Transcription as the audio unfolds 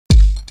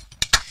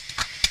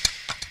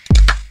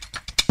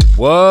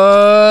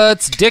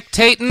What's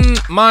dictating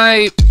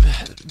my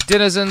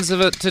denizens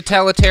of a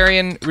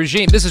totalitarian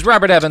regime? This is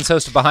Robert Evans,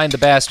 host of Behind the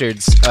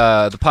Bastards,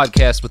 the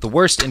podcast with the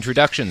worst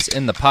introductions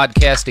in the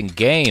podcasting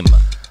game.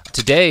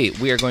 Today,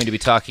 we are going to be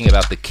talking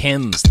about the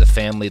Kims, the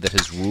family that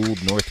has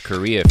ruled North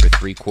Korea for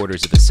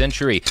 3/4 of a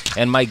century.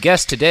 And my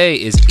guest today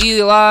is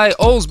Eli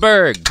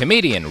Olsberg,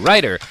 comedian,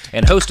 writer,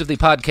 and host of the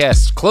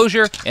podcasts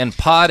Closure and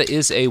Pod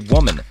is a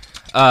Woman.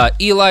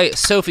 Eli,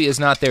 Sophie is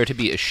not there to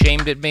be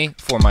ashamed at me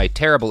for my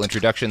terrible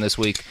introduction this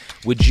week.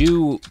 Would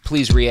you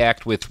please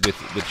react with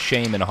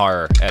shame and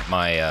horror at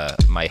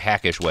my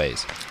hackish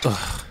ways?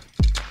 Ugh.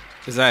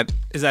 Is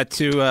that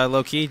too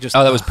low key? Just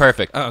that was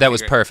perfect. Oh, okay, that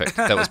was great. Perfect.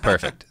 That was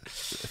perfect.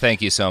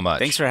 Thank you so much.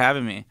 Thanks for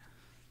having me.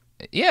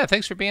 Yeah,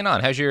 thanks for being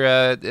on. How's your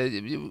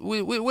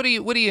what do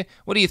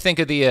you think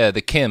of the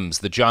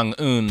Kims, the Jong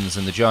Uns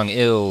and the Jong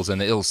Ils and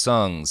the Il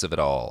Sungs of it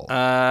all?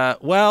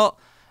 Well,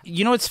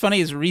 you know what's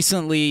funny is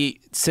recently,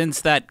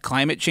 since that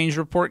climate change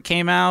report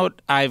came out,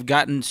 I've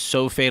gotten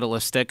so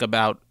fatalistic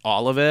about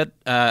all of it.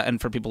 And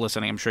for people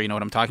listening, I'm sure you know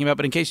what I'm talking about.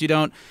 But in case you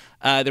don't,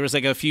 there was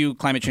like a few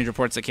climate change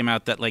reports that came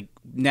out that like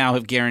now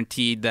have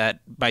guaranteed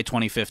that by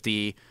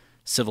 2050,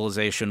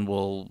 civilization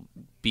will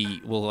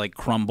like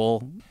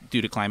crumble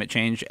due to climate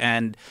change.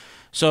 And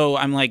so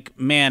I'm like,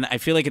 man, I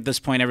feel like at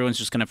this point, everyone's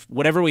just going to,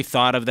 whatever we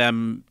thought of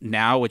them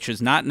now, which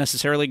is not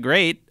necessarily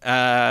great,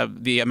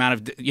 the amount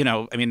of,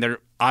 they're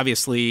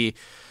obviously,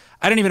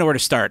 I don't even know where to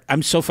start.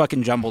 I'm so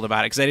fucking jumbled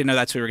about it because I didn't know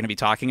that's what we were going to be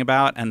talking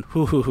about. And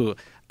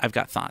I've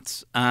got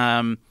thoughts.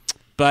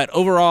 But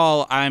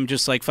overall, I'm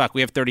just like, fuck,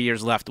 we have 30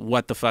 years left.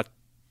 What the fuck?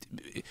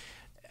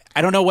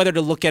 I don't know whether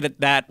to look at it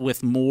that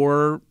with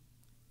more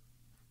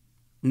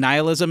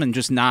nihilism and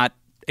just not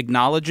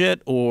acknowledge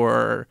it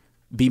or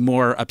be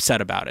more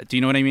upset about it. Do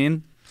you know what I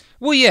mean?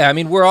 Well, yeah. I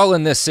mean, we're all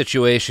in this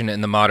situation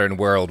in the modern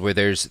world where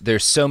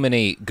there's so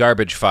many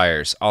garbage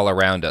fires all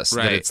around us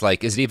that it's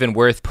like, is it even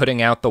worth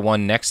putting out the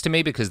one next to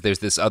me because there's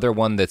this other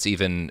one that's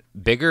even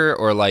bigger?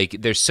 Or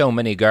like, there's so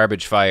many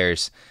garbage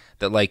fires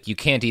that like you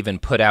can't even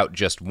put out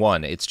just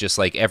one. It's just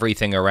like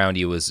everything around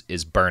you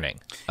is burning.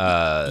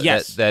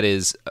 Yes, that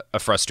is a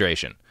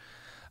frustration.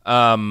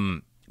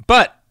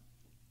 But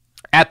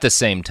at the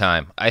same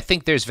time, I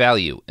think there's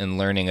value in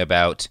learning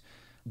about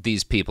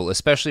these people,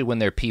 especially when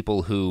they're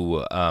people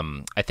who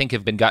I think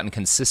have been gotten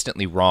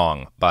consistently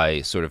wrong by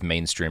sort of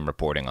mainstream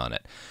reporting on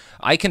it.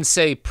 I can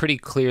say pretty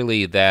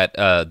clearly that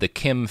the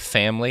Kim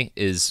family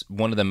is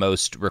one of the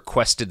most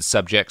requested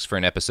subjects for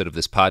an episode of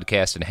this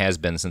podcast and has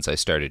been since I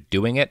started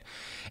doing it.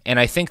 And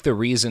I think the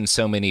reason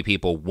so many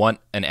people want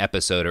an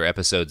episode or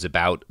episodes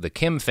about the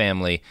Kim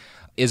family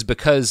is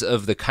because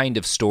of the kind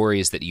of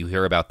stories that you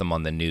hear about them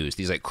on the news.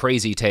 These like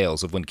crazy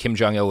tales of when Kim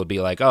Jong-il would be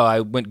like, oh,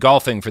 I went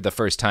golfing for the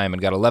first time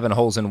and got 11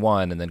 holes in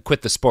one and then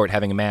quit the sport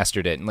having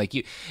mastered it. And like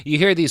you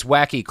hear these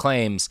wacky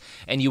claims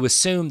and you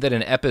assume that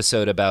an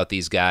episode about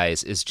these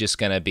guys is just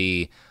going to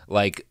be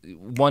like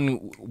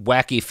one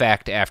wacky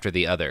fact after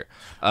the other.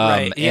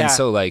 Right, yeah. And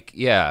so like,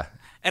 yeah.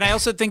 And I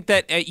also think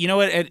that, you know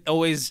what, it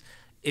always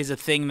is a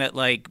thing that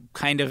like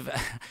kind of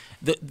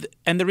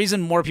and the reason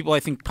more people I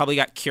think probably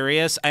got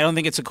curious, I don't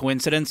think it's a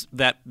coincidence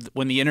that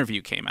when the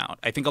interview came out,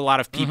 I think a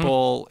lot of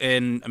people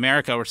in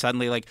America were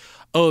suddenly like,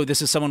 oh,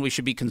 this is someone we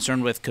should be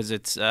concerned with because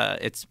it's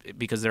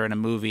because they're in a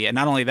movie. And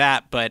not only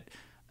that, but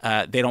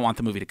they don't want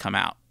the movie to come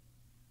out.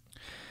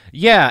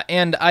 Yeah,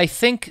 and I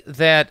think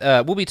that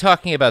we'll be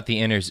talking about the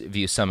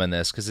interview some in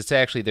this because it's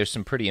actually, there's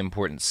some pretty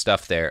important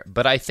stuff there.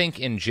 But I think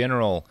in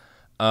general,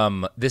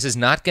 this is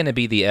not going to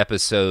be the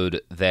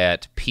episode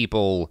that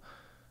people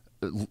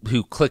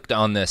who clicked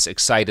on this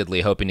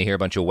excitedly hoping to hear a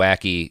bunch of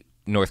wacky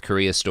North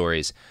Korea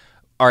stories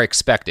are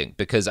expecting,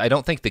 because I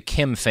don't think the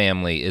Kim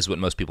family is what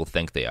most people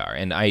think they are.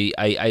 And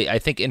I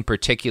think in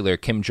particular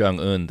Kim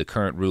Jong-un, the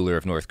current ruler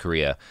of North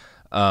Korea,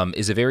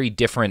 is a very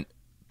different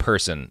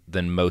person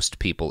than most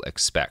people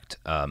expect.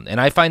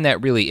 And I find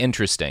that really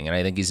interesting, and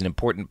I think he's an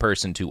important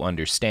person to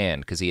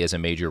understand because he has a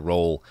major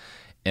role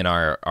in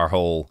our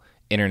whole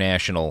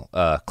international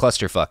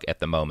clusterfuck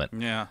at the moment.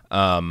 Yeah.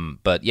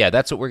 But yeah,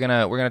 that's what we're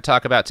gonna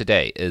talk about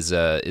today is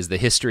the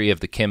history of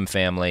the Kim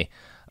family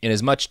in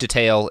as much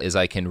detail as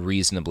I can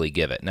reasonably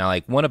give it. Now,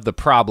 like, one of the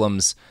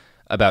problems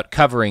about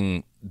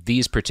covering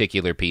these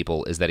particular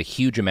people is that a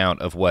huge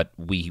amount of what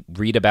we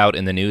read about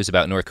in the news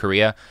about North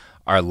Korea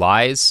are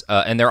lies,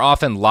 and they're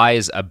often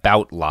lies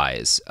about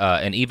lies,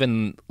 and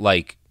even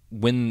like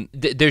when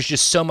there's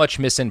just so much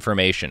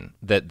misinformation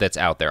that's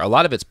out there. A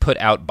lot of it's put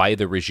out by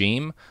the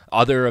regime.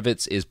 Other of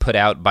it is put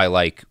out by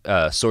like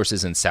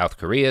sources in South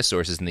Korea,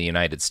 sources in the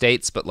United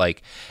States. But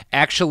like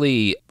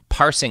actually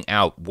parsing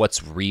out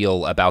what's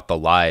real about the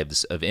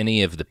lives of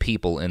any of the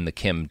people in the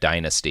Kim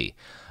dynasty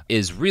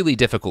is really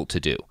difficult to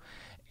do.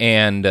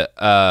 And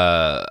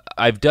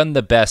I've done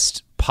the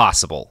best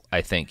possible,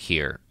 I think,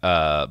 here.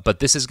 But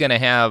this is going to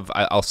have,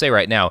 I'll say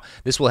right now,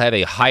 this will have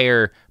a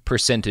higher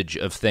percentage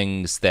of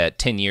things that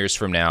 10 years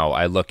from now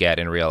I look at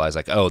and realize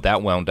like, oh,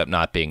 that wound up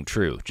not being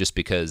true, just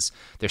because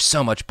there's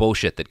so much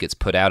bullshit that gets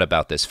put out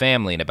about this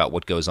family and about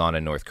what goes on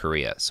in North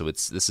Korea. So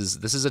this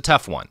is a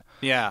tough one.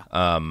 Yeah.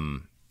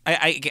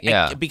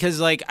 Because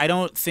like I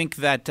don't think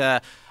that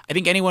I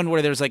think anyone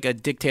where there's like a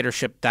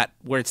dictatorship that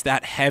where it's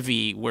that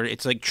heavy, where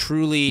it's like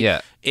truly,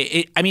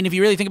 I mean, if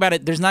you really think about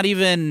it, there's not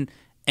even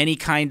any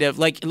kind of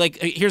like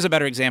here's a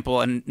better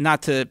example, and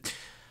not to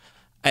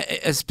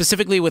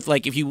specifically with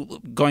like if you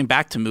going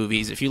back to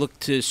movies, if you look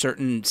to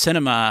certain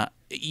cinema,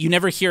 you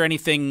never hear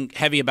anything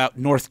heavy about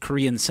North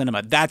Korean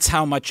cinema. That's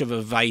how much of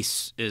a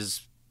vice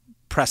is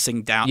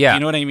pressing down. You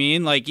know what I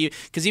mean? Like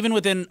because even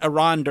within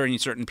Iran during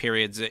certain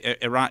periods,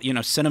 Iran,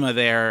 cinema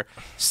there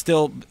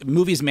still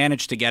movies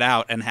managed to get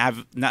out and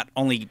have not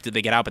only did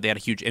they get out, but they had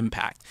a huge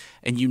impact.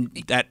 And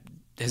that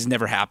has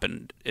never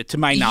happened to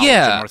my knowledge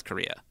in North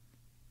Korea.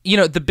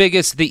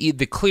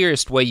 The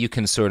clearest way you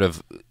can sort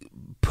of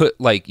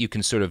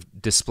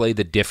display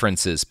the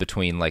differences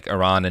between like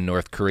Iran and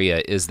North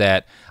Korea is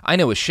that I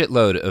know a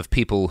shitload of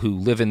people who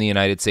live in the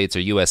United States or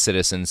U.S.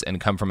 citizens and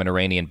come from an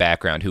Iranian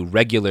background who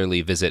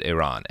regularly visit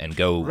Iran and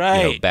go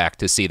back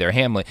to see their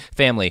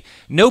family.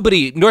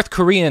 North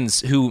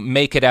Koreans who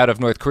make it out of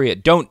North Korea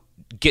don't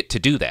get to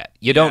do that.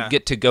 You don't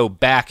get to go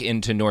back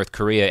into North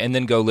Korea and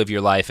then go live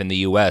your life in the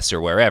U.S.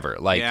 or wherever.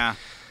 Like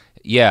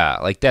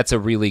that's a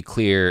really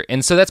clear,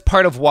 and so that's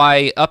part of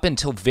why up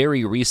until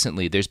very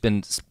recently there's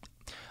been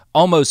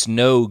almost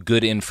no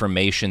good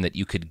information that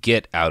you could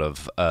get out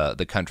of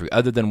the country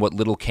other than what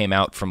little came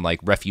out from like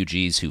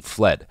refugees who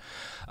fled.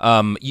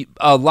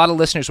 A lot of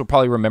listeners will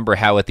probably remember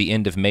how at the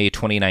end of May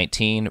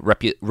 2019,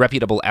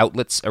 reputable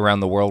outlets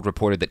around the world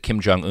reported that Kim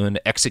Jong-un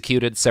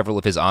executed several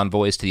of his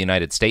envoys to the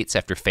United States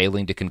after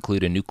failing to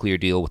conclude a nuclear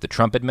deal with the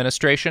Trump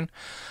administration.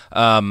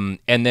 And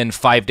then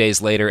 5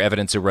 days later,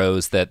 evidence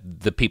arose that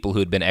the people who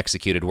had been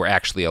executed were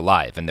actually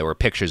alive, and there were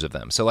pictures of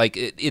them. So like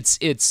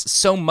it's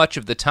so much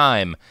of the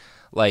time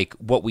like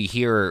what we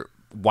hear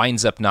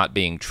winds up not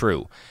being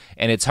true.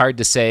 And it's hard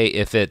to say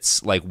if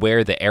it's like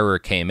where the error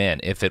came in,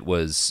 if it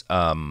was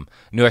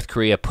North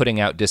Korea putting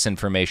out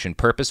disinformation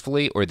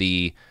purposefully or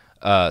the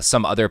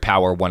some other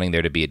power wanting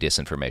there to be a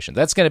disinformation.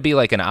 That's going to be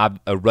like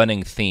a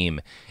running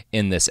theme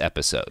in this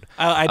episode.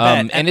 I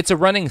bet. And it's a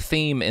running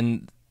theme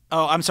in...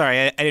 Oh, I'm sorry.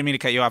 I didn't mean to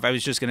cut you off. I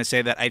was just going to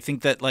say that I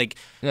think that, like,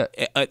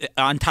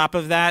 on top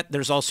of that,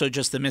 there's also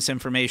just the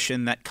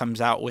misinformation that comes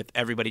out with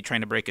everybody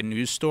trying to break a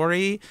news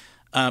story.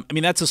 I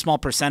mean, that's a small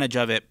percentage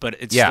of it, but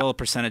it's still a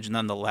percentage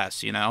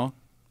nonetheless,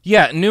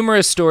 Yeah,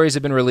 numerous stories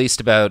have been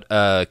released about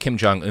Kim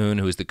Jong-un,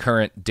 who is the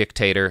current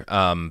dictator.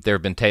 There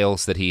have been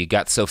tales that he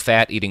got so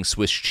fat eating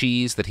Swiss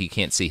cheese that he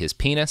can't see his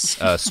penis,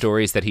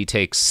 stories that he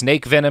takes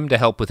snake venom to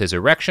help with his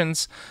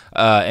erections,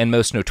 and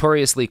most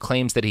notoriously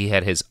claims that he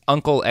had his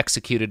uncle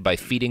executed by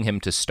feeding him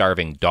to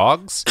starving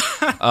dogs.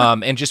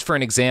 And just for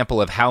an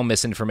example of how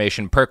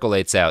misinformation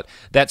percolates out,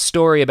 that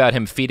story about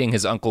him feeding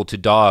his uncle to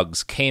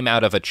dogs came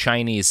out of a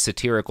Chinese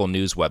satirical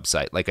news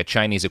website, like a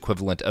Chinese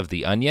equivalent of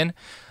The Onion.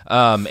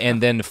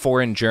 And then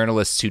foreign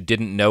journalists who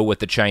didn't know what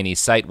the Chinese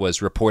site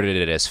was reported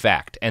it as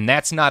fact. And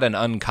that's not an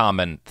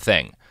uncommon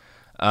thing.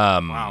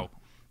 Wow.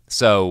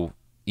 So,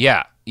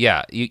 yeah.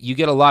 You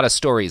get a lot of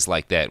stories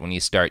like that when you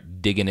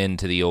start digging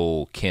into the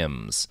old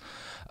Kims.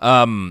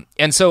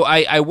 And so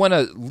I want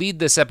to lead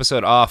this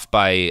episode off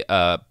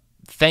by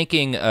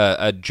thanking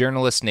a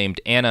journalist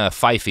named Anna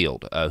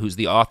Fifield, who's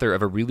the author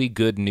of a really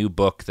good new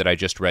book that I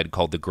just read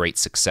called The Great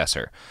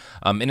Successor.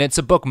 And it's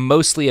a book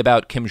mostly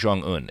about Kim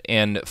Jong-un.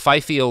 And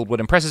Fifield,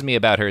 what impresses me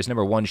about her is,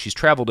 number one, she's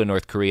traveled to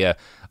North Korea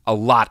a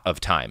lot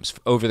of times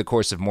over the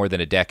course of more than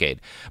a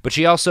decade. But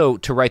she also,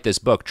 to write this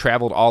book,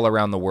 traveled all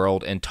around the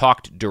world and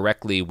talked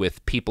directly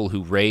with people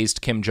who raised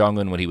Kim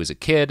Jong-un when he was a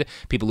kid,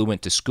 people who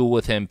went to school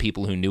with him,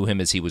 people who knew him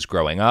as he was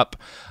growing up.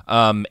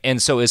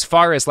 And so as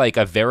far as like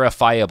a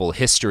verifiable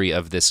history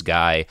of this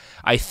guy,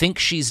 I think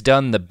she's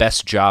done the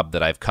best job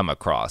that I've come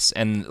across.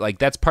 And like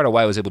that's part of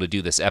why I was able to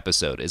do this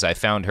episode, is I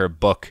found her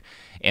book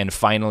and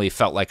finally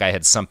felt like I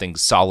had something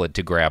solid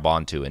to grab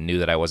onto and knew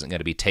that I wasn't going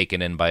to be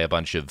taken in by a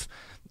bunch of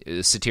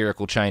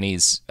satirical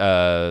Chinese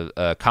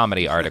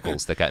comedy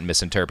articles that got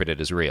misinterpreted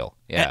as real.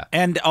 Yeah.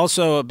 And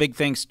also a big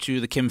thanks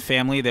to the Kim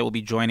family that will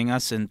be joining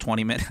us in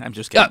 20 minutes. I'm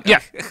just kidding.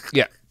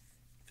 Yeah.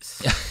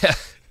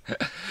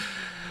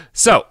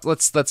 So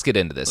let's get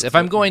into this. If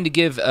I'm going to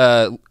give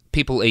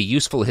people a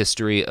useful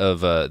history of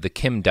the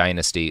Kim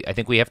dynasty, I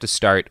think we have to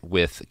start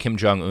with Kim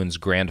Jong-un's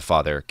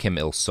grandfather, Kim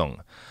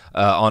Il-sung.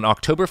 On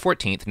October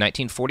 14th,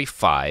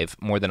 1945,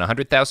 more than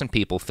 100,000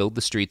 people filled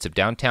the streets of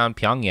downtown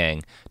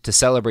Pyongyang to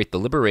celebrate the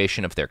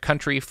liberation of their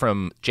country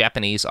from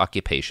Japanese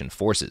occupation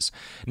forces.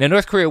 Now,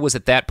 North Korea was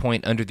at that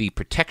point under the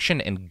protection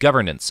and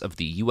governance of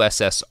the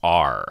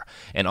USSR,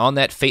 and on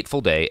that fateful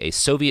day, a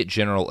Soviet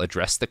general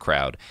addressed the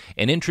crowd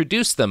and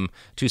introduced them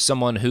to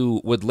someone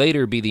who would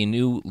later be the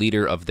new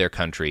leader of their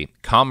country,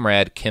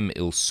 Comrade Kim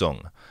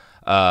Il-sung.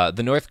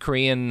 The North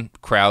Korean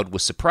crowd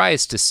was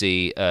surprised to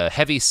see a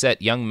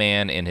heavy-set young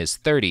man in his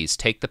 30s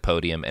take the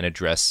podium and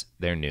address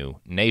their new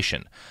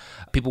nation.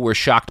 People were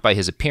shocked by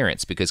his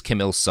appearance because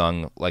Kim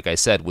Il-sung, like I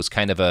said, was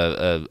kind of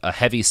a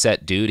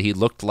heavy-set dude. He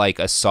looked like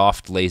a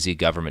soft, lazy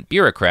government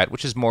bureaucrat,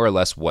 which is more or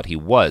less what he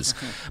was.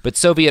 But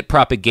Soviet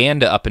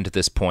propaganda up until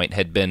this point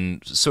had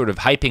been sort of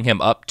hyping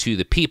him up to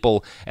the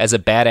people as a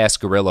badass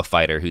guerrilla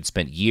fighter who'd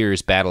spent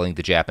years battling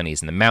the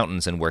Japanese in the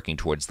mountains and working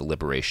towards the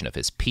liberation of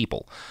his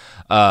people.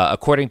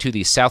 According to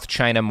the South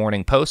China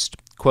Morning Post,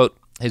 quote,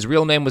 his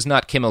real name was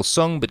not Kim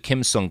Il-sung, but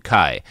Kim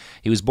Sung-kai.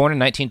 He was born in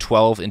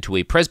 1912 into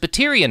a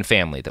Presbyterian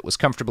family that was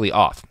comfortably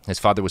off. His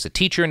father was a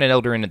teacher and an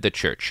elder in the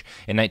church.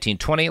 In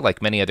 1920, like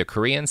many other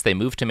Koreans, they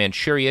moved to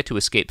Manchuria to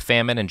escape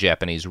famine and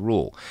Japanese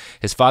rule.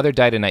 His father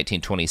died in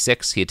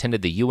 1926. He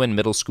attended the UN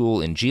Middle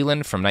School in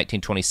Jilin from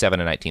 1927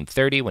 to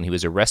 1930, when he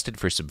was arrested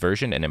for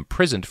subversion and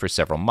imprisoned for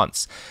several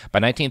months. By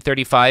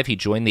 1935, he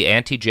joined the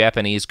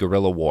anti-Japanese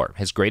guerrilla war.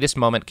 His greatest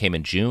moment came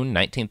in June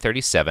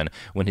 1937,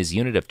 when his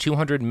unit of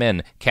 200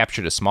 men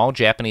captured a small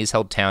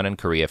Japanese-held town in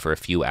Korea for a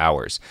few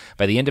hours.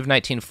 By the end of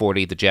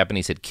 1940, the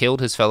Japanese had killed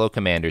his fellow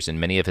commanders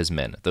and many of his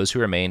men. Those who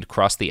remained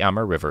crossed the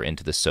Amur River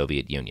into the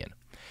Soviet Union.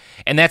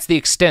 And that's the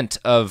extent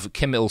of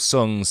Kim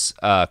Il-sung's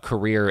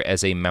career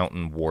as a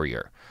mountain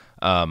warrior.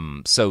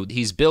 So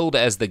he's billed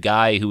as the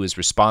guy who is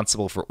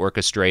responsible for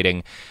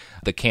orchestrating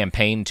the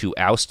campaign to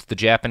oust the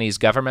Japanese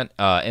government,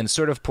 and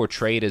sort of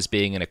portrayed as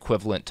being an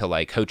equivalent to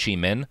like Ho Chi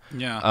Minh.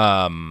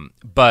 Yeah.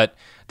 But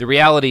the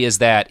reality is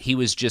that he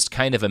was just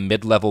kind of a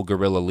mid-level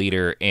guerrilla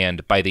leader,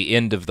 and by the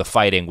end of the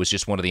fighting was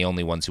just one of the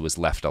only ones who was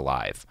left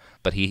alive.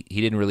 But he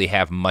didn't really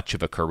have much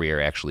of a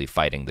career actually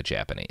fighting the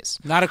Japanese.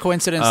 Not a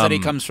coincidence that he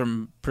comes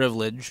from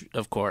privilege,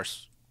 of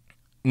course.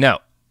 No,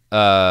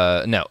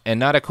 and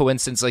not a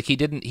coincidence. Like he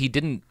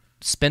didn't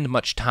spend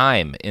much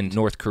time in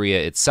North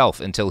Korea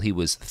itself until he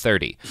was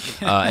 30,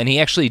 and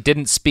he actually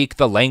didn't speak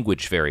the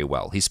language very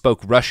well. He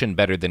spoke Russian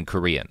better than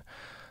Korean.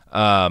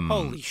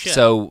 Holy shit!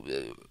 So.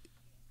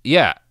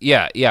 Yeah.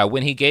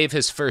 When he gave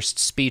his first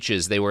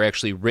speeches, they were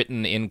actually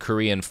written in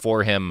Korean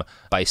for him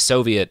by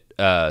Soviet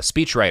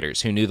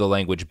speechwriters who knew the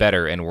language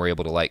better and were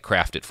able to like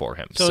craft it for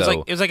him. So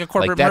it was like a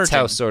corporate that's merging.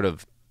 how sort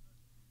of.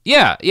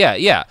 Yeah.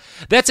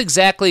 That's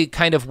exactly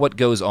kind of what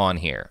goes on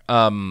here.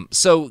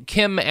 So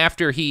Kim,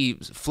 after he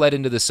fled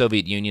into the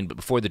Soviet Union, but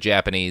before the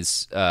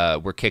Japanese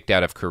were kicked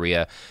out of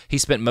Korea, he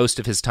spent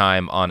most of his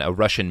time on a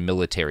Russian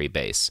military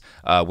base,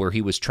 where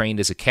he was trained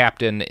as a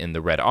captain in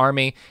the Red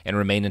Army and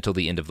remained until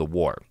the end of the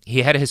war.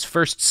 He had his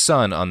first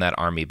son on that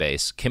army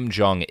base, Kim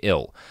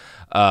Jong-il,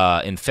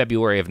 in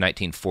February of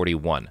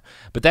 1941.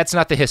 But that's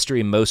not the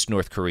history most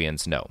North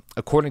Koreans know.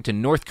 According to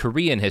North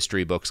Korean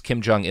history books,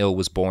 Kim Jong-il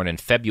was born on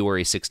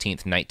February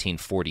 16th,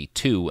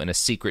 1942, in a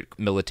secret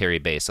military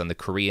base on the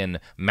Korean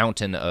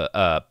mountain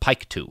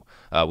Paektu,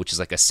 which is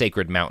like a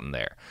sacred mountain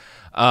there.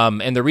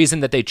 And the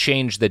reason that they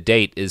changed the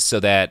date is so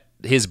that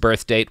his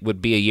birth date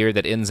would be a year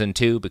that ends in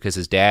 2, because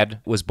his dad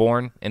was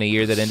born in a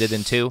year that ended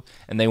in 2,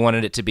 and they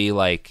wanted it to be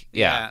like,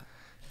 yeah.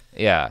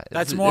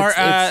 That's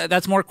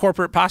more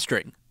corporate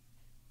posturing.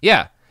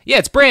 Yeah,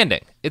 it's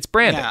branding.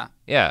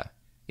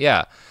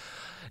 Yeah.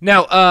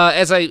 Now,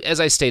 as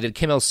I stated,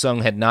 Kim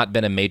Il-sung had not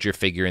been a major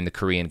figure in the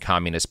Korean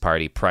Communist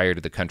Party prior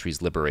to the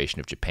country's liberation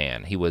of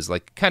Japan. He was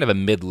like kind of a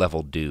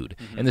mid-level dude.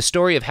 Mm-hmm. And the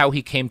story of how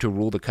he came to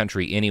rule the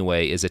country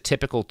anyway is a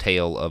typical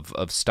tale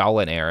of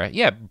Stalin era.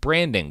 Yeah,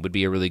 branding would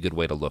be a really good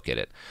way to look at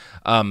it.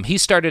 He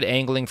started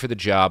angling for the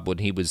job when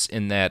he was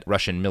in that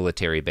Russian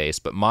military base,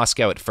 but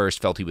Moscow at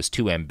first felt he was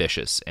too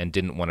ambitious and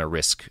didn't want to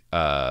risk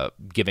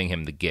giving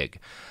him the gig.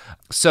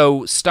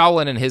 So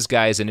Stalin and his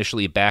guys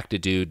initially backed a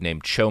dude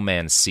named Cho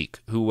Man-sik,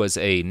 who was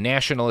a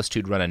nationalist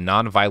who'd run a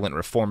nonviolent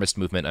reformist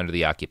movement under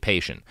the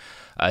occupation.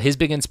 His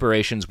big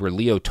inspirations were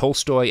Leo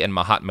Tolstoy and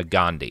Mahatma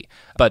Gandhi.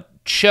 But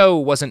Cho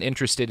wasn't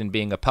interested in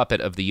being a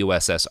puppet of the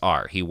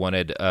USSR. He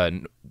wanted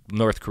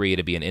North Korea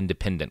to be an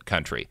independent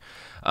country.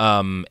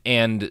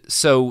 And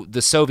so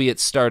the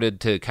Soviets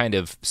started to kind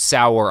of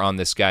sour on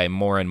this guy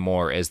more and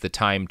more as the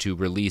time to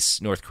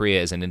release North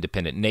Korea as an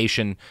independent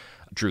nation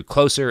drew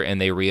closer, and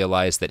they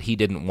realized that he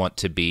didn't want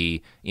to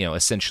be,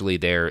 essentially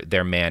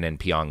their man in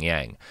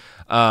Pyongyang.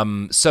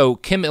 So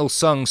Kim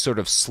Il-sung sort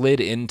of slid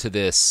into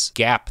this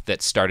gap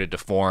that started to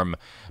form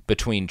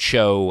between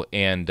Cho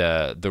and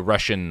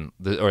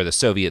the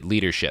Soviet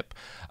leadership.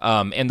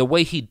 And the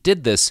way he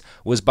did this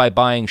was by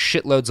buying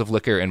shitloads of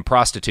liquor and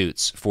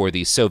prostitutes for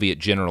the Soviet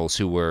generals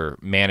who were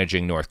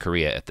managing North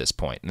Korea at this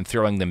point and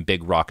throwing them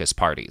big raucous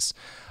parties,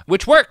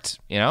 which worked,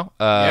 he's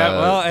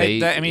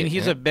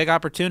a big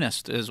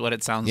opportunist is what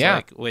it sounds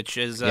like, which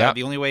is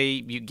the only way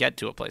you get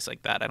to a place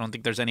like that. I don't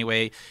think there's any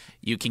way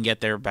you can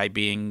get there by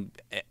being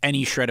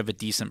any shred of a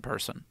decent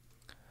person.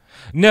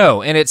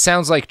 No, and it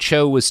sounds like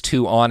Cho was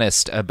too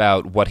honest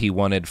about what he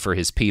wanted for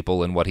his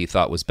people and what he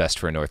thought was best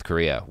for North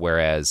Korea,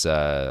 whereas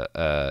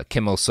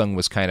Kim Il-sung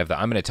was kind of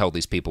I'm going to tell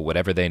these people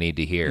whatever they need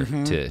to hear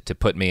to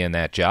put me in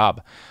that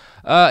job.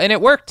 And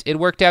it worked. It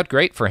worked out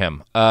great for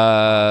him.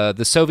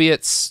 The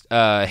Soviets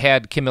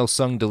had Kim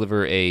Il-sung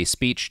deliver a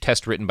speech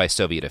test written by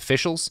Soviet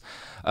officials.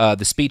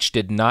 The speech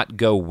did not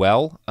go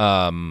well.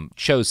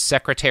 Cho's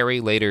secretary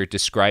later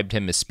described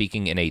him as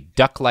speaking in a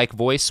duck-like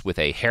voice with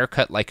a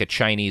haircut like a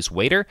Chinese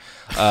waiter.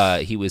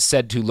 He was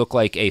said to look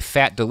like a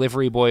fat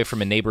delivery boy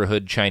from a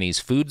neighborhood Chinese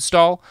food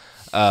stall.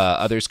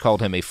 Others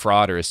called him a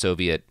fraud or a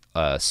Soviet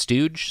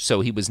stooge.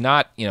 So he was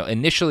not,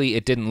 initially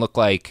it didn't look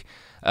like,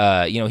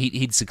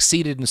 he'd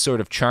succeeded in sort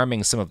of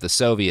charming some of the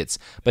Soviets,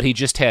 but he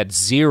just had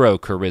zero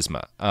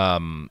charisma.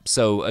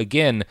 So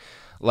again,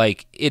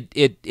 like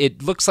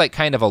it looks like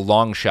kind of a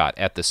long shot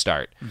at the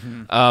start.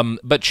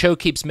 But Cho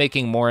keeps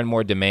making more and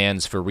more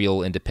demands for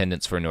real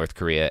independence for North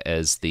Korea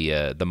as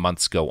the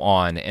months go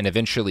on, and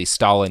eventually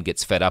Stalin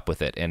gets fed up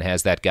with it and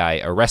has that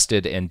guy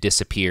arrested and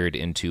disappeared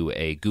into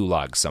a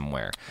gulag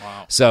somewhere.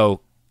 Wow.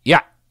 So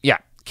yeah.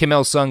 Kim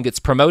Il-sung gets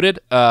promoted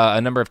a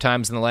number of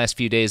times in the last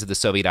few days of the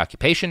Soviet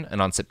occupation,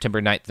 and on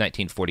September 9th,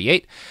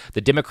 1948,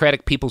 the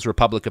Democratic People's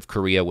Republic of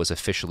Korea was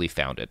officially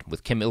founded,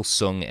 with Kim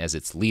Il-sung as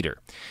its leader.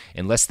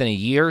 In less than a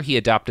year, he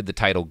adopted the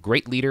title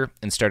Great Leader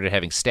and started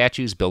having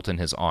statues built in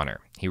his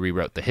honor. He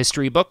rewrote the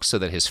history book so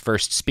that his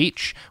first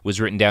speech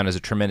was written down as a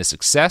tremendous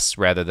success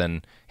rather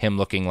than him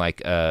looking like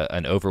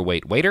an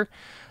overweight waiter.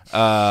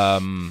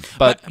 But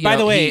by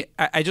the way,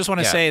 I just want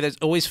to say that it's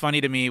always funny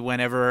to me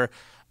whenever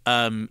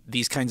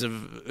these kinds of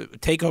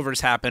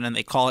takeovers happen and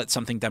they call it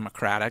something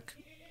democratic.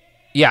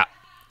 Yeah.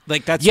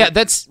 Like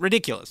that's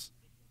ridiculous.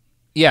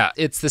 Yeah,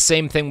 it's the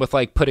same thing with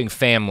like putting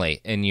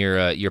family in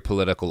your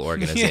political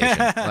organization.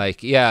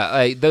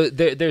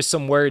 There's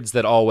some words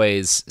that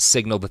always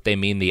signal that they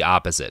mean the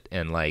opposite,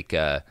 and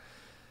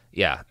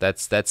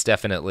that's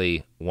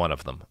definitely one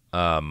of them.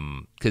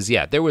 Because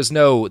there was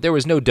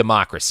no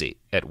democracy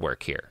at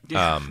work here.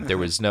 There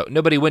was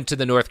nobody went to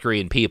the North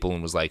Korean people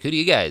and was like, who do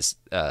you guys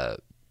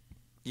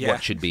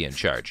what should be in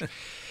charge?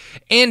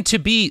 And to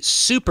be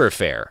super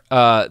fair,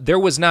 there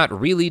was not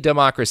really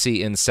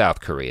democracy in South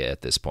Korea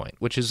at this point,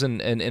 which is an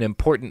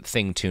important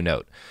thing to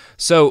note.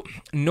 So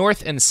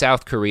North and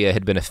South Korea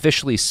had been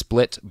officially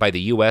split by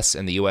the U.S.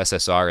 and the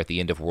USSR at the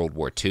end of World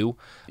War II.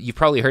 You've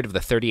probably heard of the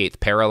 38th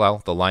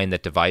parallel, the line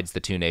that divides the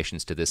two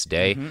nations to this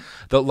day.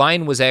 The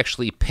line was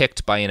actually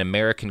picked by an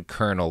American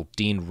colonel,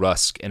 Dean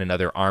Rusk, and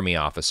another Army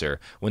officer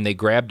when they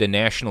grabbed a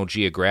National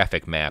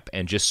Geographic map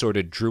and just sort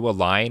of drew a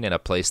line in a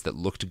place that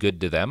looked good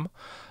to them.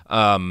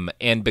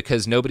 And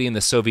because nobody in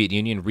the Soviet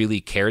Union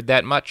really cared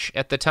that much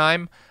at the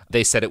time,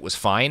 they said it was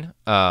fine.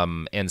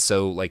 And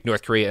so like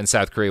North Korea and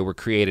South Korea were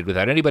created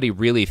without anybody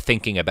really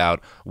thinking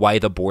about why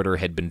the border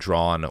had been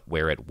drawn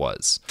where it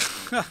was.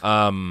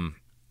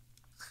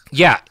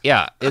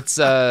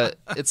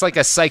 It's like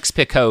a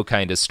Sykes-Picot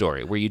kind of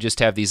story where you just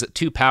have these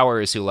two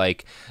powers who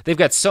they've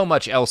got so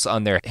much else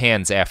on their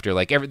hands after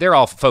they're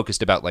all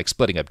focused about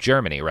splitting up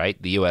Germany, right?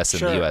 The US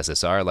and the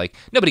USSR.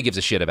 Nobody gives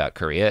a shit about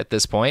Korea at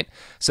this point.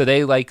 So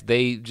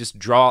they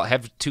just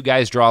have two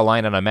guys draw a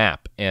line on a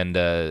map, and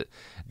the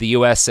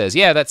US says,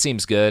 "Yeah, that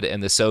seems good,"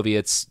 and the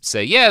Soviets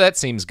say, "Yeah, that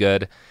seems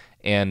good."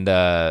 And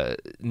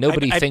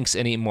nobody thinks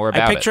any more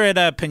about it. I picture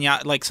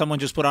it like someone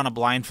just put on a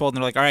blindfold and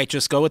they're like, all right,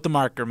 just go with the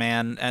marker,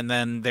 man. And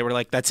then they were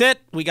like, that's it.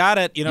 We got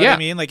it. You know what I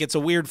mean? Like it's a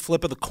weird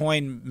flip of the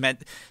coin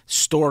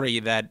story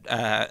that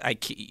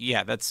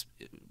that's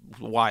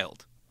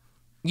wild.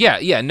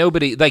 Yeah.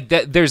 Nobody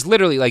that. There's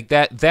literally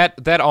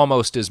that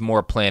almost is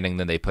more planning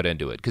than they put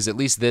into it, because at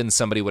least then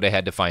somebody would have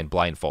had to find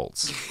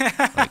blindfolds.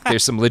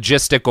 There's some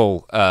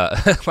logistical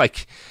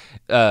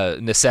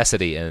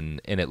necessity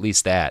in at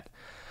least that.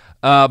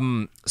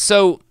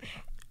 So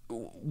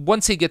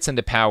once he gets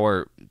into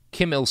power,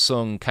 Kim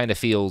Il-sung kind of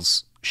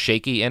feels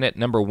shaky in it.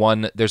 Number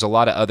one, there's a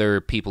lot of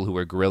other people who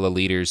were guerrilla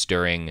leaders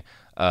during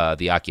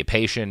the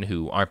occupation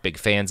who aren't big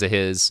fans of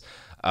his.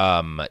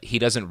 He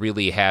doesn't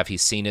really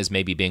he's seen as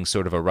maybe being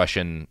sort of a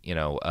Russian,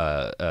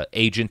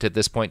 agent at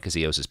this point because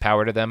he owes his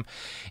power to them.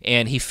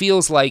 And he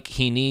feels like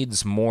he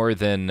needs more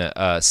than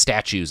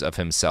statues of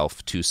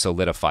himself to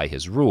solidify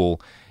his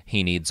rule.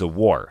 He needs a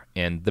war,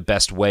 and the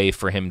best way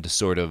for him to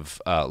sort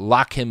of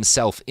lock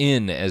himself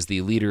in as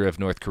the leader of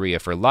North Korea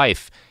for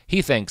life,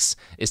 he thinks,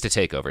 is to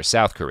take over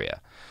South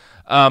Korea.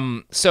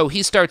 So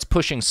he starts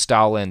pushing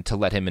Stalin to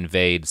let him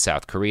invade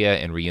South Korea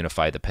and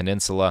reunify the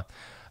peninsula.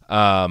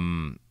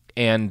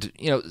 And,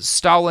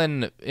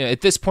 Stalin, at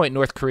this point,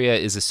 North Korea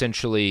is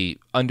essentially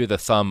under the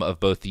thumb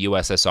of both the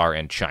USSR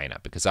and China,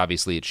 because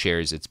obviously it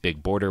shares its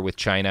big border with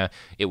China.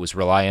 It was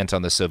reliant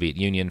on the Soviet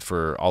Union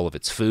for all of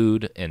its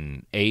food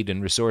and aid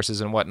and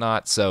resources and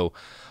whatnot. So,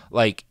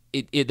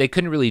 they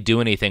couldn't really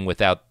do anything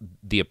without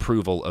the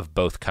approval of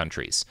both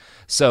countries.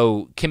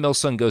 So Kim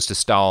Il-sung goes to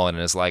Stalin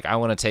and is like, I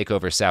want to take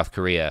over South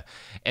Korea.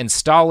 And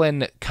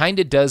Stalin kind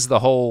of does the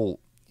whole,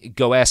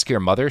 go ask your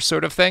mother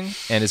sort of thing,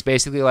 and is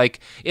basically like,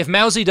 if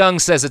Mao Zedong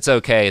says it's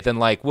okay, then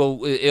like,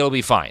 well, it'll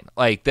be fine.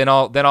 Like then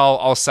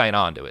I'll sign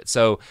on to it.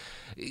 So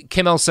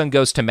Kim Il-sung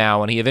goes to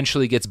Mao, and he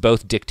eventually gets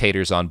both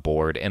dictators on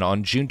board. And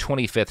on June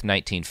 25th,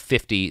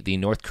 1950, the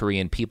North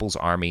Korean People's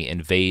Army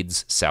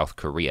invades South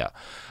Korea.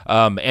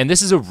 And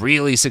this is a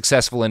really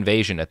successful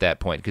invasion at that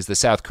point, because the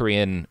South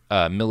Korean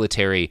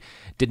military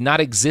did not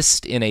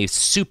exist in a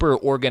super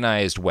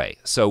organized way.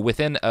 So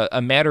within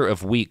a matter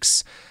of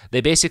weeks,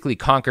 they basically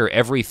conquer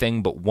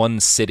everything but one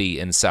city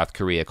in South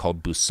Korea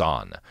called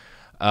Busan.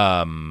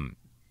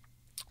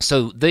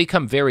 So they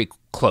come very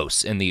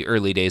close in the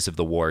early days of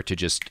the war to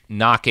just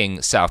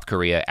knocking South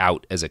Korea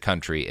out as a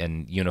country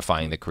and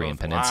unifying the Korean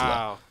Peninsula.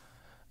 Wow.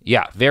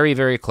 Yeah, very,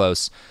 very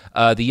close.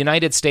 The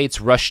United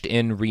States rushed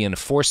in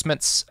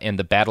reinforcements, and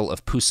the Battle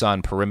of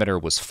Pusan Perimeter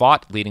was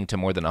fought, leading to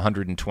more than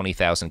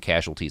 120,000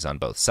 casualties on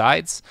both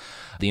sides.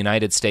 The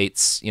United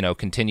States,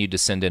 continued to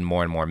send in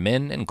more and more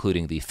men,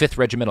 including the 5th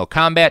Regimental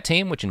Combat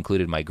Team, which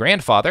included my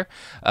grandfather.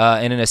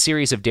 And in a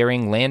series of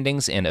daring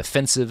landings and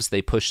offensives,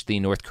 they pushed the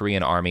North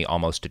Korean army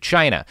almost to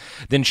China.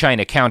 Then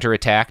China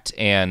counterattacked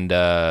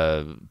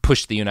and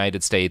pushed the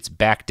United States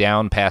back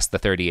down past the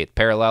 38th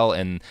parallel,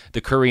 and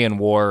the Korean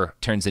War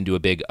turns into a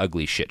big,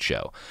 ugly shit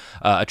show.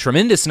 A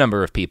tremendous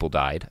number of people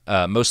died,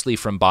 mostly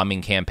from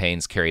bombing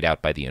campaigns carried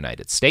out by the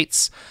United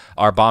States.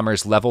 Our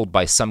bombers leveled,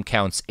 by some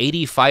counts,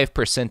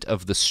 85%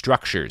 of the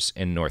structures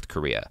in North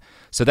Korea.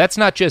 So that's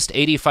not just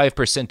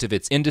 85% of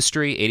its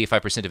industry,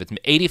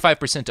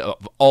 85%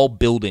 of all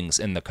buildings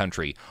in the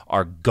country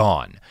are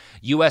gone.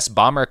 U.S.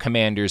 bomber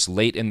commanders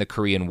late in the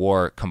Korean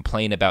War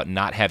complain about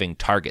not having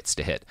targets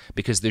to hit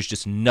because there's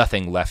just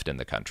nothing left in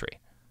the country.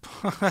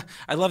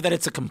 I love that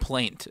it's a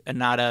complaint and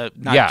not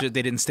they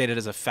didn't state it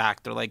as a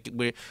fact. They're like,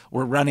 we're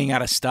running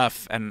out of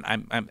stuff and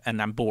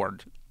I'm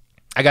bored.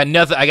 I got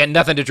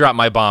nothing to drop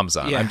my bombs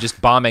on. Yeah. I'm just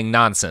bombing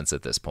nonsense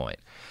at this point.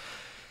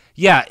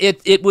 Yeah,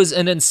 it was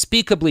an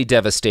unspeakably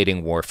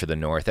devastating war for the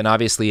North, and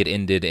obviously it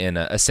ended in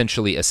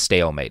essentially a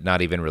stalemate,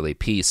 not even really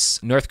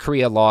peace. North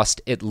Korea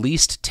lost at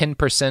least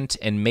 10%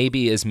 and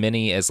maybe as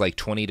many as like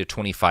 20 to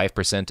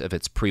 25% of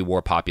its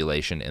pre-war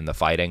population in the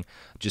fighting.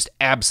 Just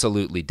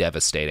absolutely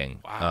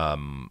devastating.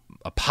 Wow.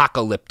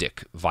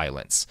 Apocalyptic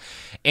violence.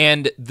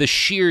 And the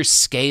sheer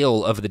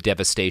scale of the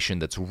devastation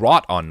that's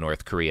wrought on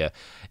North Korea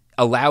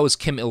allows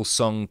Kim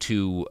Il-sung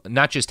to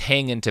not just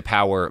hang into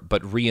power,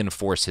 but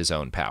reinforce his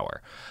own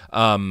power.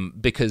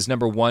 Because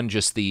number one,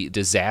 just the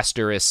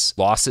disastrous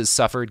losses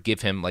suffered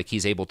give him, like,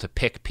 he's able to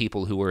pick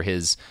people who were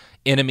his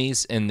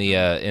enemies in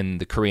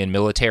the Korean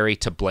military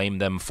to blame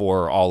them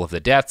for all of the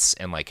deaths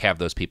and like have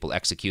those people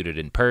executed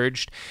and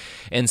purged.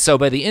 And so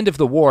by the end of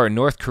the war,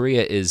 North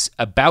Korea is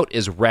about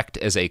as wrecked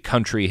as a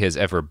country has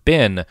ever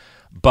been,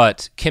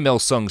 but Kim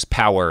Il-sung's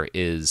power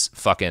is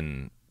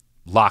fucking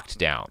locked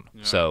down.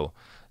 Yeah. So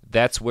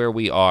that's where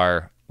we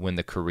are when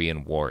the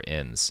Korean War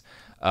ends.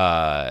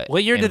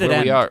 What year did it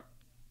end? We are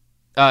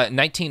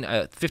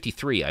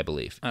 1953, I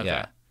believe.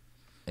 Okay.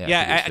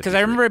 Yeah, because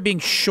I remember it being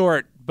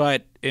short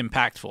but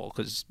impactful.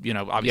 Because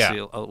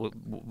obviously,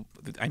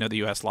 I know the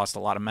U.S. lost a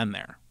lot of men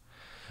there.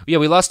 Yeah,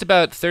 we lost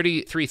about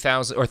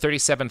 33,000 or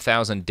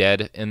 37,000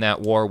 dead in that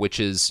war, which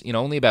is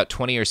only about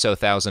 20 or so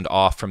thousand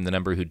off from the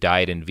number who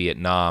died in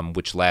Vietnam,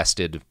 which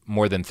lasted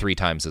more than 3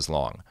 times as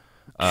long.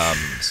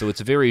 So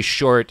it's very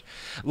short.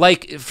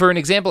 Like, for an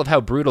example of how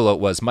brutal it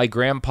was, my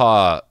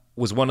grandpa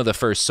was one of the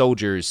first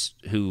soldiers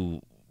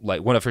who,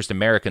 like, one of the first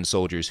American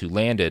soldiers who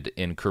landed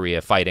in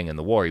Korea fighting in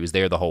the war. He was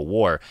there the whole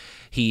war.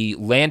 He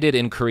landed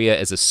in Korea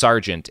as a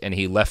sergeant, and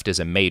he left as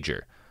a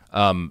major.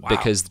 Wow.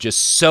 Because just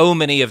so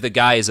many of the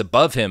guys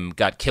above him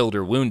got killed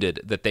or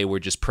wounded that they were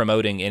just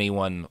promoting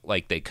anyone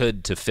like they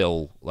could to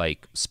fill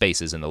like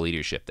spaces in the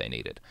leadership they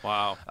needed.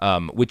 Wow.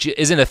 Which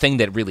isn't a thing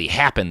that really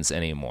happens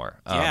anymore.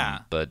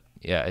 But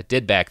yeah, it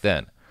did back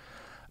then.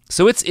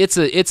 So it's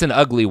an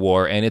ugly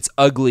war, and it's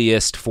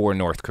ugliest for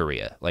North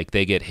Korea. Like,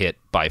 they get hit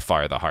by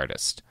far the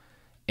hardest.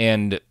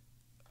 And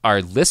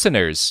our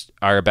listeners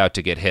are about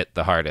to get hit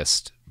the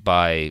hardest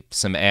by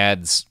some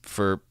ads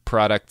for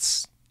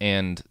products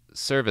and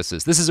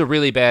services. This is a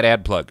really bad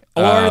ad plug.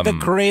 Or the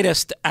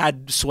greatest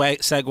ad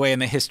segue in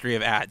the history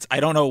of ads.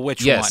 I don't know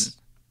which one.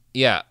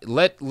 Yeah,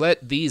 let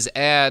these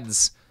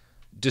ads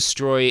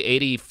destroy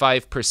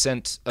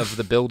 85% of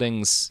the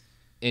buildings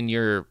in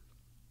your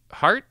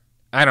heart.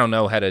 I don't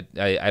know how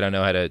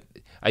to.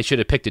 I should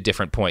have picked a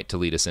different point to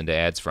lead us into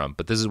ads from,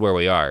 but this is where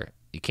we are.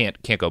 You can't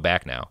go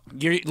back now.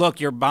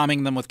 You're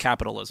bombing them with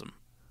capitalism.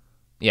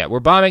 Yeah,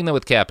 we're bombing them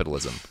with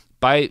capitalism.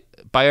 Buy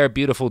our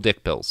beautiful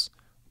dick pills.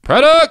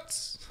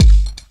 Products.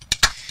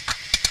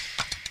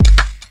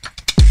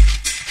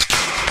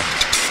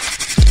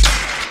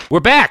 We're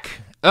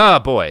back. Oh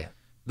boy,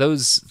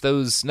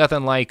 those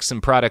nothing like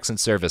some products and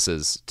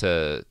services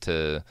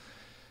to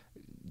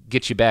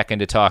get you back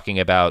into talking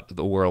about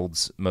the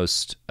world's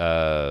most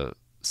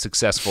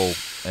successful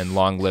and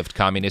long-lived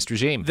communist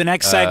regime. The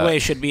next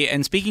segue should be,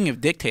 and speaking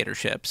of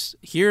dictatorships,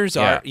 here's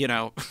our,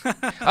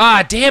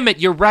 damn it,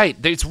 you're right.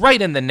 It's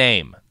right in the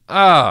name.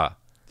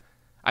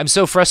 I'm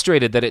so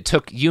frustrated that it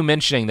took you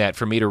mentioning that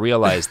for me to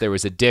realize there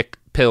was a Dick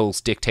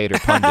Pills dictator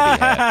pun to be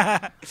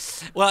had.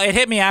 Well, it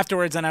hit me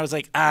afterwards, and I was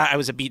like, I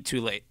was a beat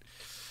too late.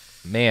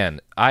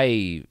 Man,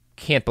 I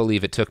can't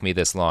believe it took me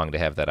this long to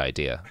have that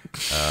idea.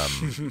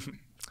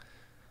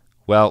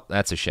 Well,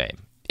 that's a shame.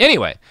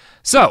 Anyway,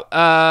 so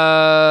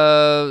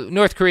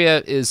North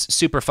Korea is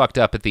super fucked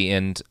up at the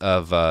end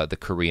of the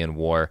Korean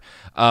War,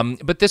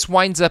 but this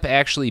winds up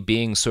actually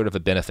being sort of a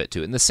benefit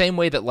to it, in the same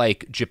way that,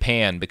 like,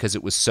 Japan, because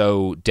it was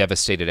so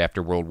devastated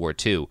after World War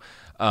II,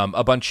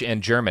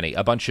 and Germany,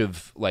 a bunch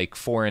of, like,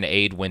 foreign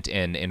aid went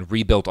in and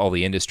rebuilt all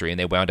the industry, and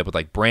they wound up with,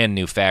 like, brand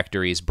new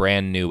factories,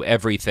 brand new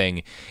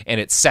everything,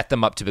 and it set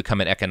them up to become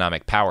an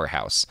economic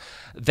powerhouse.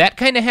 That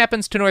kind of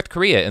happens to North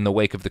Korea in the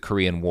wake of the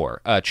Korean War.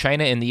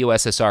 China and the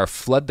USSR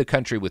flood the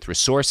country with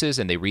resources,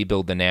 and they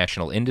rebuild the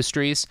national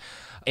industries.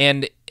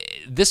 And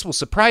this will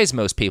surprise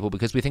most people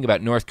because we think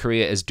about North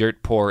Korea as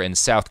dirt poor and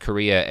South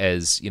Korea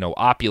as,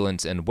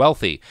 opulent and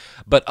wealthy.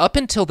 But up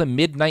until the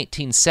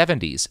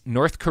mid-1970s,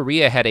 North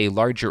Korea had a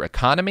larger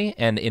economy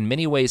and in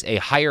many ways a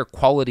higher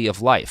quality of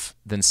life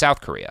than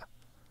South Korea.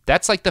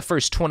 That's like the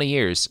first 20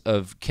 years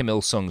of Kim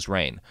Il-sung's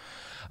reign.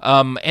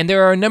 And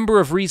there are a number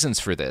of reasons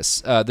for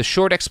this. The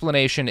short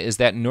explanation is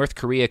that North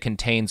Korea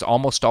contains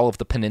almost all of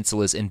the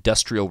peninsula's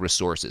industrial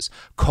resources: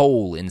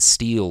 coal and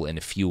steel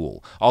and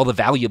fuel. All the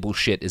valuable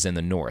shit is in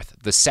the north.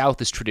 The south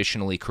is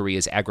traditionally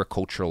Korea's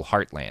agricultural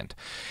heartland.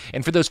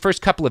 And for those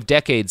first couple of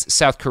decades,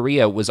 South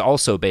Korea was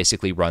also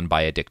basically run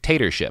by a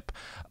dictatorship.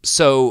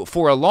 So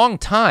for a long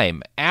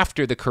time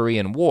after the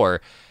Korean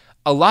War,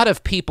 a lot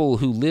of people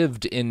who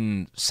lived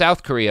in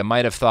South Korea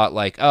might have thought,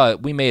 like,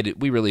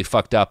 we really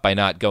fucked up by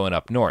not going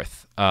up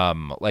north.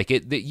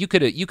 You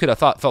could have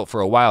felt for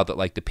a while that,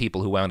 like, the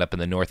people who wound up in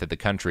the north of the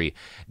country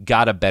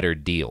got a better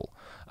deal.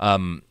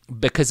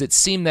 Because it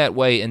seemed that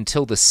way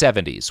until the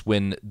 70s,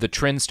 when the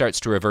trend starts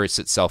to reverse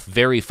itself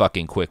very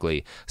fucking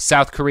quickly.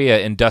 South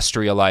Korea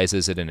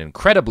industrializes at an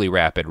incredibly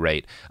rapid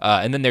rate,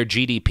 and then their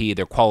GDP,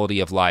 their quality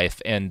of life,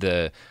 and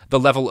the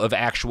level of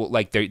actual,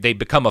 like, they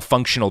become a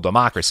functional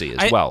democracy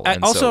as well. I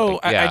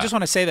just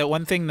want to say that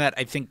one thing that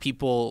I think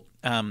people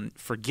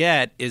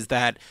forget is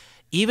that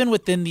even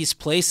within these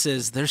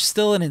places, there's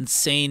still an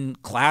insane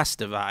class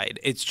divide.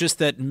 It's just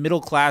that middle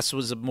class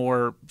was a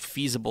more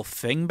feasible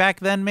thing back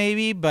then,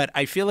 maybe. But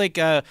I feel like,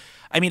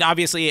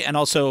 obviously, and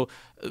also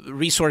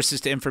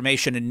resources to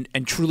information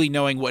and truly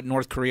knowing what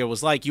North Korea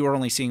was like, you were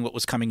only seeing what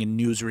was coming in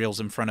newsreels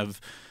in front of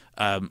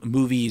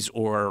movies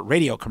or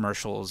radio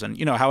commercials and,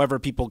 however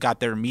people got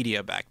their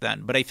media back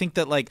then. But I think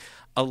that, like,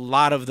 a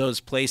lot of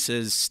those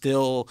places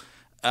still –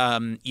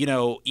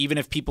 even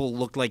if people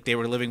looked like they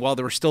were living well,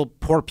 there were still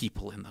poor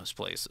people in those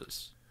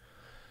places.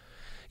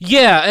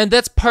 Yeah, and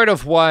that's part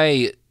of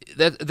why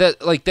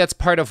that's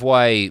part of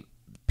why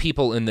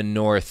people in the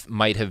North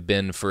might have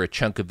been, for a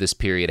chunk of this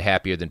period,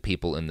 happier than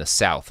people in the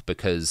South,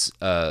 because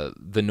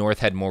the North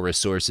had more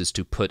resources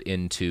to put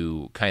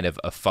into kind of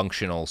a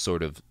functional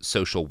sort of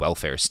social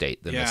welfare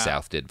state than the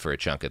South did for a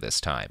chunk of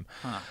this time.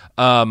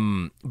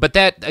 But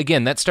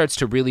that starts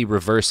to really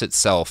reverse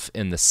itself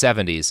in the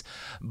 70s.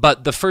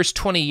 But the first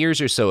 20 years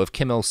or so of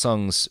Kim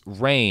Il-sung's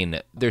reign,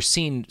 they're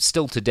seen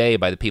still today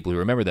by the people who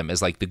remember them as,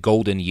 like, the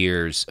golden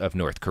years of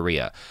North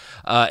Korea.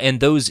 And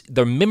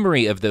the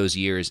memory of those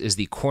years is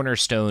the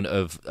cornerstone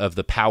of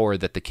the power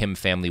that the Kim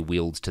family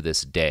wields to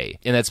this day.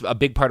 And that's a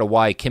big part of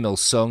why Kim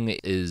Il-sung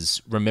is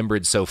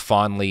remembered so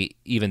fondly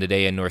even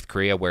today in North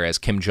Korea, whereas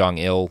Kim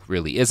Jong-il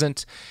really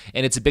isn't.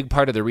 And it's a big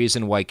part of the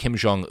reason why Kim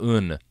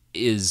Jong-un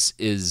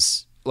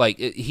is like,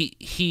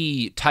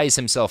 he ties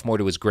himself more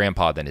to his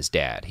grandpa than his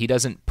dad. He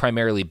doesn't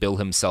primarily bill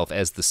himself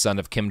as the son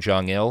of Kim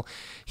Jong-il.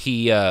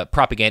 He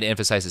propaganda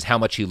emphasizes how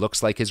much he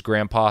looks like his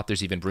grandpa.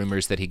 There's even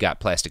rumors that he got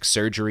plastic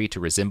surgery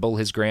to resemble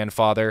his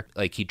grandfather.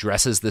 Like, he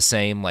dresses the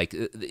same. Like,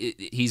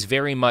 he's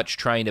very much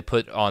trying to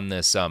put on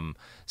this,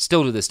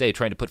 still to this day,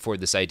 trying to put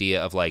forward this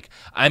idea of, like,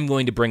 I'm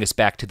going to bring us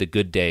back to the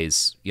good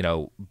days,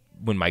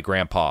 when my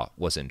grandpa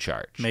was in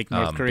charge. Make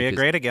North Korea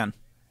great again.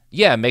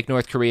 Yeah, make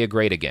North Korea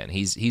great again.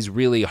 He's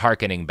really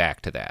hearkening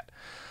back to that.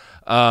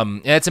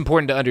 And it's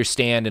important to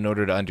understand in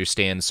order to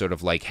understand sort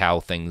of like how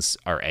things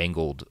are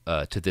angled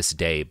to this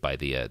day by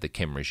the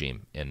Kim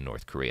regime in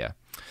North Korea.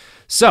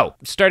 So,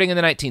 starting in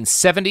the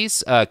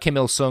 1970s, Kim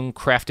Il-sung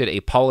crafted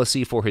a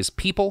policy for his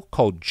people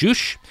called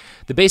Juche.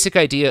 The basic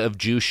idea of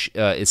Juche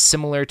is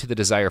similar to the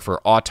desire for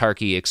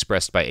autarky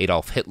expressed by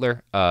Adolf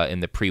Hitler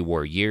in the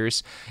pre-war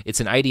years. It's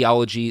an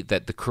ideology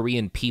that the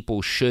Korean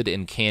people should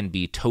and can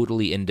be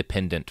totally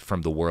independent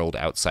from the world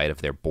outside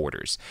of their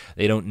borders.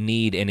 They don't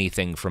need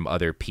anything from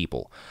other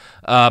people.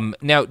 Now,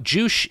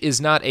 Juche is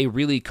not a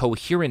really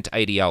coherent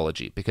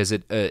ideology because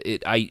it,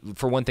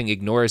 for one thing,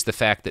 ignores the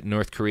fact that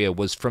North Korea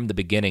was from the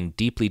beginning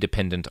deeply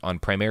dependent on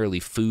primarily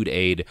food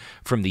aid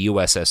from the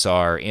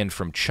USSR and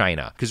from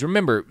China. Because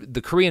remember,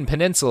 the Korean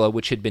Peninsula,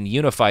 which had been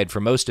unified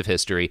for most of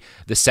history,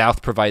 the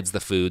South provides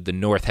the food, the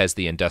North has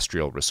the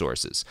industrial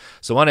resources.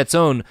 So on its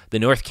own, the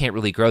North can't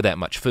really grow that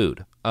much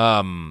food.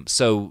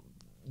 So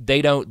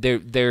they don't.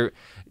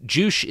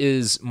 Juche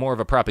is more of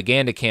a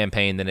propaganda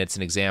campaign than it's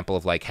an example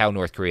of like how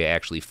North Korea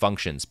actually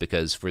functions,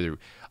 because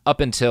up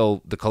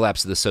until the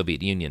collapse of the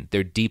Soviet Union,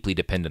 they're deeply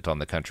dependent on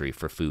the country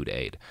for food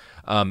aid.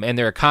 And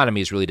their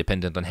economy is really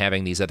dependent on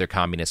having these other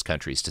communist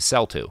countries to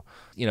sell to.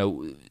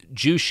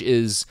 Juche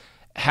is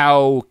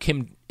how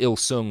Kim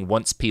Il-sung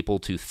wants people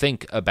to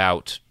think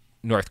about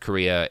North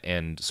Korea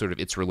and sort of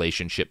its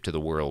relationship to the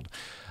world.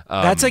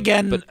 That's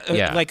again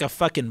like a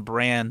fucking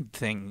brand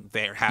thing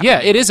there happening.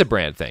 Yeah, it is a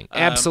brand thing.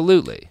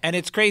 Absolutely. And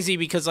it's crazy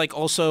because like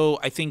also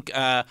I think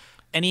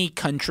any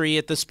country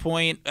at this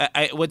point,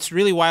 what's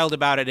really wild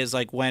about it is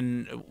like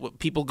when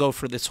people go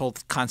for this whole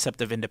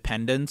concept of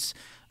independence,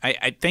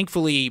 I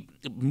thankfully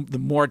the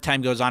more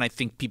time goes on, I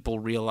think people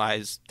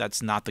realize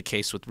that's not the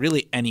case with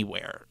really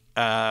anywhere.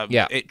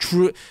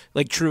 True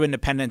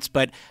independence,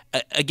 but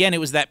again, it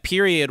was that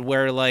period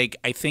where, like,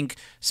 I think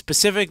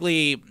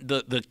specifically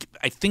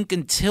I think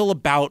until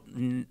about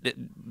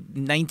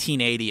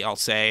 1980, I'll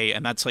say,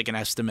 and that's like an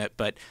estimate,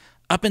 but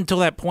up until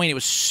that point, it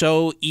was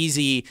so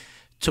easy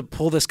to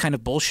pull this kind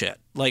of bullshit,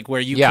 like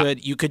where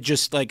you could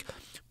just like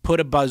put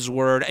a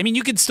buzzword. I mean,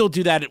 you could still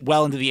do that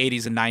well into the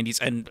 80s and 90s,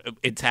 and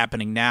it's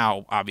happening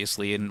now,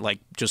 obviously, and like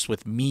just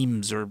with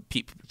memes or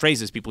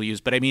phrases people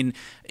use. But I mean,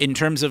 in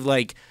terms of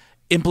like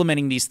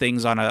implementing these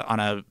things on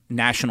a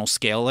national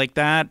scale like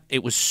that,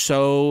 it was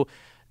so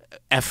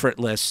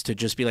effortless to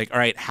just be like, all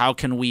right, how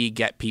can we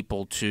get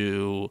people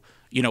to,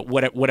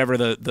 whatever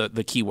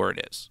the key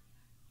word is.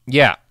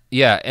 Yeah,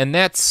 and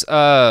that's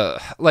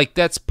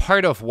that's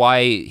part of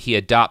why he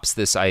adopts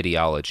this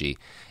ideology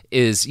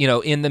is,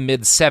 in the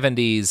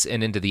mid-70s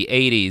and into the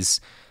 80s,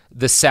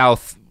 the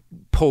South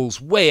pulls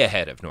way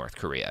ahead of North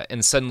Korea,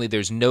 and suddenly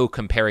there's no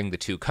comparing the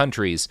two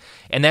countries,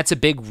 and that's a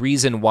big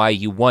reason why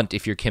you want,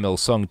 if you're Kim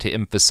Il-sung, to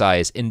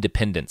emphasize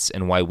independence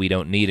and why we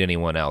don't need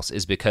anyone else,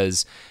 is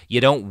because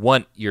you don't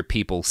want your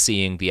people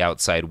seeing the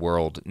outside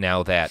world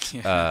now that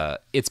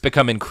it's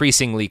become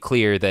increasingly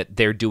clear that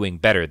they're doing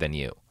better than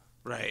you.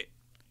 Right.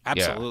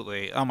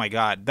 Absolutely. Yeah. Oh my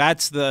God.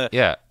 That's the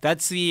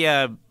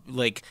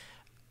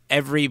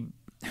every...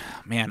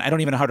 Man, I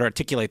don't even know how to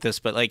articulate this,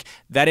 but like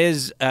that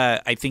is,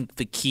 I think,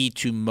 the key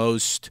to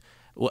most.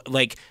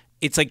 Like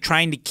it's like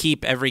trying to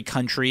keep every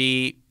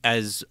country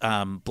as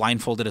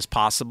blindfolded as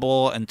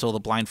possible until the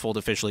blindfold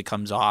officially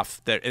comes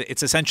off.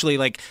 It's essentially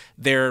like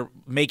they're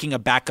making a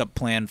backup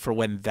plan for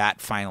when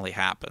that finally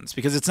happens,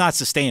 because it's not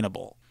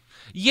sustainable.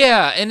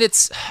 Yeah, and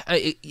it's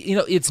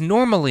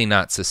normally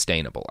not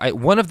sustainable.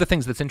 One of the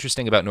things that's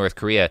interesting about North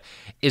Korea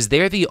is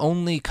they're the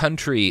only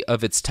country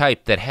of its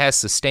type that has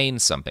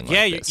sustained something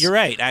like this. Yeah, you're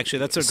right. Actually,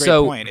 that's a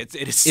great point. It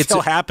is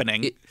still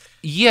happening.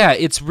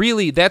 It's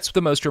really, that's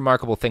the most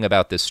remarkable thing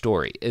about this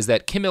story, is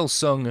that Kim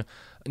Il-sung,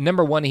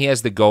 number one, he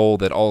has the goal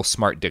that all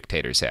smart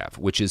dictators have,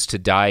 which is to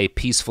die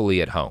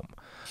peacefully at home.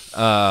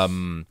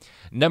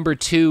 Number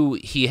two,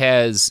 he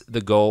has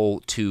the goal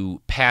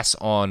to pass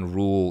on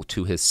rule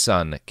to his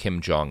son,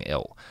 Kim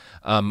Jong-il,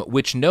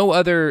 which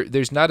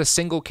there's not a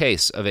single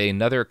case of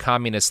another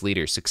communist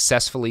leader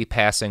successfully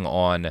passing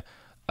on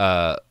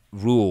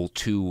rule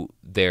to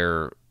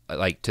their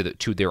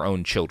to their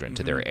own children,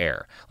 to their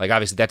heir. Like,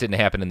 obviously, that didn't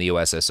happen in the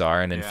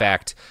USSR, and in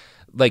fact,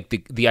 like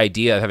the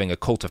idea of having a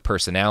cult of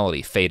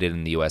personality faded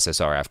in the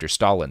USSR after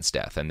Stalin's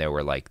death, and they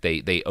were like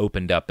they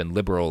opened up and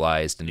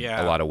liberalized in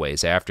a lot of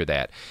ways after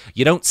that.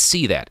 You don't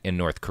see that in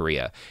North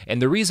Korea,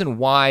 and the reason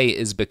why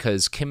is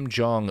because Kim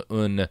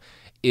Jong-un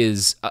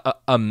is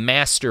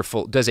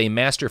does a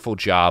masterful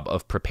job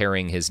of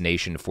preparing his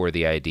nation for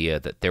the idea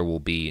that there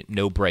will be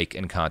no break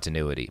in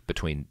continuity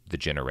between the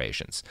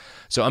generations.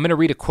 So I'm going to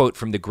read a quote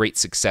from The Great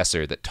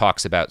Successor that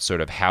talks about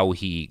sort of how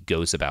he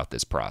goes about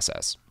this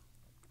process.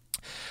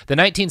 The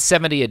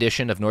 1970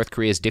 edition of North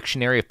Korea's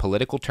Dictionary of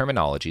Political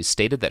Terminology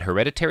stated that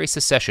hereditary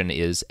succession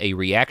is a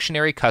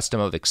reactionary custom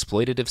of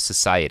exploitative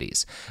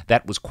societies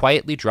that was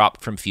quietly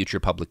dropped from future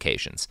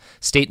publications.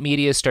 State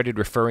media started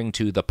referring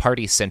to the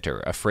party center,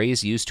 a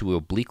phrase used to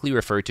obliquely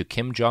refer to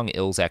Kim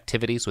Jong-il's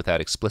activities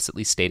without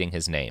explicitly stating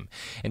his name.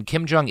 And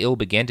Kim Jong-il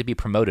began to be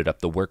promoted up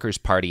the Workers'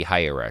 Party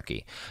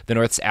hierarchy. The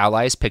North's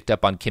allies picked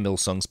up on Kim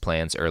Il-sung's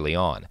plans early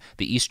on.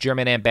 The East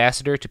German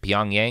ambassador to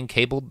Pyongyang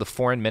cabled the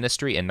foreign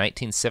ministry in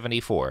 1974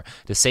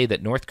 to say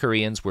that North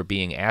Koreans were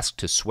being asked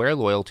to swear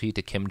loyalty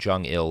to Kim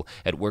Jong-il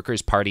at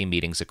Workers' Party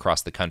meetings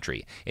across the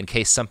country, in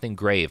case something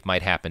grave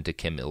might happen to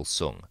Kim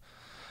Il-sung.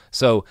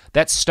 So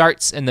that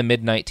starts in the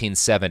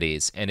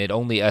mid-1970s, and it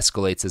only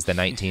escalates as the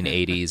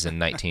 1980s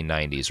and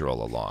 1990s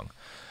roll along.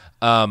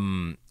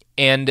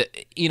 And,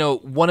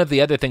 one of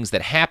the other things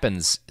that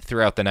happens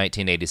throughout the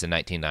 1980s and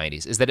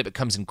 1990s is that it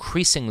becomes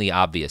increasingly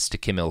obvious to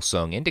Kim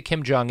Il-sung and to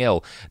Kim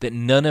Jong-il that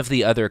none of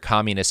the other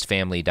communist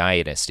family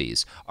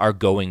dynasties are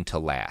going to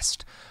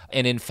last.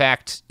 And in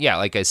fact,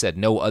 like I said,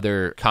 no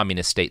other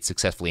communist state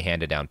successfully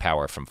handed down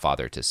power from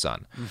father to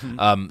son.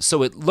 Mm-hmm.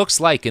 So it looks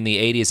like in the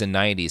 80s and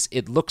 90s,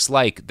 it looks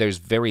like there's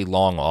very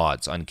long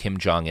odds on Kim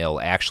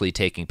Jong-il actually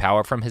taking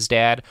power from his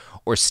dad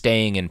or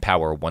staying in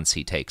power once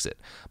he takes it.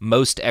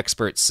 Most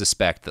experts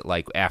suspect that,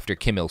 like, after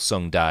Kim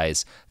Il-sung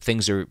dies,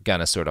 things are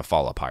gonna sort of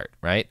fall apart,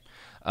 right?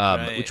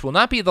 Right. which will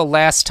not be the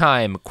last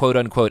time, quote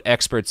unquote,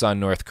 experts on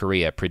North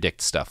Korea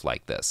predict stuff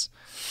like this.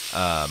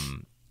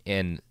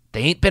 And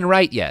they ain't been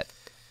right yet.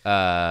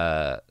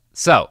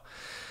 So,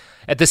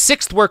 at the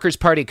 6th Workers'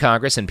 Party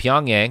Congress in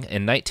Pyongyang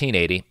in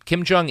 1980,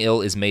 Kim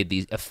Jong-il is made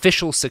the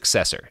official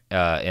successor,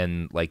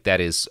 and that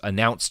is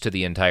announced to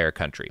the entire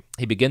country.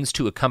 He begins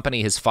to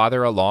accompany his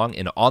father along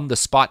in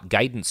on-the-spot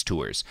guidance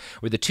tours,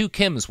 where the two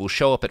Kims will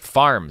show up at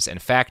farms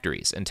and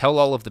factories and tell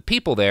all of the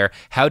people there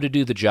how to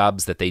do the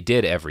jobs that they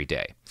did every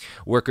day.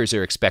 Workers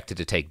are expected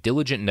to take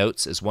diligent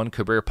notes as one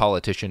career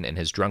politician and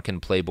his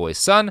drunken playboy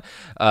son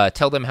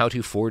tell them how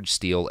to forge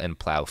steel and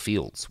plow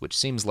fields, which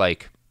seems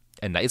like...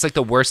 And it's like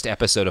the worst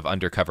episode of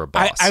Undercover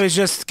Boss. I was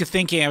just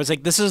thinking, I was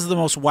like, this is the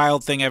most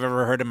wild thing I've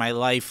ever heard in my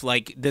life.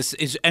 Like, this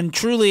is, and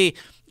truly,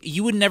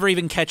 you would never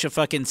even catch a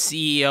fucking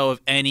CEO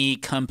of any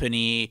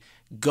company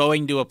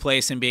going to a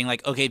place and being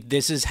like, okay,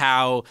 this is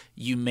how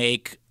you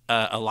make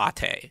a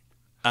latte.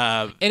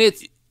 And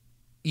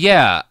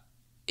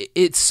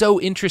it's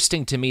so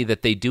interesting to me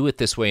that they do it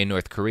this way in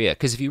North Korea.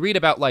 Because if you read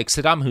about,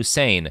 Saddam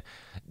Hussein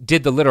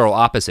did the literal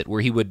opposite,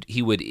 where he would,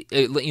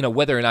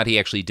 whether or not he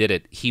actually did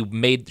it, he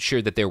made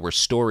sure that there were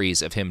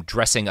stories of him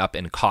dressing up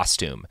in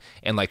costume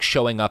and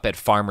showing up at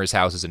farmers'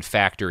 houses and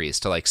factories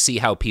to see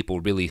how people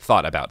really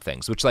thought about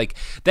things, which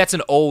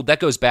that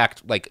goes back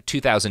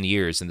 2,000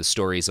 years in the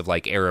stories of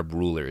Arab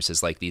rulers,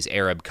 as these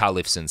Arab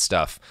caliphs and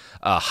stuff,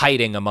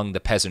 hiding among the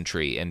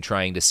peasantry and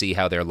trying to see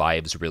how their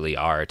lives really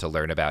are to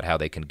learn about how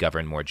they can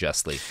govern more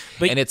justly.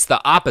 And it's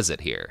the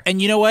opposite here.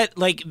 And you know what?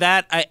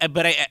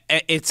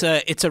 It's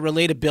a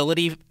relatability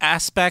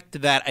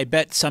aspect that I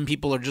bet some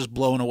people are just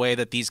blown away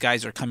that these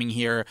guys are coming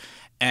here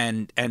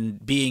and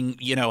being,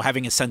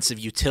 having a sense of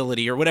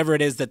utility or whatever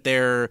it is that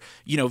they're,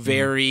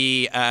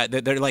 very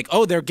they're like,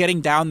 oh, they're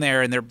getting down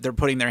there and they're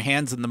putting their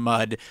hands in the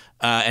mud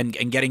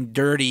and getting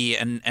dirty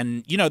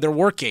and they're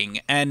working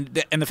and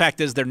the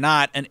fact is they're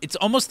not. And it's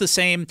almost the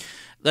same.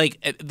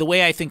 The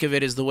way I think of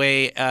it is the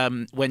way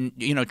when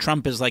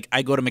Trump is like,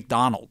 I go to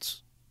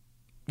McDonald's.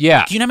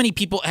 Yeah. Do you know how many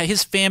people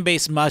his fan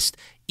base must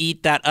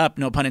eat that up,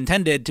 no pun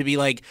intended, to be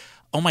like,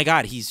 oh my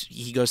God,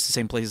 he goes to the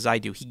same places I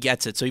do. He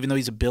gets it. So even though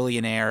he's a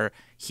billionaire,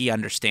 he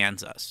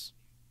understands us.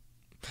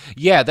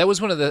 Yeah, that was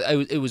one of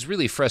it was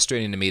really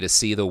frustrating to me to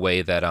see the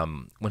way that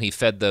when he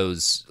fed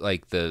those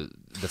the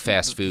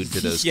fast food to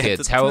those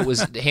kids, how it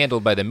was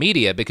handled by the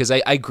media, because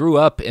I grew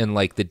up in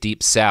the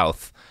deep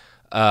South,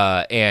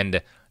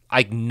 and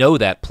I know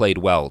that played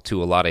well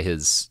to a lot of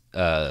his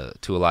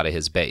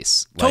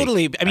base.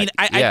 Totally. I mean,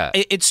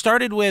 it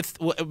started with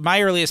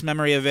my earliest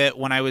memory of it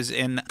when I was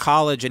in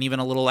college, and even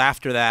a little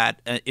after that,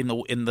 in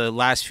the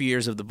last few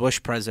years of the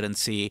Bush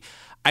presidency.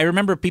 I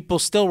remember people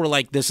still were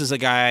like, "This is a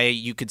guy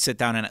you could sit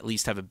down and at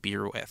least have a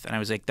beer with," and I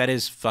was like, "That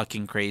is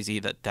fucking crazy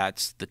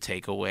that's the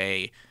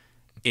takeaway."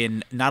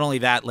 In not only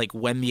that,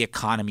 when the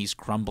economy's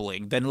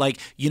crumbling, then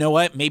you know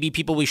what? Maybe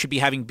people we should be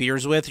having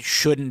beers with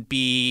shouldn't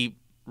be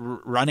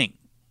running.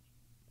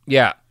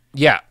 Yeah.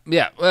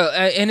 Well,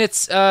 and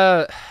it's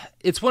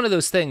one of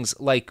those things.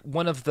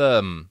 One of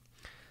the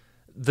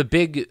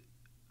big,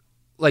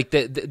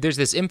 there's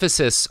this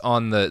emphasis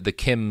on the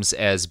Kims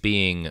as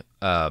being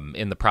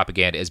in the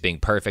propaganda as being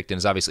perfect,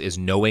 and as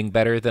knowing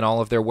better than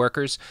all of their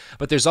workers.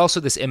 But there's also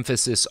this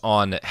emphasis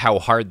on how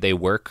hard they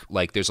work.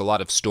 There's a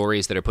lot of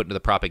stories that are put into the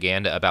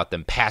propaganda about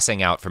them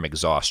passing out from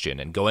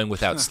exhaustion and going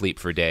without sleep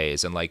for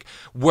days, and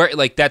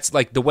that's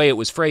the way it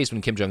was phrased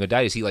when Kim Jong-un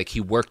died. Is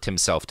he worked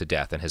himself to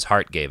death and his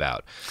heart gave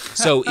out.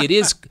 So it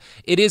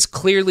is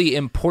clearly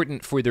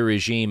important for the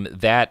regime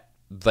that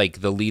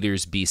the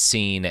leaders be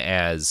seen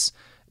as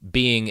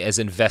being as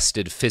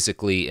invested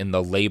physically in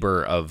the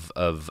labor of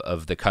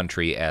the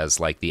country as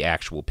the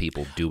actual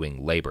people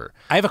doing labor.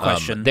 I have a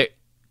question.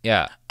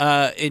 Yeah.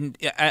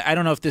 I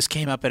don't know if this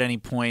came up at any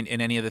point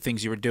in any of the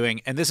things you were doing,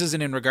 and this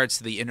isn't in regards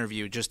to the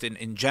interview, just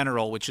in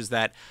general, which is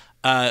that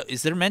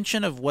is there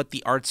mention of what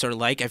the arts are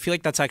like? I feel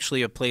like that's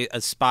actually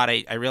a spot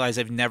I realize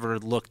I've never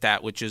looked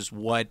at, which is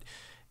what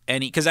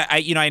because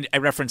I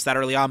referenced that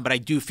early on, but I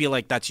do feel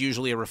like that's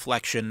usually a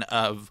reflection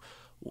of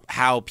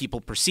how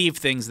people perceive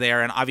things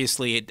there, and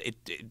obviously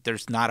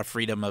there's not a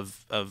freedom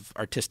of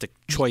artistic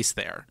choice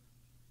there.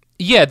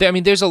 Yeah,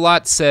 there's a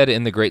lot said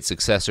in The Great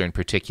Successor in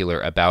particular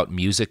about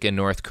music in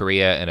North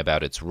Korea and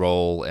about its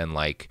role, and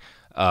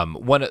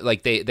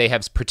they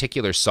have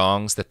particular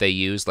songs that they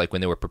use,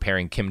 when they were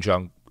preparing Kim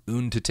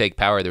Jong-un to take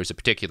power. There was a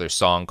particular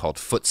song called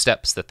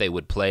Footsteps that they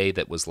would play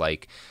that was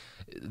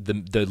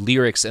the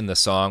lyrics in the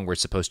song were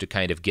supposed to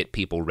kind of get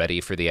people ready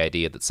for the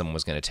idea that someone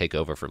was going to take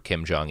over for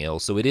Kim Jong-il.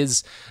 So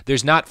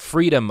there's not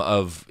freedom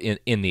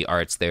in the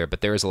arts there,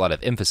 but there is a lot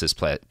of emphasis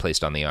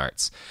placed on the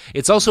arts.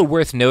 It's also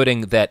worth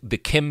noting that the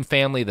Kim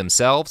family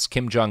themselves,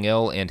 Kim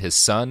Jong-il and his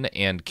son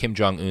and Kim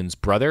Jong-un's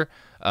brother,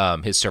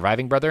 his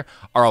surviving brother,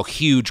 are all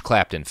huge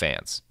Clapton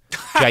fans.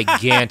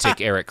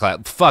 Gigantic Eric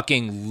Clapton.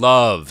 Fucking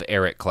love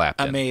Eric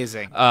Clapton.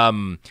 Amazing.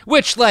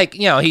 Which,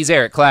 he's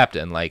Eric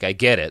Clapton. I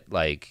get it.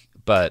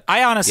 But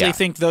I honestly yeah.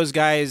 think those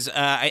guys.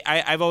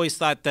 I've always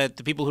thought that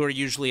the people who are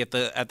usually at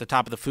the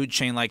top of the food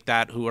chain like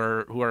that, who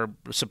are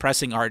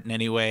suppressing art in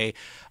any way,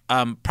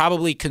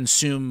 probably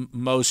consume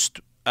most,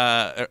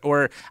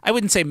 or I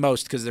wouldn't say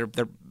most because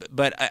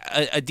but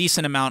a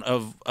decent amount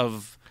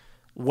of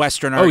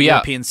Western art,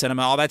 European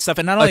cinema, all that stuff,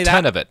 and not only a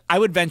ton of it. I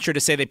would venture to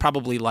say they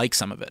probably like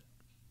some of it.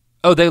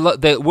 Oh,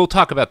 we'll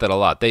talk about that a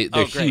lot. They're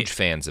great. huge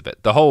fans of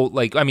it. The whole,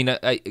 like, I mean,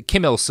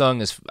 Kim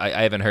Il-sung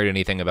I haven't heard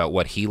anything about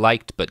what he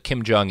liked, but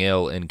Kim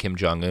Jong-il and Kim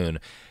Jong-un,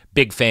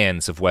 big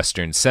fans of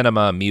Western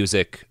cinema,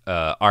 music,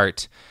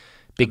 art,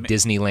 big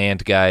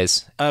Disneyland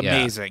guys.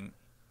 Amazing.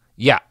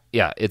 Yeah,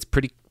 it's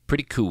pretty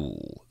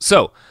cool.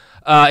 So,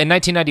 in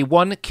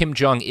 1991, Kim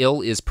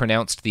Jong-il is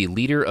pronounced the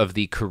leader of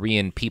the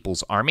Korean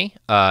People's Army.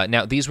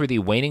 Now, these were the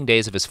waning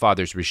days of his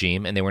father's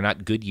regime, and they were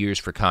not good years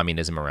for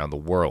communism around the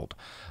world.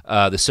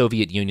 The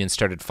Soviet Union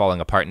started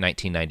falling apart in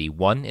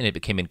 1991, and it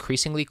became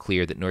increasingly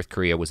clear that North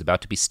Korea was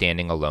about to be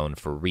standing alone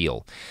for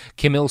real.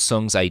 Kim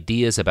Il-sung's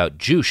ideas about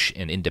juche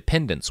and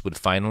independence would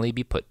finally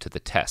be put to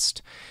the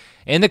test.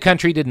 And the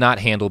country did not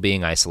handle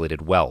being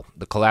isolated well.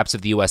 The collapse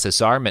of the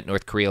USSR meant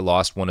North Korea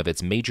lost one of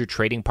its major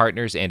trading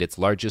partners and its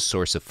largest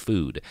source of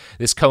food.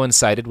 This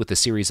coincided with a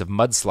series of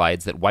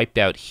mudslides that wiped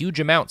out huge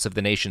amounts of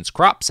the nation's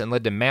crops and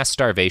led to mass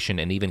starvation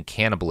and even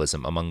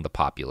cannibalism among the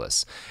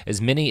populace.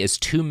 As many as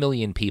 2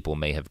 million people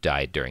may have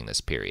died during this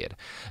period.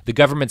 The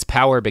government's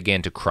power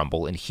began to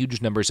crumble, and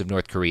huge numbers of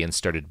North Koreans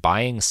started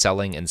buying,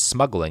 selling, and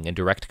smuggling in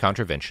direct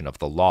contravention of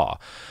the law.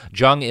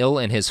 Jong-il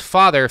and his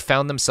father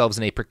found themselves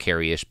in a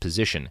precarious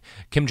position.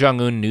 Kim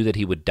Jong-un knew that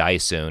he would die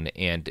soon,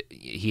 and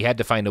he had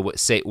to find a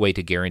way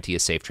to guarantee a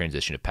safe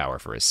transition of power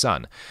for his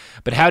son.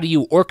 But how do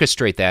you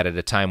orchestrate that at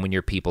a time when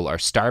your people are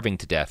starving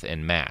to death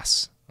en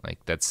masse?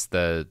 Like, that's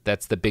the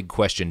big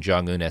question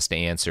Jong-un has to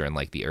answer in,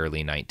 like, the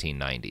early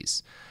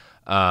 1990s.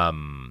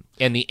 And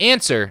the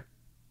answer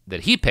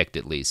that he picked,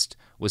 at least,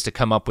 was to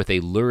come up with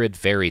a lurid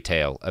fairy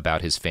tale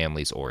about his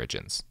family's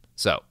origins.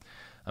 So,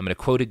 I'm going to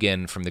quote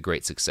again from The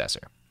Great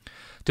Successor.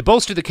 To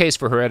bolster the case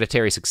for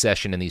hereditary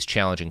succession in these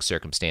challenging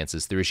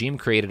circumstances, the regime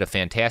created a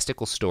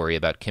fantastical story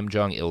about Kim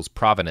Jong-il's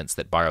provenance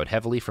that borrowed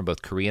heavily from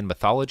both Korean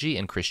mythology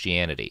and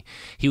Christianity.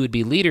 He would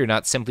be leader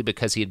not simply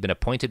because he had been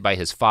appointed by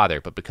his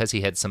father, but because he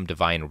had some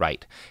divine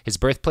right. His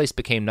birthplace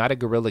became not a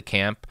guerrilla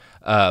camp,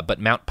 but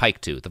Mount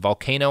Paektu, the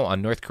volcano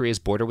on North Korea's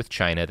border with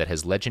China that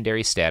has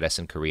legendary status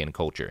in Korean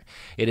culture.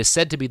 It is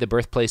said to be the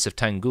birthplace of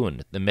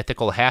Tangun, the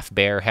mythical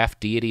half-bear,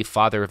 half-deity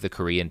father of the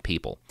Korean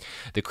people.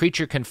 The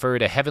creature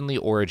conferred a heavenly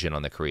origin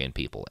on the Korean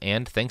people,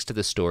 and, thanks to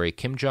the story,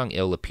 Kim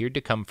Jong-il appeared to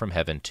come from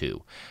heaven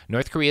too.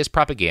 North Korea's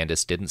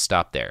propagandists didn't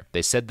stop there.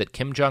 They said that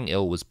Kim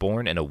Jong-il was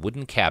born in a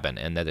wooden cabin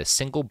and that a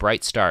single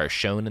bright star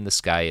shone in the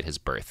sky at his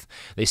birth.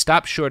 They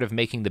stopped short of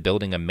making the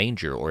building a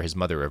manger or his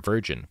mother a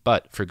virgin,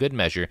 but, for good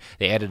measure,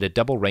 they added a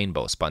double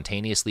rainbow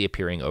spontaneously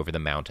appearing over the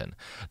mountain.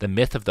 The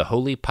myth of the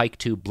holy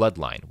Paektu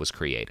bloodline was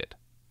created.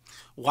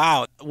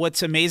 Wow.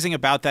 What's amazing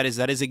about that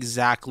is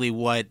exactly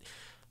what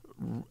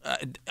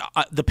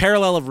the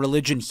parallel of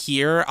religion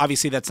here.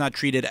 Obviously, that's not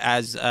treated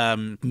as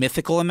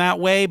mythical in that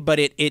way, but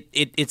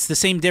it's the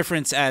same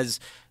difference as,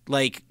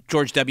 like,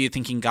 George W.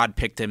 thinking God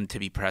picked him to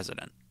be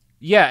president.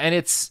 Yeah, and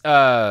it's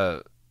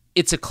a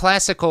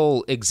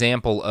classical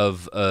example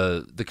of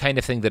the kind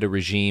of thing that a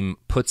regime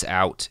puts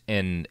out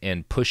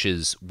and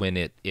pushes when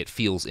it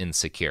feels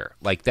insecure.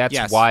 Like,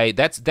 that's why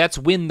that's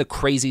when the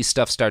crazy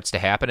stuff starts to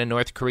happen in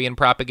North Korean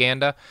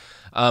propaganda.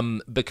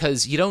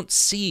 Because you don't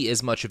see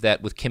as much of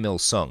that with Kim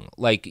Il-sung.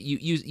 Like,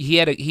 he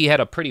had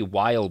a pretty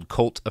wild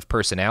cult of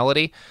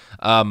personality,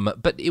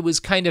 but it was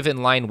kind of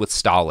in line with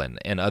Stalin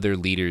and other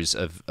leaders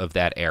of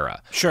that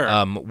era. Sure.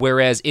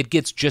 Whereas it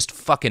gets just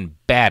fucking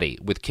batty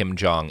with Kim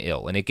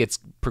Jong-il, and it gets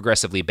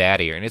progressively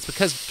battier, and it's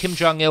because Kim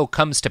Jong-il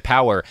comes to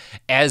power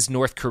as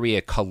North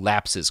Korea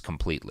collapses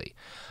completely.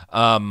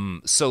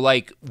 So,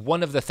 like,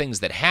 one of the things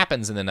that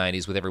happens in the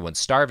 90s with everyone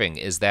starving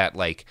is that,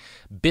 like,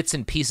 bits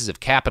and pieces of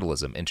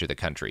capitalism enter the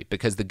country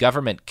because the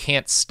government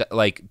can't,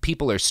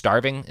 people are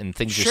starving and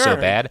things are so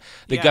bad,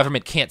 the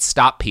government can't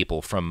stop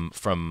people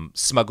from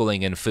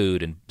smuggling in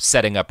food and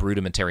setting up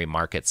rudimentary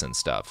markets and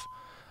stuff.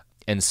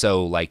 And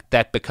so, like,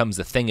 that becomes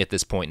a thing at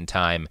this point in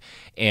time,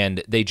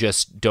 and they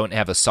just don't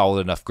have a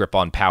solid enough grip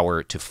on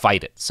power to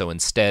fight it. So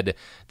instead,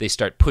 they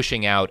start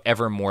pushing out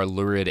ever more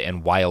lurid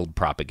and wild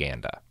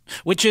propaganda.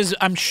 Which is,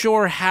 I'm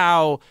sure,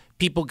 how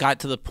people got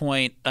to the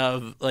point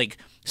of, like,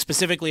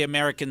 specifically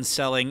Americans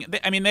selling.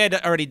 I mean, they had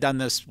already done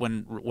this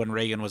when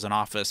Reagan was in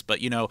office, but,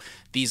 you know,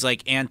 these,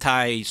 like,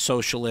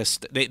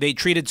 anti-socialist, they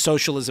treated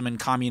socialism and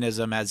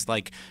communism as,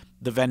 like,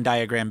 the Venn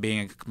diagram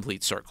being a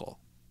complete circle.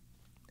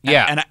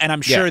 Yeah. And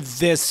I'm sure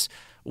this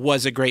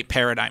was a great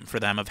paradigm for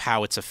them of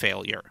how it's a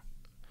failure.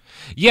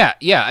 Yeah.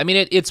 I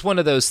mean, it's one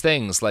of those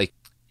things, like,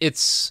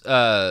 it's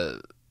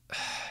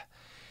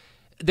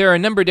there are a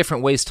number of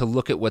different ways to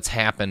look at what's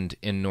happened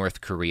in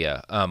North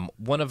Korea.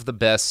 One of the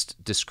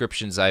best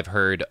descriptions I've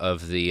heard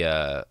of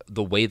the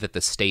way that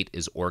the state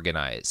is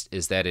organized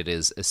is that it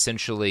is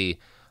essentially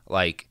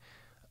like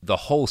the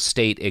whole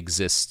state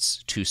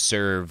exists to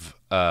serve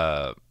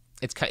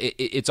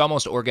it's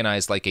almost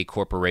organized like a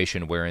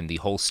corporation wherein the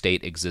whole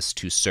state exists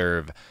to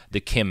serve the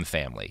Kim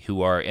family,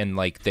 who are in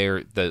like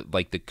they're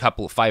the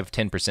couple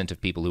 5-10% of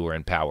people who are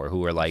in power,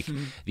 who are like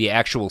the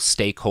actual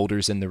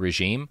stakeholders in the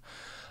regime.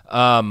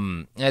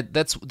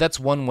 That's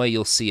one way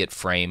you'll see it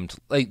framed.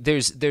 Like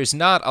there's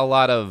not a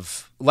lot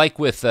of, like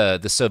with the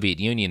Soviet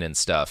Union and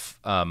stuff.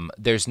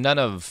 There's none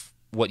of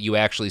what you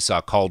actually saw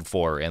called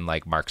for in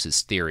like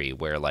Marxist theory,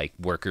 where like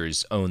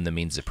workers own the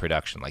means of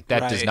production. Like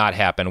that does not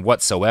happen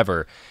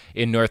whatsoever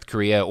in North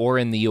Korea or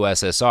in the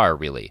USSR,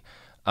 really.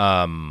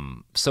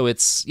 So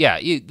it's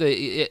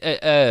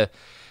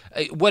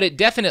what it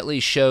definitely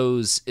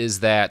shows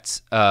is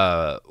that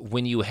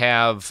when you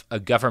have a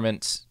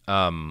government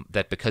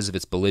that, because of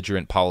its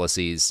belligerent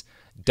policies,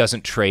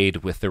 doesn't trade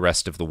with the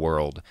rest of the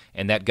world,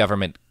 and that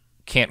government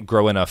can't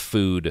grow enough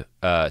food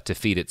to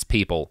feed its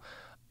people,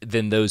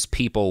 then those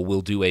people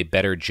will do a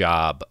better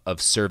job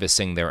of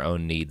servicing their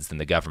own needs than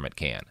the government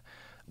can.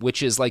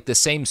 Which is like the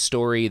same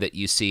story that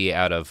you see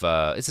out of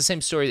it's the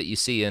same story that you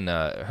see in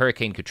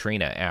Hurricane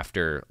Katrina,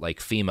 after like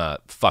FEMA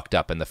fucked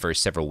up in the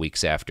first several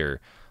weeks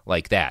after,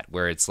 like that,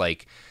 where it's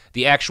like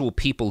the actual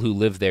people who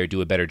live there do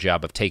a better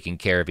job of taking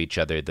care of each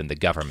other than the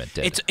government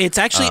did. It's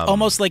actually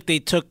almost like they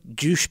took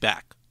Juice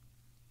back.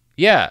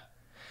 Yeah,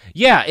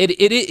 it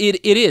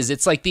is.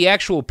 It's like the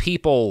actual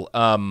people.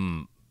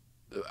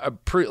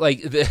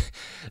 Like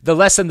the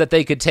lesson that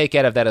they could take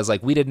out of that is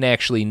like, we didn't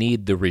actually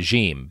need the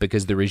regime,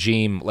 because the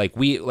regime,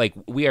 we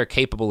are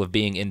capable of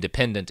being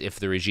independent if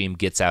the regime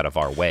gets out of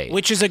our way.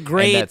 Which is a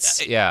great,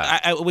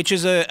 which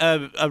is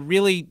a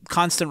really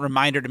constant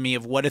reminder to me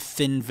of what a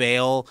thin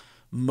veil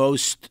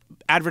most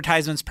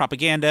advertisements,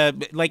 propaganda,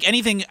 like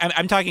anything.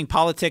 I'm talking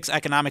politics,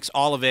 economics,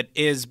 all of it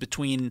is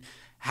between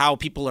how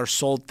people are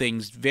sold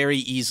things very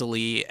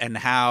easily and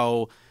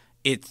how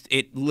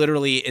it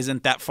literally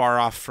isn't that far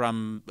off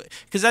from,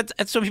 because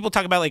that's when people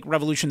talk about like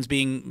revolutions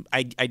being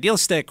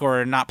idealistic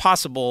or not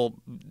possible.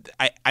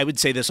 I would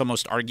say this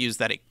almost argues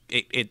that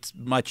it's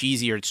much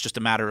easier. It's just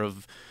a matter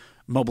of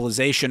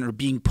mobilization or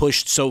being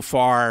pushed so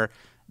far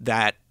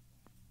that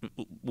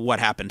what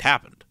happened.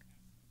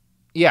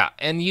 Yeah,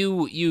 and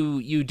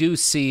you do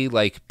see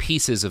like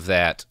pieces of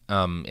that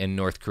in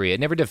North Korea. It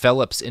never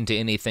develops into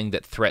anything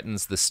that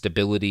threatens the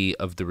stability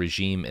of the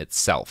regime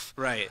itself.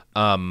 Right.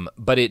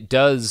 But it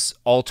does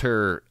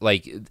alter,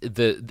 like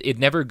it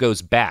never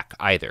goes back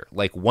either.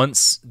 Like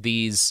once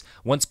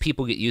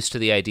people get used to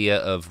the idea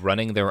of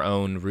running their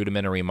own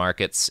rudimentary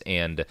markets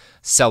and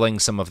selling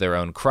some of their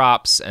own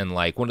crops, and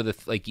like one of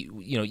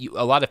the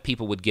a lot of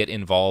people would get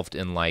involved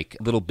in like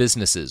little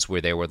businesses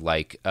where they would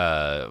like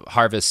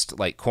harvest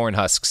like corn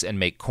husks and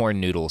make corn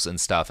noodles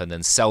and stuff, and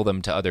then sell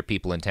them to other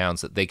people in town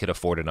so that they could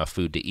afford enough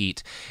food to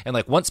eat. And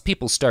like once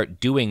people start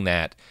doing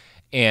that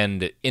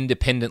and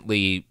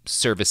independently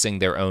servicing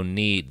their own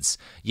needs,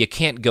 you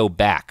can't go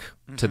back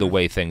to the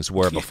way things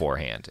were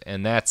beforehand.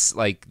 And that's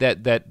like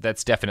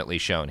that's definitely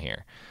shown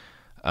here.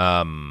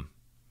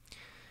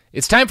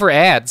 It's time for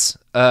ads.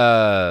 We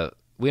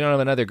don't have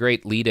another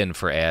great lead-in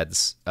for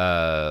ads,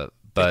 but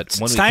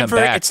when we come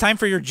back, it's time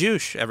for your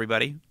juice,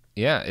 everybody.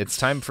 Yeah, it's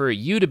time for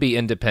you to be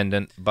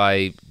independent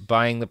by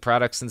buying the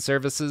products and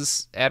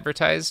services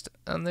advertised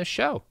on this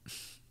show.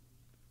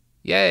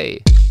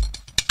 Yay.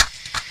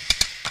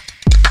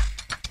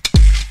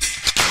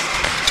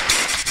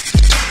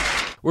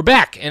 We're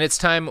back, and it's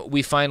time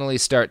we finally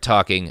start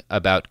talking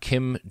about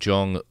Kim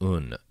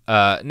Jong-un.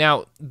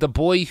 Now, the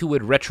boy who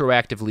would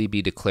retroactively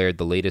be declared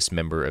the latest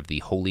member of the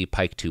Holy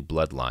Paektu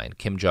bloodline,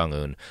 Kim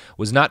Jong-un,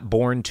 was not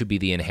born to be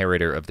the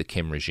inheritor of the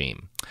Kim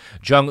regime.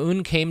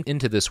 Jong-un came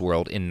into this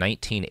world in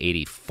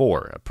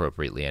 1984,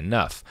 appropriately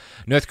enough.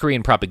 North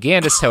Korean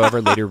propagandists,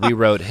 however, later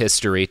rewrote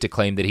history to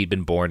claim that he'd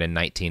been born in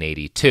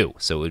 1982,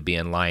 so it would be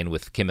in line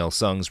with Kim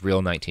Il-sung's real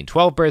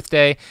 1912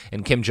 birthday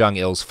and Kim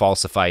Jong-il's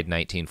falsified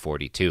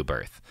 1942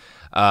 birth.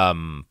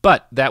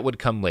 But that would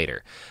come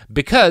later,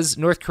 because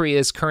North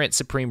Korea's current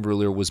supreme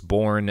ruler was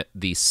born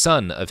the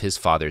son of his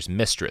father's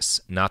mistress,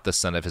 not the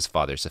son of his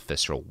father's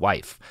official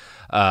wife.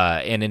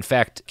 And in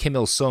fact, Kim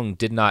Il-sung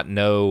did not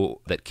know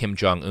that Kim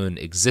Jong-un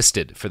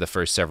existed for the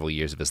first several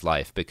years of his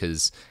life,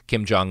 because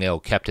Kim Jong-il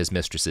kept his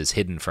mistresses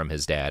hidden from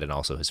his dad and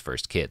also his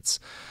first kids.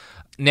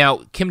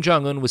 Now, Kim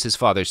Jong-un was his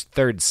father's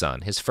third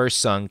son. His first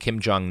son, Kim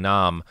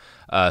Jong-nam,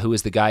 who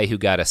was the guy who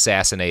got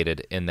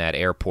assassinated in that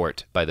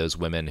airport by those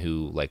women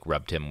who like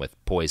rubbed him with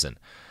poison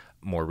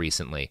more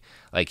recently.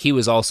 Like, he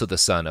was also the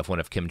son of one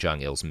of Kim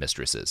Jong-il's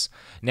mistresses.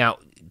 Now,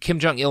 Kim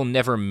Jong-il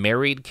never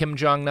married Kim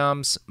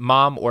Jong-nam's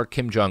mom or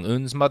Kim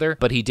Jong-un's mother,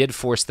 but he did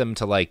force them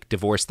to like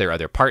divorce their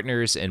other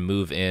partners and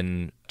move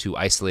in to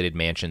isolated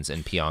mansions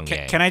in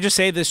Pyongyang. Can I just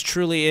say this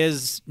truly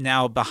is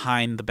now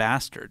behind the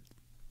bastard?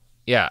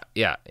 Yeah.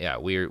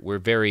 We're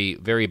very,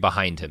 very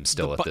behind him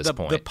still at this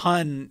point. The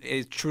pun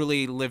is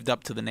truly lived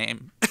up to the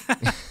name.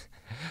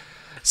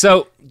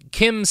 So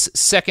Kim's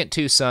second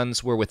two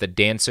sons were with a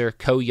dancer,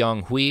 Ko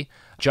Yong-hui.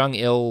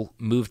 Jong-il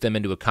moved them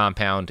into a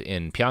compound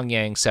in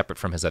Pyongyang, separate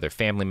from his other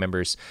family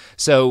members.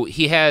 So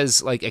he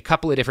has like a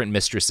couple of different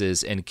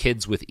mistresses and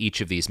kids with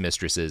each of these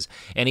mistresses,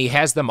 and he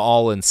has them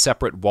all in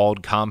separate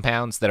walled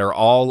compounds that are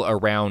all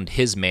around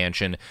his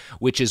mansion,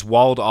 which is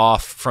walled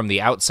off from the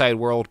outside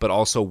world, but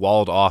also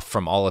walled off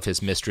from all of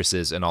his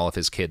mistresses and all of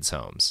his kids'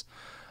 homes.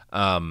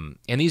 And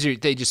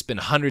they just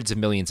spend hundreds of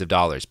millions of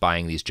dollars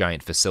buying these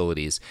giant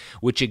facilities,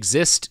 which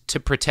exist to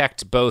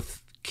protect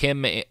both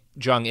Kim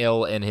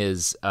Jong-il and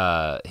his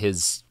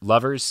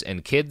lovers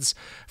and kids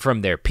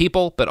from their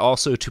people, but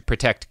also to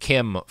protect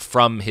Kim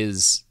from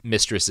his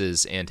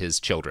mistresses and his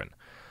children,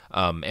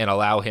 and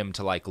allow him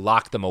to like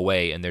lock them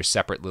away in their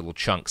separate little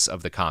chunks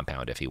of the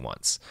compound if he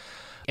wants.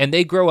 And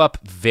they grow up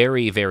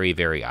very, very,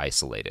 very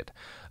isolated.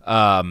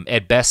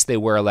 At best, they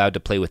were allowed to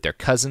play with their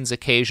cousins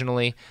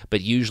occasionally,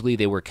 but usually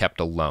they were kept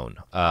alone.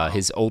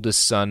 His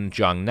oldest son,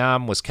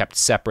 Jong-nam, was kept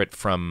separate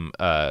from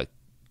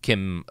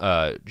Kim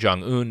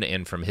Jong-un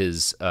and from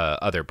his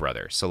other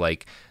brother. So,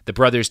 like, the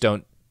brothers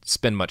don't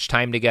spend much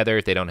time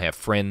together. They don't have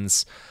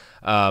friends.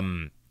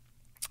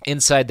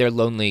 Inside their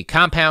lonely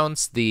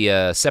compounds,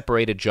 the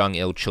separated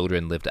Jong-il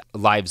children lived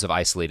lives of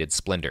isolated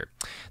splendor.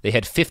 They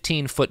had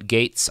 15-foot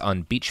gates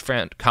on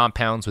beachfront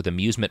compounds with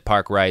amusement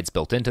park rides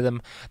built into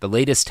them, the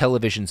latest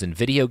televisions and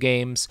video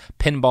games,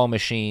 pinball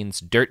machines,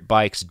 dirt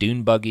bikes,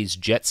 dune buggies,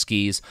 jet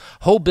skis.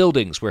 Whole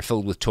buildings were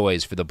filled with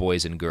toys for the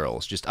boys and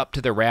girls, just up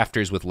to the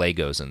rafters with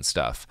Legos and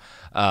stuff.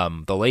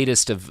 The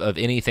latest of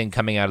anything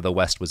coming out of the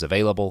West was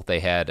available. They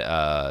had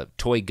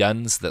toy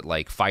guns that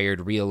like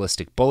fired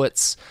realistic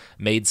bullets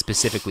made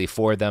specifically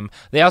for them.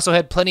 They also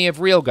had plenty of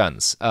real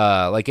guns.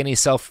 Like any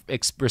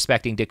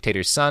self-respecting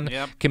dictator's son,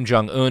 Yep. Kim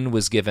Jong-un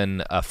was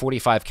given a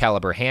 .45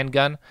 caliber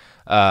handgun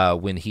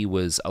when he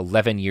was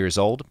 11 years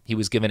old. He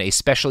was given a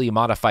specially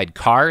modified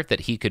car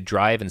that he could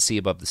drive and see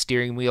above the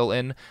steering wheel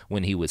in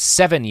when he was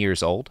 7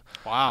 years old.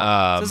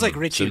 Wow. Sounds like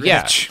Richie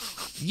Rich.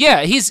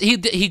 Yeah,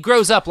 he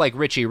grows up like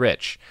Richie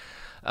Rich,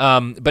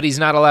 but he's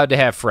not allowed to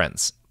have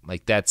friends.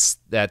 Like that's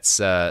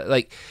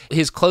like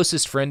his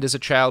closest friend as a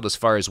child, as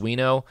far as we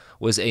know,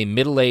 was a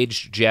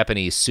middle-aged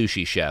Japanese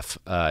sushi chef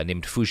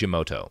named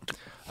Fujimoto.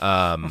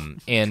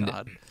 And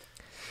God.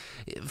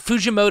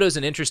 Fujimoto's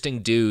an interesting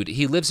dude.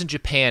 He lives in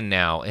Japan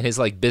now, and his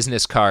like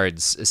business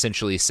cards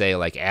essentially say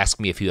like, "Ask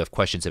me if you have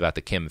questions about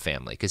the Kim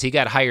family," because he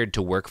got hired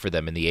to work for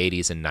them in the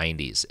 80s and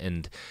 90s,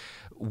 and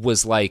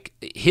was like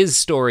his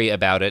story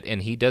about it.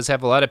 And he does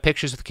have a lot of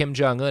pictures with Kim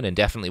Jong-un, and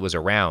definitely was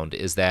around.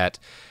 Is that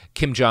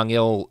Kim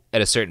Jong-il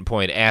at a certain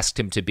point asked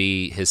him to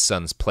be his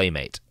son's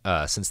playmate,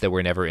 since there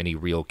were never any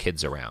real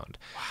kids around.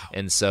 Wow.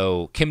 And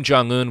so Kim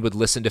Jong-un would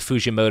listen to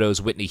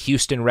Fujimoto's Whitney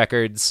Houston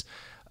records,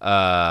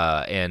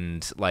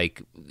 and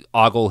like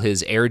ogle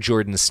his Air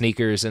Jordan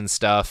sneakers and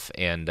stuff,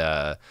 and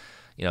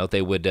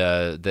they would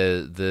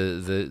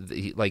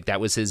like that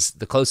was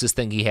the closest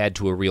thing he had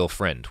to a real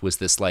friend, was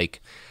this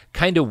like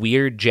kind of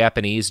weird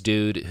Japanese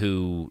dude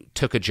who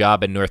took a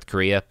job in North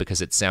Korea because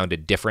it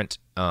sounded different,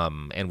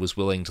 and was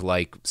willing to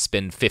like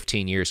spend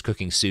 15 years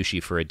cooking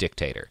sushi for a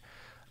dictator.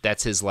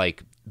 That's his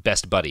like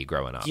best buddy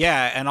growing up.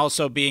 Yeah, and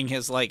also being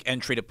his like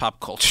entry to pop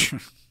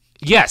culture.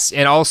 Yes,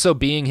 and also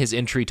being his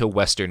entry to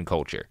Western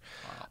culture.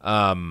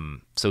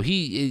 So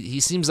he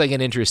seems like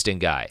an interesting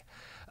guy.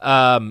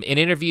 In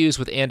interviews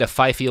with Anna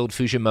Fifield,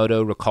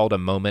 Fujimoto recalled a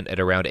moment at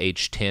around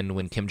age 10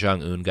 when Kim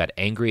Jong-un got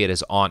angry at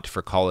his aunt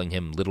for calling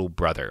him little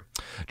brother.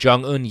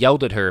 Jong-un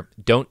yelled at her,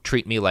 "Don't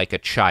treat me like a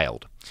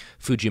child."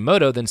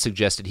 Fujimoto then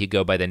suggested he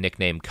go by the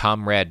nickname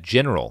Comrade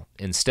General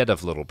instead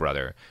of little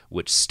brother,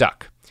 which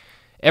stuck.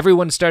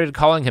 Everyone started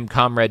calling him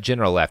Comrade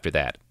General after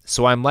that,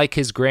 so I'm like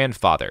his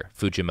grandfather,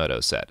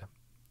 Fujimoto said.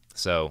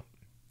 So,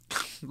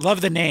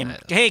 Love the name.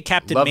 Hey,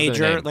 Captain love the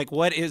Major. name. Like,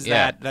 what is Yeah.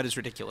 that? That is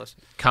ridiculous.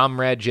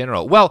 Comrade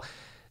General. Well,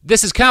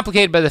 this is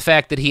complicated by the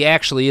fact that he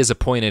actually is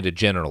appointed a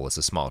general as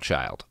a small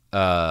child,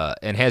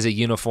 and has a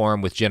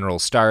uniform with general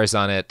stars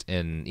on it.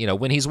 And,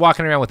 when he's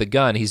walking around with a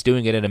gun, he's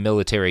doing it in a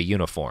military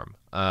uniform,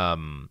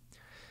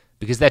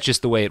 because that's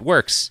just the way it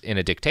works in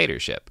a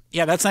dictatorship.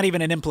 Yeah, that's not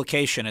even an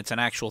implication. It's an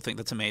actual thing.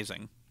 That's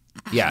amazing.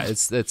 Yeah,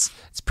 it's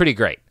pretty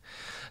great.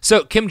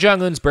 So Kim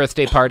Jong-un's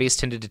birthday parties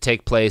tended to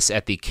take place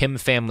at the Kim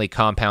family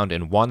compound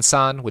in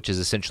Wonsan, which is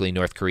essentially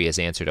North Korea's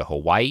answer to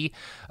Hawaii.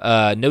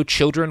 No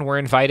children were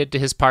invited to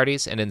his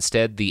parties, and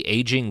instead the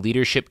aging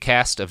leadership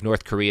cast of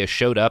North Korea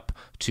showed up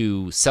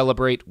to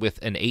celebrate with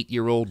an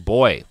 8-year-old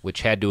boy,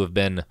 which had to have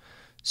been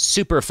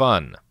super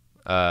fun.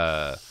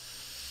 I'm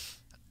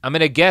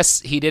going to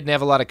guess he didn't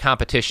have a lot of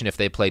competition if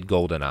they played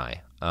GoldenEye.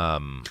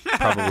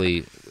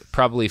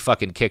 Probably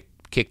fucking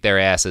kicked their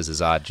asses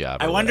as Odd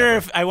Job. I wonder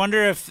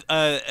if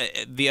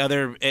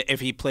if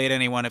he played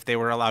anyone, if they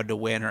were allowed to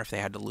win or if they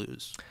had to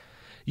lose.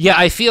 Yeah,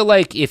 I feel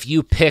like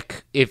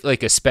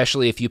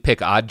especially if you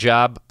pick Odd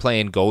Job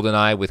playing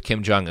GoldenEye with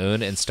Kim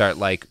Jong-un and start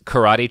like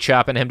karate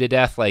chopping him to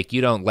death, like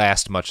you don't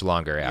last much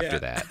longer after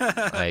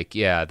that. Like,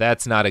 yeah,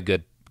 that's not a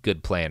good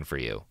plan for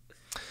you.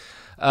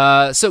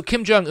 So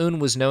Kim Jong-un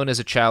was known as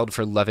a child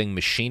for loving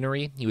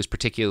machinery. He was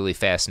particularly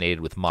fascinated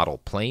with model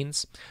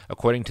planes.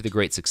 According to the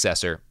great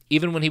successor,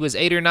 even when he was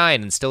 8 or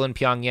 9 and still in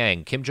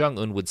Pyongyang, Kim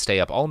Jong-un would stay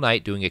up all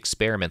night doing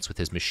experiments with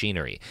his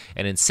machinery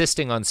and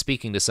insisting on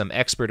speaking to some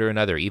expert or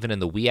another, even in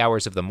the wee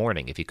hours of the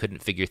morning, if he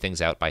couldn't figure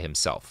things out by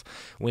himself.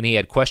 When he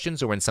had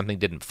questions or when something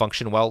didn't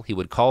function well, he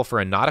would call for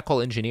a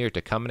nautical engineer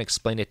to come and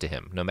explain it to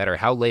him, no matter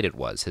how late it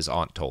was, his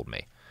aunt told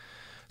me.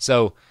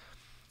 So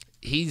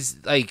he's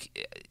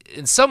like,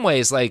 in some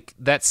ways, like,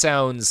 that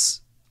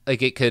sounds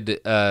like it could,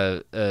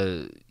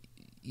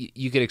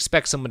 you could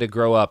expect someone to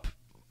grow up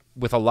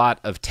with a lot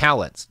of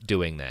talent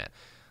doing that.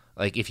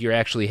 Like, if you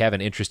actually have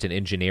an interest in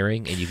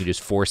engineering and you can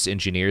just force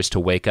engineers to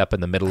wake up in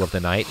the middle of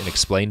the night and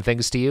explain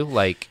things to you,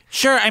 like,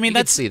 sure. I mean, you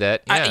could see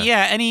that.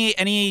 Yeah.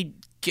 Any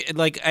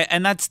like,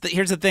 and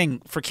here's the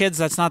thing, for kids,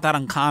 that's not that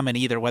uncommon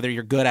either, whether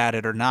you're good at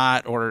it or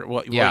not, or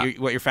what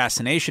your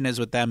fascination is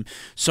with them.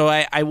 So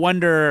I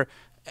wonder.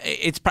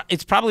 It's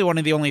probably one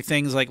of the only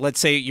things, like, let's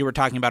say you were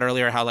talking about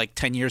earlier how, like,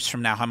 10 years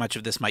from now, how much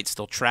of this might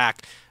still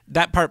track.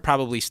 That part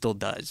probably still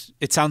does.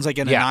 It sounds like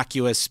an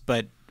innocuous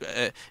but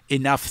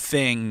enough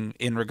thing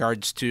in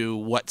regards to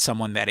what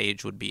someone that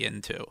age would be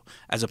into,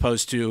 as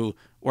opposed to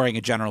wearing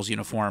a general's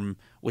uniform,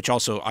 which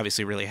also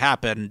obviously really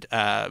happened,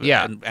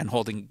 and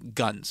holding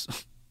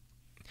guns.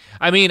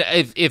 I mean,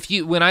 if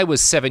you, when I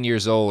was 7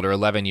 years old or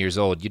 11 years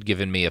old, you'd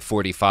given me a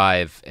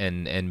 .45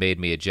 and made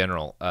me a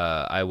general,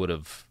 I would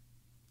have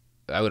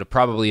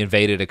probably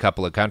invaded a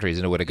couple of countries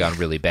and it would have gone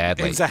really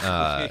badly.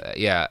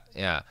 Exactly.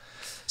 Yeah.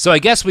 So I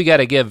guess we got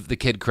to give the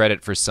kid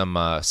credit for some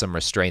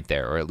restraint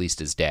there, or at least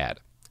his dad.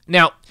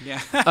 Now,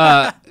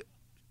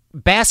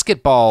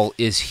 basketball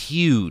is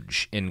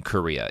huge in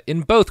Korea,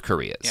 in both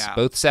Koreas,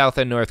 both South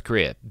and North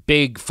Korea.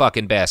 Big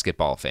fucking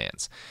basketball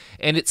fans.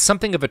 And it's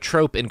something of a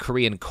trope in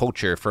Korean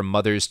culture for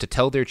mothers to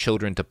tell their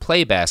children to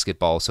play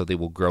basketball so they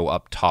will grow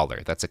up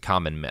taller. That's a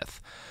common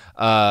myth.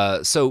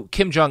 So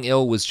Kim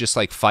Jong-il was just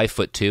like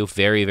 5'2",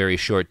 very, very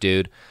short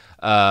dude.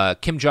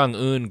 Kim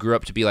Jong-un grew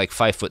up to be like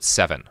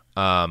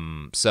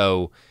 5'7".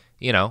 So,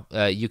 you know,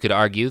 you could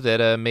argue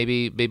that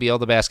maybe all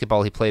the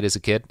basketball he played as a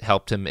kid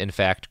helped him, in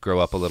fact, grow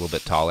up a little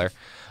bit taller.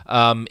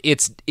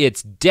 It's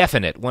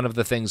definite. One of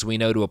the things we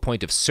know to a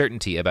point of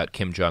certainty about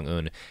Kim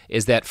Jong-un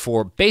is that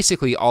for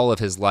basically all of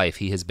his life,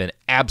 he has been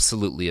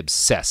absolutely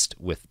obsessed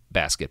with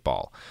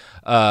basketball.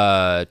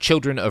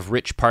 Children of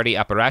rich party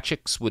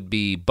apparatchiks would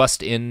be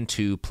bussed in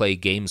to play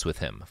games with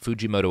him.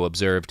 Fujimoto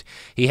observed,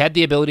 he had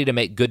the ability to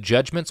make good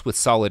judgments with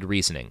solid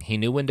reasoning. He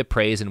knew when to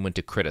praise and when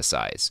to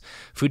criticize.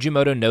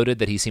 Fujimoto noted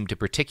that he seemed to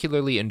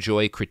particularly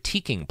enjoy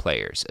critiquing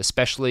players,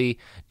 especially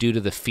due to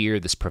the fear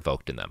this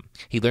provoked in them.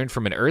 He learned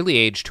from an early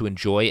age to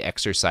enjoy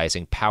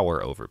exercising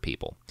power over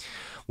people.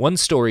 One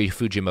story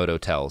Fujimoto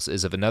tells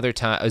is of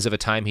a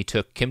time he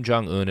took Kim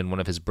Jong-un and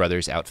one of his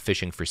brothers out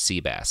fishing for sea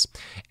bass.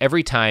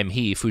 Every time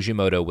he,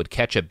 Fujimoto, would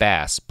catch a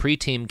bass,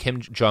 pre-team Kim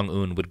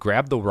Jong-un would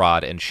grab the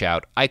rod and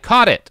shout, "I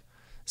caught it!"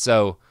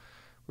 So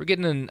we're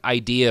getting an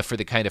idea for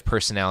the kind of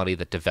personality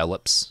that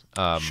develops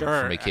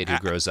from a kid who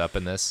grows up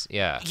in this.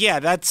 Yeah,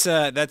 that's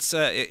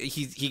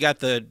he got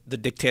the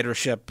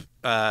dictatorship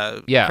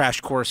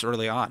crash course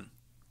early on.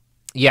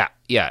 Yeah,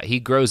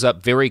 he grows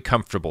up very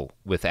comfortable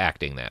with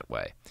acting that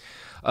way.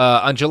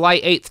 On July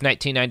 8th,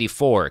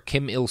 1994,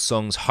 Kim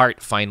Il-sung's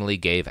heart finally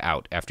gave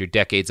out after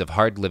decades of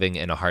hard living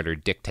and a harder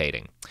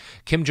dictating.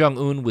 Kim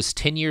Jong-un was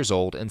 10 years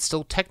old and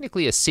still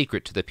technically a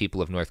secret to the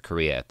people of North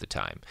Korea at the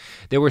time.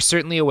 They were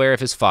certainly aware of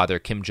his father,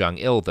 Kim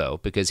Jong-il, though,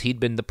 because he'd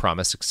been the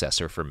promised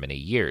successor for many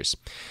years.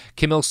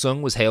 Kim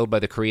Il-sung was hailed by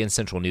the Korean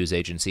Central News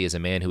Agency as a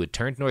man who had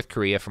turned North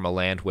Korea from a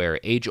land where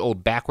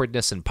age-old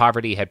backwardness and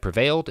poverty had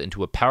prevailed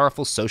into a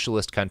powerful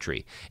socialist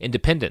country,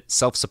 independent,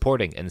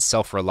 self-supporting, and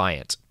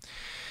self-reliant.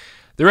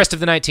 The rest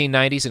of the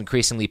 1990s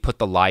increasingly put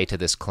the lie to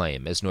this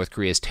claim, as North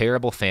Korea's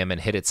terrible famine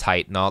hit its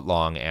height not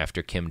long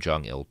after Kim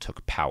Jong-il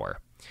took power.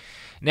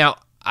 Now,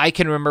 I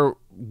can remember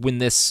when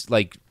this,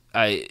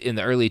 in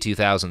the early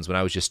 2000s, when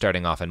I was just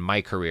starting off in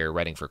my career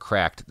writing for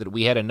Cracked, that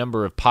we had a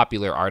number of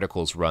popular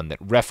articles run that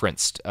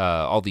referenced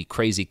all the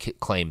crazy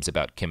claims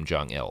about Kim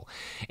Jong-il.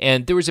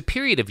 And there was a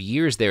period of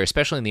years there,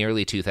 especially in the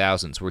early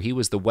 2000s, where he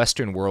was the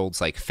Western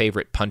world's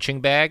favorite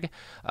punching bag.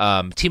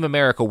 Team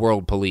America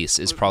World Police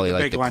is probably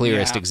the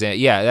clearest example.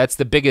 Yeah, that's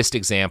the biggest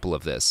example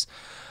of this.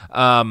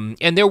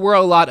 And there were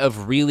a lot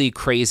of really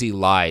crazy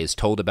lies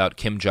told about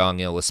Kim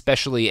Jong-il,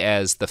 especially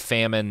as the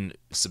famine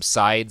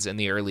subsides in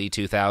the early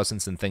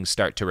 2000s and things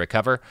start to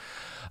recover.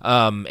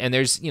 And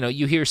there's,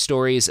 you hear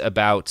stories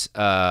about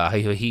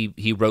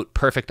he wrote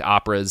perfect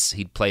operas.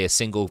 He'd play a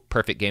single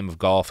perfect game of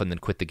golf and then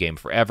quit the game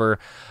forever.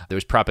 There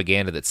was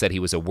propaganda that said he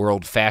was a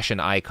world fashion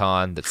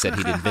icon, that said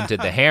he'd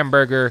invented the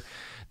hamburger,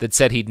 that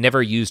said he'd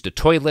never used a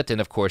toilet,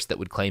 and of course that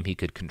would claim he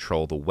could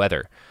control the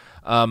weather.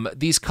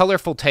 These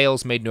colorful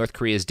tales made North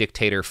Korea's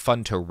dictator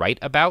fun to write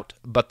about,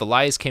 but the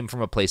lies came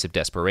from a place of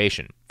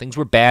desperation. Things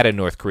were bad in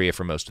North Korea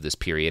for most of this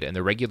period, and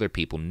the regular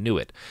people knew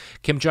it.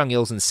 Kim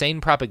Jong-il's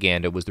insane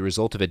propaganda was the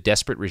result of a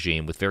desperate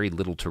regime with very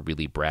little to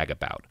really brag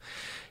about.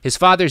 His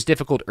father's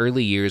difficult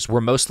early years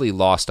were mostly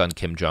lost on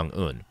Kim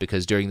Jong-un,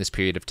 because during this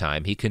period of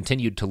time, he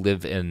continued to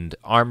live in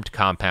armed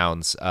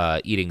compounds,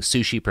 eating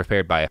sushi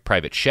prepared by a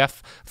private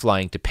chef,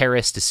 flying to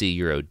Paris to see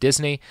Euro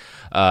Disney,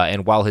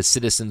 and while his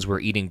citizens were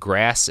eating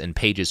grass and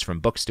pages from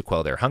books to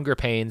quell their hunger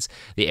pains,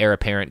 the heir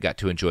apparent got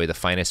to enjoy the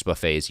finest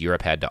buffets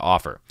Europe had to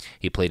offer.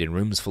 He played in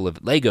rooms full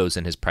of Legos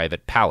in his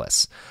private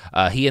palace.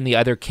 He and the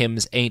other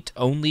Kims ate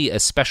only a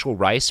special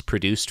rice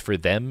produced for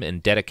them in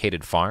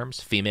dedicated farms.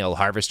 Female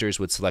harvesters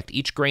would select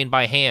each grain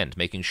by hand,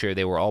 making sure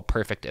they were all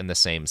perfect and the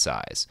same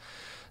size.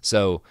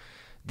 So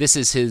this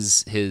is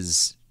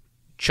his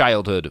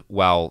childhood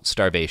while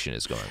starvation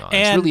is going on.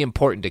 It's really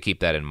important to keep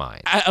that in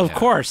mind. Of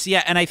course,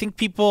 yeah. And I think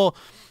people,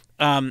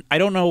 I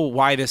don't know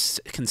why this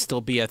can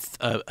still be a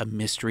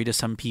mystery to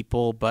some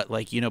people, but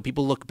like,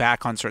 people look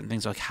back on certain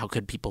things like, how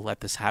could people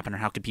let this happen, or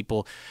how could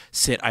people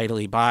sit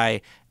idly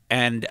by?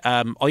 And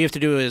all you have to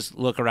do is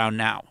look around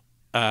now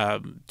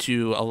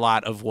to a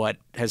lot of what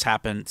has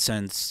happened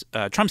since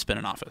Trump's been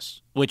in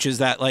office, which is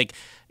that, like,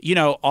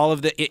 all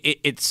of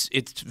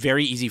it's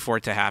very easy for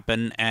it to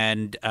happen,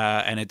 and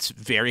it's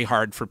very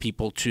hard for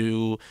people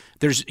to.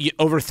 There's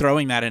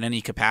overthrowing that in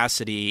any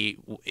capacity.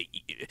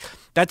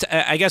 That's,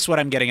 I guess, what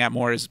I'm getting at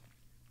more is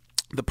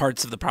the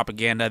parts of the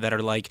propaganda that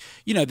are like,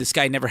 this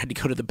guy never had to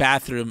go to the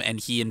bathroom and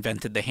he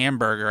invented the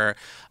hamburger.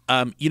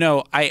 I'm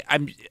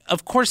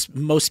of course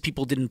most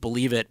people didn't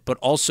believe it, but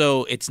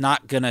also it's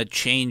not going to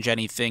change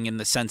anything in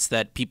the sense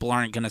that people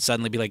aren't going to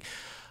suddenly be like,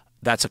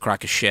 that's a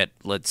crock of shit.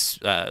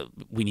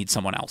 We need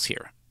someone else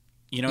here.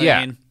 You know what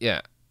I mean?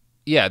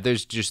 Yeah,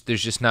 there's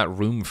just not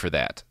room for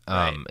that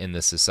in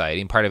this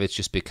society. And part of it's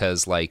just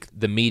because, like,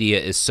 the media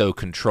is so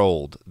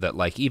controlled that,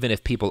 like, even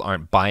if people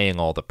aren't buying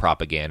all the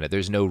propaganda,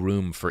 there's no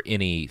room for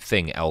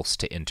anything else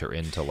to enter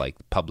into, like,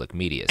 public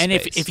media space. And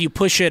if you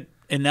push it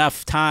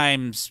enough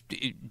times,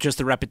 just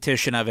the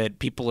repetition of it,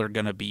 people are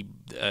going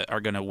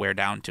to wear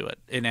down to it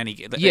in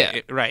any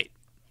right.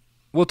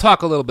 We'll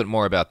talk a little bit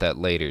more about that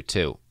later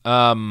too.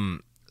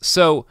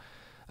 So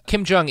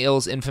Kim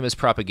Jong-il's infamous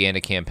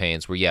propaganda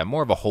campaigns were,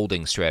 more of a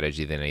holding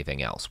strategy than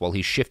anything else, while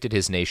he shifted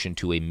his nation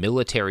to a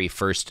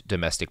military-first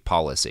domestic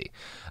policy.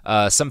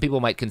 Some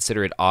people might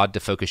consider it odd to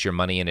focus your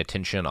money and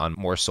attention on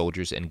more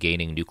soldiers and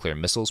gaining nuclear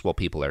missiles while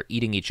people are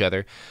eating each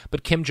other,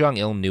 but Kim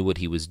Jong-il knew what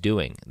he was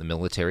doing. The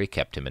military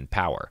kept him in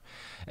power.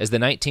 As the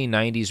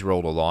 1990s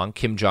rolled along,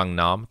 Kim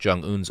Jong-nam,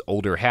 Jong-un's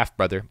older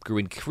half-brother, grew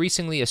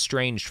increasingly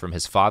estranged from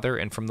his father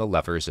and from the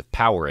levers of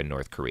power in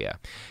North Korea.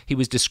 He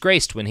was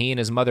disgraced when he and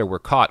his mother were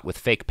caught with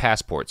fake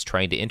passports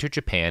trying to enter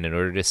Japan in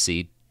order to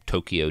see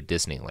Tokyo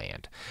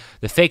Disneyland.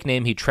 The fake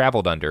name he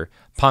traveled under,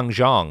 Pang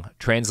Jong,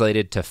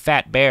 translated to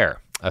Fat Bear,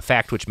 a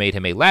fact which made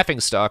him a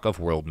laughingstock of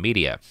world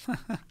media.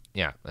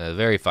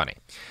 Very funny.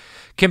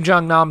 Kim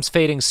Jong-nam's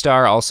fading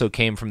star also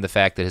came from the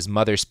fact that his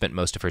mother spent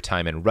most of her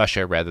time in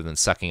Russia rather than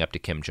sucking up to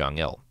Kim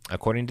Jong-il.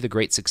 According to the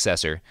great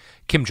successor,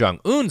 Kim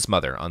Jong-un's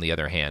mother, on the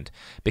other hand,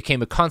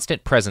 became a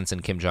constant presence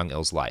in Kim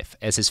Jong-il's life.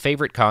 As his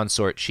favorite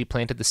consort, she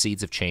planted the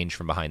seeds of change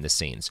from behind the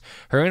scenes.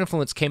 Her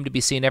influence came to be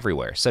seen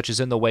everywhere, such as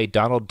in the way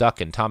Donald Duck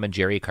and Tom and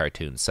Jerry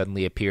cartoons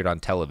suddenly appeared on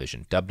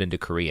television, dubbed into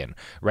Korean,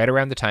 right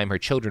around the time her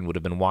children would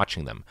have been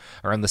watching them.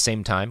 Around the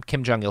same time,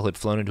 Kim Jong-il had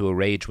flown into a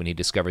rage when he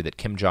discovered that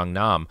Kim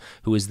Jong-nam,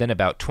 who was then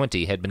about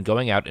 20, had been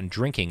going out and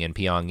drinking in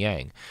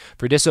Pyongyang.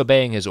 For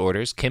disobeying his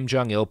orders, Kim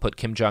Jong-il put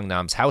Kim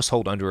Jong-nam's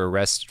household under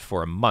arrest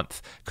for a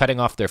month, cutting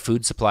off their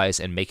food supplies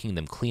and making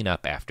them clean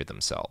up after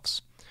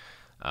themselves.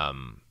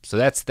 So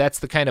that's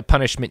the kind of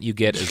punishment you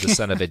get as the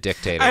son of a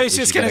dictator. I was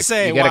just going to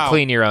say, you got to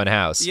clean your own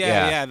house.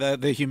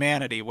 The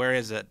humanity. Where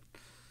is it?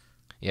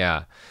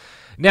 Yeah.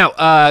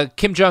 Now,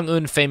 Kim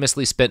Jong-un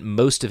famously spent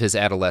most of his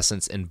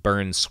adolescence in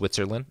Bern,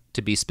 Switzerland.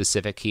 To be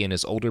specific, he and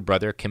his older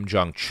brother, Kim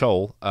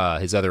Jong-chol,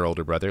 his other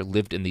older brother,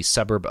 lived in the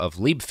suburb of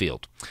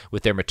Liebfeld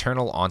with their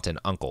maternal aunt and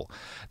uncle.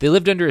 They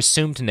lived under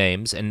assumed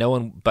names, and no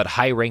one but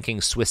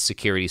high-ranking Swiss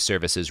security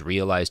services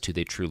realized who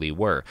they truly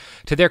were.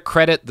 To their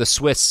credit, the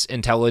Swiss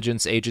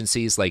intelligence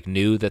agencies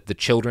knew that the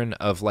children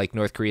of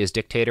North Korea's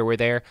dictator were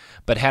there,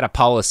 but had a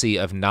policy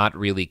of not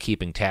really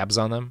keeping tabs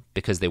on them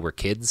because they were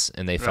kids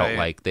and they felt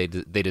like they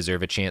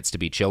deserve a chance to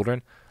be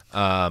children,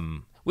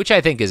 which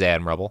I think is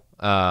admirable.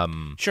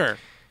 Sure.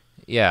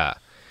 Yeah.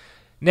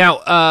 Now,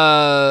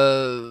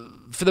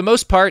 for the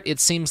most part, it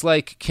seems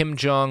like Kim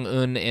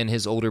Jong-un and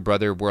his older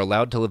brother were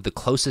allowed to live the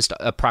closest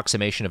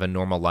approximation of a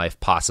normal life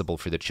possible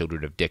for the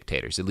children of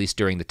dictators, at least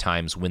during the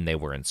times when they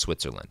were in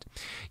Switzerland.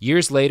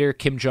 Years later,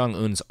 Kim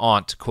Jong-un's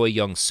aunt, Choi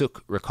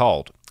Young-suk,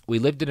 recalled, "We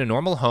lived in a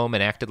normal home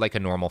and acted like a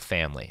normal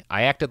family.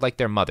 I acted like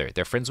their mother.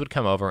 Their friends would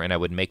come over and I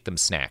would make them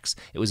snacks.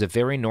 It was a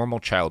very normal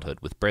childhood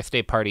with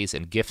birthday parties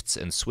and gifts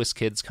and Swiss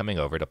kids coming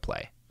over to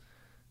play."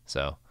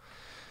 So...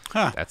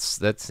 That's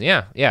There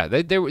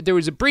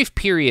was a brief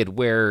period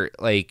where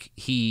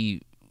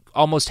he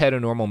almost had a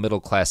normal middle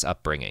class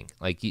upbringing.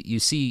 Like you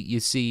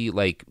see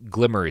like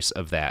glimmers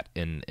of that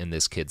in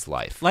this kid's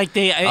life. Like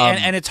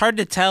and it's hard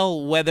to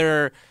tell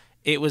whether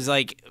it was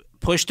like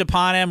pushed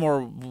upon him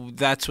or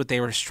that's what they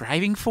were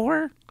striving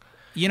for.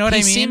 You know what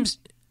I mean?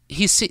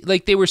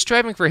 Like they were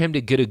striving for him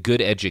to get a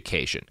good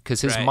education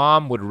because his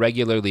mom would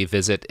regularly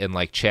visit and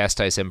like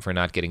chastise him for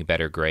not getting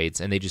better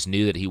grades, and they just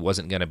knew that he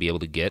wasn't going to be able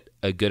to get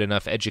a good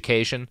enough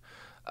education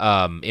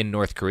in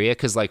North Korea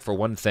because, like, for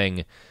one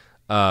thing,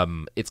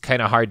 it's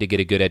kind of hard to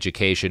get a good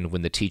education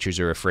when the teachers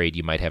are afraid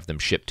you might have them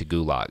shipped to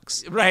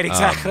gulags. Right,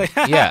 exactly.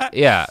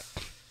 Yeah.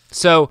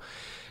 So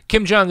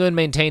Kim Jong-un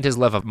maintained his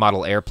love of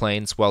model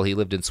airplanes. While he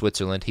lived in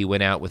Switzerland, he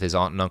went out with his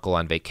aunt and uncle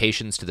on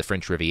vacations to the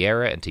French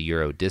Riviera and to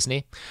Euro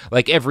Disney.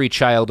 Like every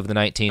child of the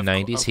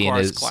 1990s,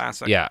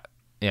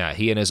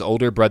 he and his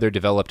older brother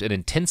developed an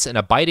intense and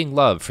abiding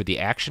love for the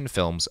action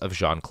films of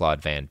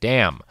Jean-Claude Van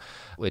Damme,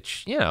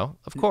 which,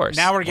 of course.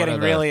 Now we're getting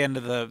really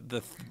into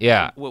the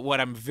what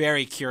I'm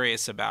very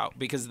curious about,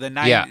 because the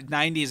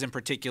 90s in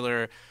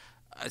particular,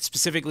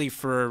 specifically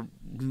for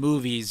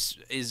movies,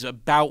 is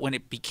about when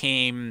it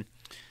became...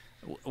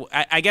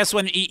 I guess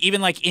when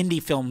even like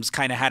indie films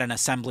kind of had an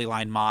assembly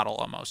line model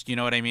almost. You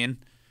know what I mean?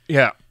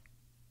 Yeah,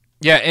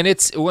 and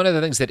it's one of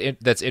the things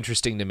that's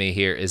interesting to me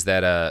here is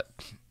that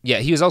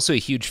he was also a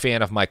huge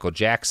fan of Michael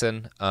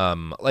Jackson.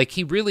 Like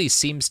he really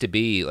seems to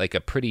be like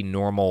a pretty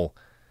normal.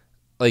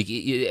 Like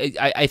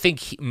I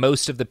think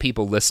most of the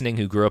people listening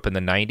who grew up in the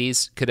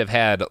 90s could have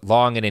had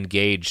long and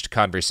engaged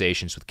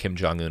conversations with Kim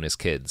Jong-un as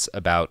kids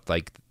about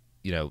like,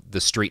 the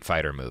Street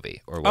Fighter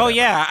movie or whatever. Oh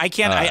yeah, I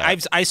can't.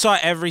 I saw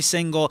every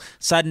single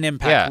Sudden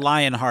Impact,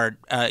 Lionheart,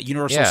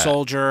 Universal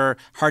Soldier,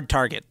 Hard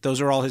Target. Those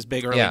are all his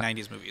big early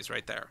 '90s movies,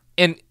 right there.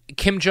 And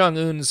Kim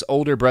Jong-un's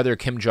older brother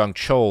Kim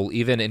Jong-chol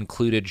even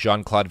included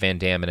Jean-Claude Van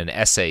Damme in an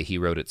essay he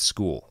wrote at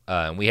school,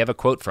 and we have a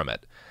quote from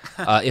it.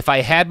 If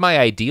I had my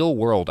ideal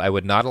world, I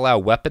would not allow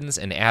weapons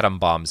and atom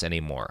bombs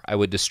anymore. I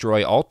would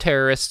destroy all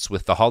terrorists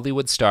with the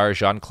Hollywood star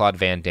Jean-Claude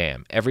Van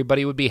Damme.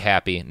 Everybody would be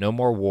happy. No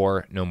more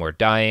war, no more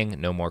dying,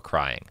 no more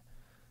crying.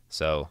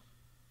 So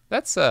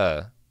that's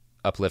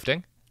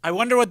uplifting. I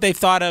wonder what they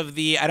thought of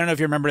I don't know if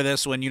you remember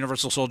this, when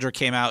Universal Soldier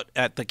came out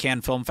at the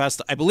Cannes Film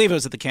Festival. I believe it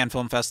was at the Cannes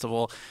Film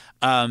Festival.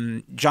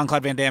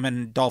 Jean-Claude Van Damme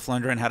and Dolph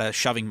Lundgren had a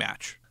shoving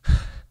match.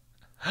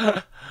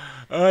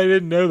 Oh, I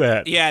didn't know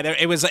that. Yeah,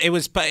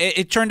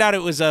 it turned out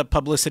it was a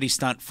publicity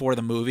stunt for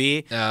the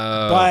movie.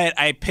 But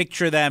I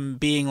picture them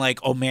being like,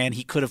 oh man,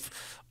 he could have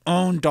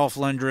owned Dolph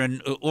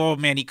Lundgren. Oh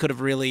man, he could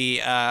have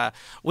really,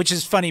 which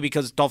is funny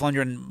because Dolph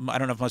Lundgren, I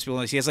don't know if most people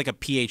know this, he has like a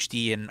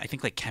PhD in, I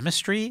think, like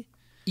chemistry.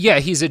 Yeah,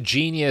 he's a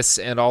genius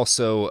and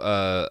also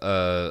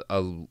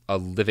a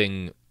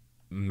living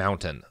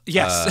mountain.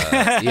 Yes.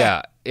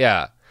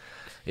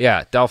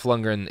 Yeah. Dolph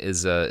Lundgren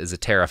is a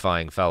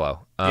terrifying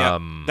fellow.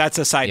 That's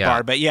a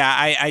sidebar, but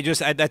I just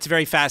that's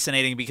very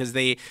fascinating because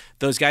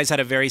those guys had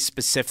a very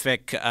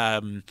specific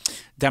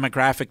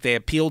demographic they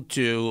appealed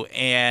to,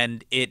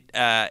 and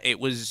it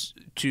was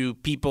to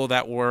people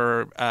that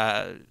were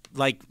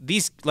like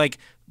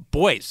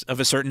boys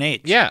of a certain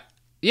age.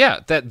 Yeah,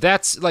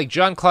 that's like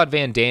Jean-Claude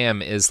Van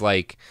Damme is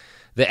like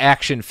the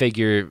action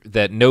figure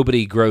that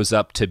nobody grows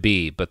up to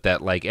be, but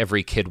that like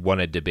every kid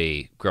wanted to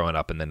be growing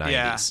up in the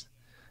 90s.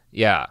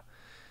 Yeah.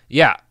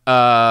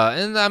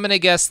 And I'm gonna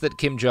guess that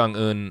Kim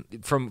Jong-un,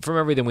 from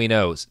everything we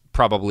know,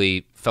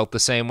 probably felt the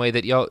same way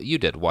that you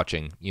did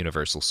watching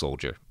Universal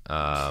Soldier.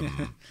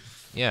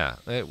 Yeah,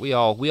 we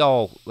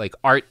all like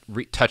art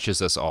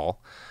touches us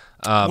all.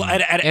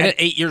 At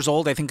 8 years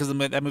old, I think, because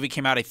that movie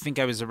came out, I think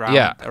I was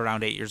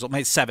around 8 years old,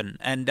 maybe 7.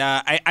 And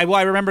I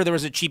remember there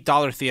was a cheap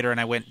dollar theater, and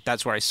I went.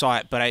 That's where I saw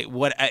it. But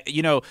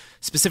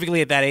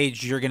specifically at that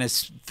age, you're gonna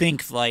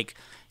think like,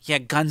 yeah,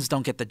 guns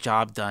don't get the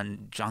job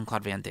done.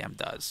 Jean-Claude Van Damme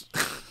does.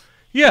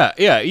 Yeah.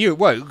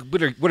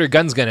 What are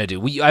guns gonna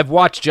do? I've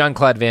watched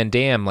Jean-Claude Van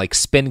Damme like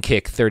spin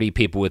kick 30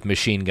 people with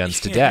machine guns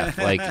to death.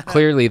 Like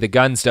clearly the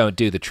guns don't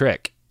do the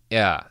trick.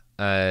 Yeah,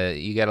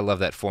 you gotta love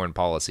that foreign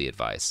policy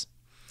advice.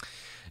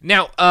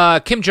 Now,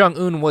 Kim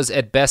Jong-un was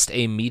at best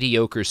a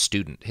mediocre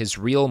student. His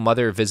real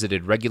mother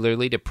visited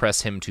regularly to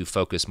press him to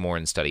focus more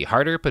and study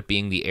harder, but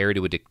being the heir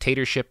to a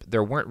dictatorship,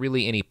 there weren't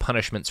really any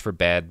punishments for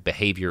bad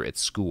behavior at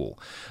school.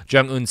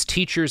 Jong-un's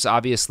teachers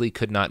obviously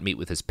could not meet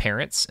with his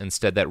parents.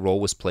 Instead, that role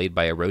was played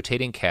by a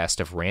rotating cast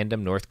of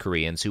random North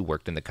Koreans who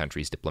worked in the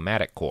country's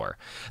diplomatic corps.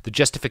 The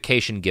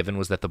justification given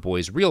was that the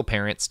boy's real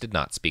parents did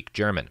not speak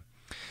German.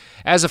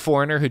 As a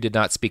foreigner who did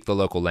not speak the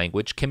local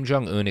language, Kim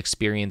Jong-un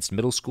experienced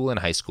middle school and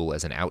high school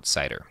as an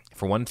outsider.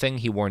 For one thing,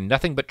 he wore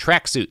nothing but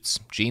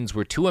tracksuits. Jeans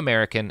were too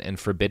American and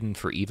forbidden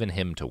for even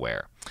him to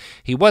wear.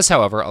 He was,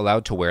 however,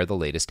 allowed to wear the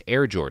latest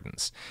Air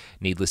Jordans.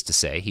 Needless to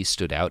say, he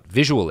stood out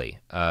visually,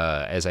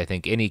 as I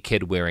think any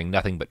kid wearing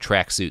nothing but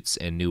tracksuits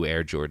and new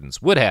Air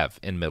Jordans would have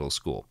in middle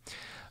school.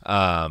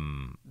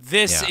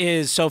 This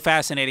is so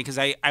fascinating because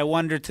I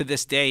wonder to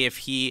this day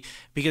if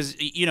because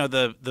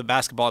the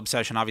basketball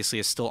obsession obviously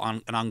is still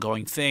an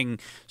ongoing thing.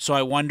 So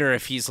I wonder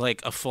if he's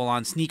like a full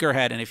on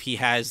sneakerhead and if he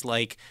has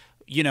like,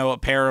 a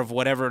pair of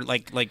whatever,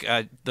 like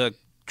the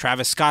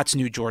Travis Scott's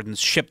new Jordans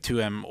shipped to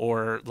him,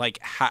 or like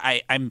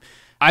I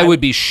would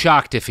be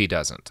shocked if he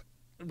doesn't.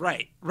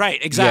 Right,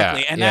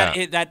 exactly, Yeah,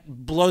 and that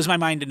blows my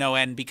mind to no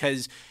end,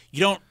 because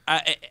you don't,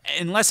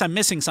 unless I'm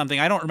missing something,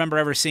 I don't remember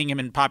ever seeing him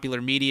in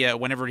popular media.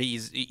 Whenever you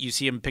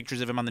see him, pictures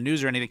of him on the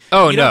news or anything.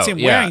 You don't see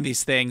him wearing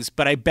these things,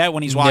 but I bet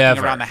when he's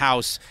walking around the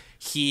house,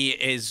 he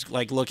is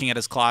like looking at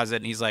his closet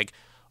and he's like,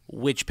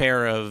 which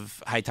pair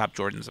of high top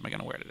Jordans am I going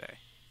to wear today?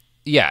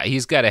 Yeah,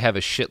 he's got to have a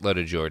shitload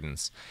of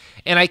Jordans.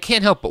 And I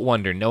can't help but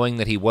wonder, knowing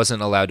that he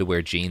wasn't allowed to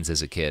wear jeans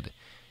as a kid,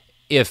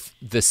 if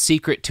the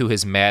secret to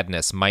his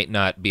madness might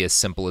not be as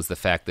simple as the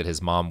fact that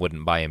his mom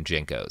wouldn't buy him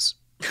Jinkos.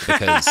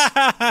 Because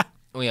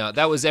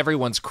that was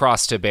everyone's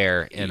cross to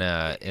bear in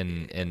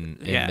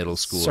middle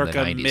school in the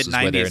 90s, was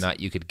whether or not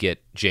you could get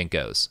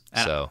Jinkos.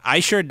 So I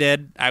sure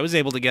did. I was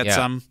able to get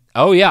some.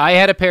 Oh, yeah, I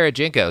had a pair of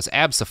Jinkos.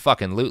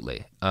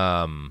 Abso-fucking-lutely.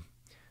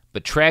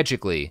 But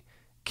tragically,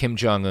 Kim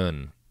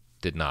Jong-un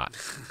did not.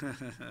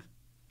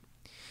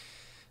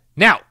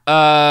 Now,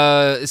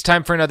 it's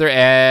time for another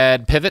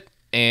ad pivot.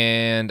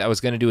 And I was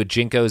going to do a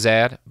Jinkos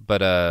ad,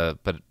 but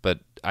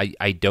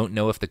I don't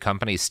know if the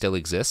company still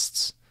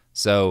exists.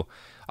 So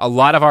a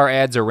lot of our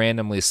ads are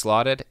randomly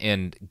slotted,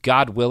 and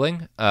God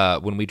willing,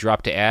 when we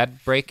drop to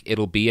ad break,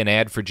 it'll be an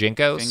ad for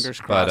Jinkos.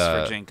 Fingers crossed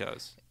for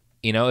Jinkos.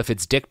 If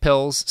it's dick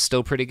pills,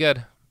 still pretty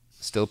good.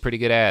 Still pretty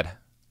good ad.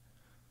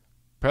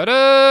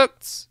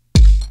 Products.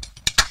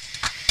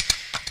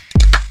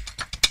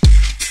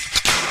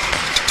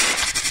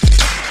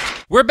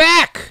 We're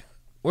back.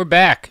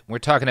 We're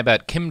talking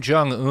about Kim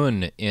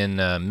Jong-un in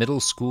middle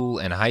school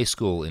and high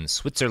school in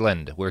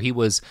Switzerland, where he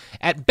was,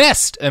 at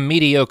best, a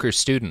mediocre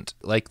student,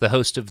 like the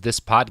host of this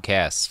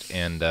podcast,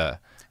 and I'm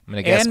going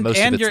to guess most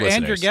of its listeners.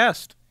 And your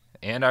guest.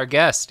 And our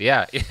guest,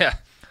 yeah. A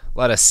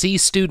lot of C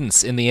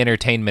students in the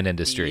entertainment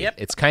industry. Yep.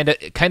 It's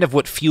kind of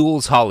what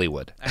fuels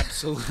Hollywood.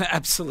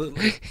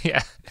 Absolutely.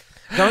 Yeah.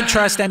 Don't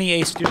trust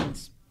any A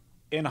students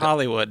in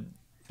Hollywood.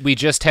 We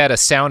just had a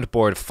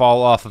soundboard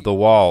fall off of the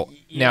wall.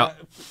 Yeah. Now,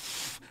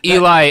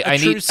 Eli, I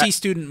need a true C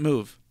student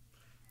move.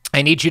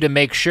 I need you to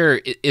make sure,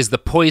 is the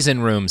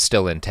poison room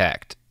still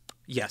intact?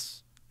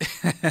 Yes.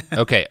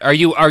 Okay. Are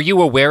you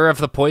aware of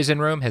the poison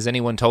room? Has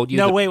anyone told you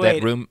that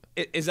room?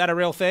 Is that a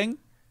real thing?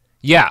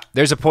 Yeah,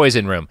 there's a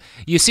poison room.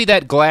 You see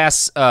that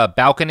glass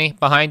balcony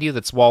behind you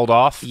that's walled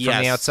off from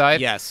the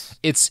outside? Yes.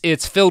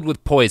 It's filled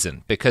with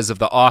poison because of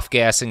the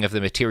off-gassing of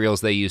the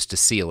materials they used to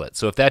seal it.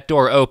 So if that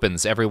door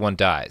opens, everyone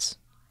dies.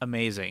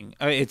 Amazing.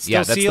 It's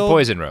still sealed? Sealed? That's the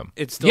poison room.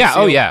 It's still sealed?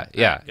 Oh,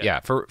 yeah.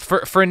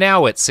 For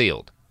now, it's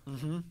sealed.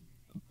 Mm-hmm.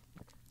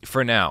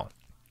 For now.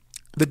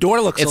 The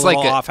door looks a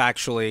little off,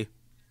 actually.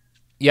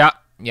 Yeah.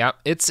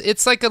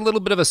 It's like a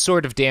little bit of a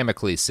sword of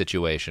Damocles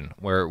situation,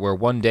 where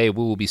one day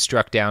we will be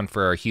struck down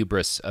for our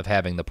hubris of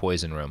having the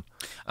poison room.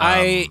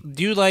 I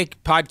do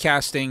like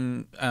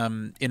podcasting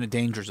in a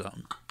danger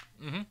zone.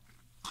 Mm-hmm.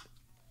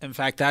 In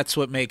fact, that's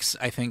what makes,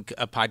 I think,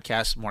 a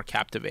podcast more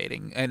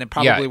captivating, and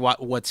probably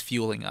what's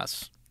fueling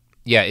us.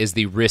 Yeah, is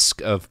the risk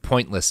of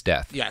pointless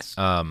death. Yes.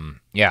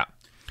 Yeah.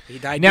 He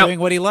died doing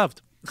what he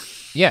loved.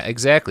 Yeah,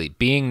 exactly.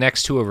 Being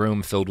next to a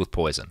room filled with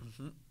poison.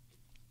 Mm-hmm.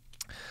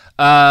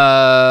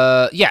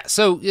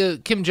 So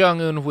Kim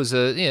Jong-un was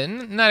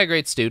not a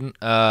great student.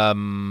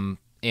 And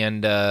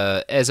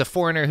as a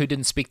foreigner who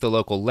didn't speak the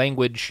local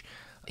language,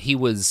 he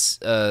was,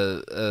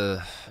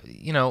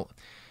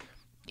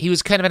 he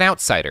was kind of an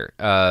outsider.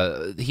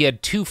 He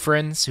had two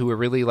friends who were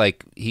really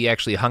he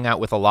actually hung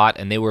out with a lot,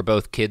 and they were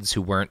both kids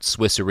who weren't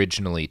Swiss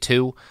originally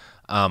too.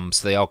 So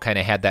they all kind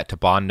of had that to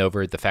bond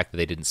over, the fact that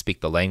they didn't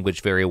speak the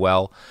language very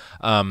well.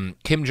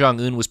 Kim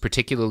Jong-un was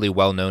particularly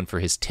well known for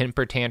his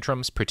temper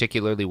tantrums,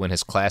 particularly when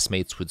his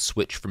classmates would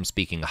switch from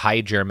speaking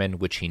High German,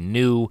 which he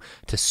knew,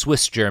 to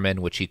Swiss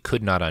German, which he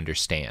could not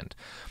understand.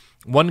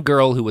 One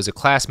girl who was a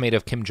classmate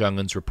of Kim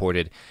Jong-un's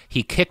reported,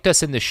 he kicked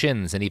us in the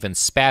shins and even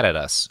spat at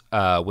us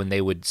when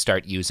they would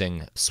start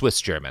using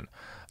Swiss German.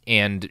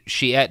 And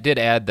she did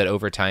add that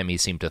over time he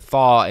seemed to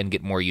thaw and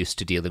get more used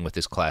to dealing with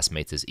his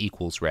classmates as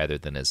equals rather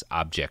than as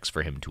objects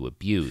for him to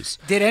abuse.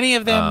 Did any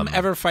of them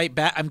ever fight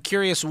back? I'm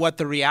curious what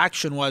the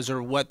reaction was,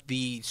 or what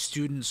the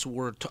students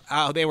were,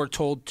 how they were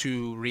told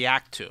to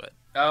react to it.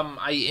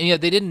 They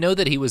didn't know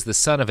that he was the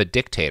son of a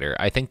dictator.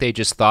 I think they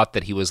just thought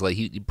that he was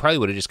he probably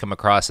would have just come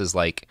across as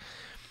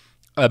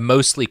a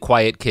mostly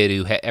quiet kid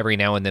who every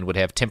now and then would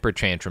have temper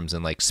tantrums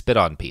and spit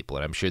on people.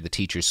 And I'm sure the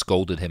teachers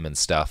scolded him and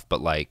stuff.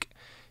 But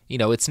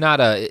it's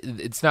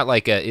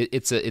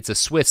a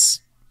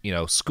Swiss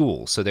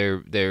school, so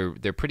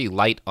they're pretty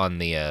light on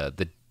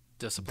the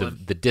discipline.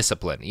 The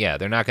discipline. Yeah,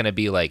 they're not going to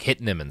be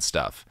hitting him and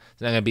stuff.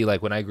 It's not going to be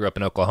like when I grew up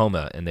in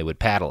Oklahoma and they would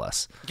paddle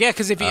us. Yeah,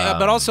 because if you,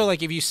 but also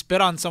if you spit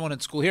on someone in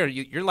school here,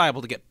 you're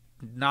liable to get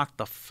knocked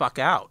the fuck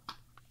out.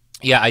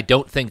 Yeah, I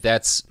don't think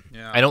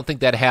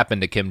that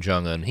happened to Kim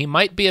Jong-un. He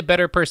might be a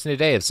better person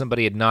today if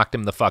somebody had knocked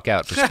him the fuck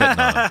out for spitting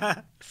on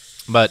him.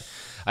 But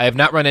I have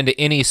not run into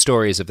any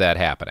stories of that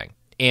happening.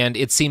 And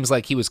it seems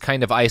like he was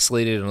kind of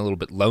isolated and a little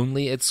bit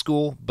lonely at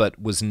school, but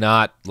was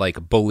not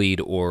like bullied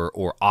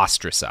or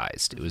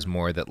ostracized. It was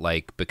more that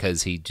like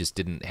because he just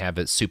didn't have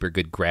a super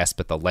good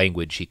grasp at the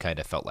language, he kind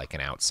of felt like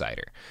an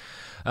outsider.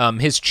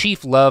 His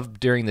chief love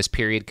during this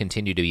period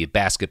continued to be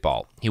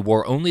basketball. He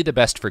wore only the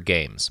best for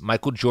games: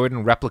 Michael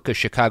Jordan replica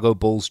Chicago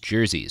Bulls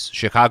jerseys,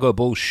 Chicago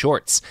Bulls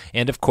shorts,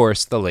 and of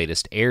course the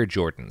latest Air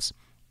Jordans.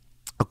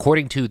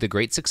 According to The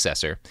Great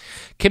Successor,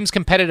 Kim's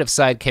competitive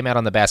side came out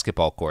on the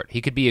basketball court.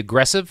 He could be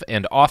aggressive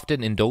and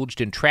often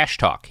indulged in trash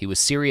talk. He was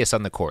serious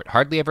on the court,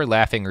 hardly ever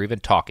laughing or even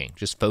talking,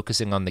 just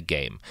focusing on the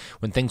game.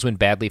 When things went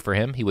badly for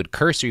him, he would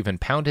curse or even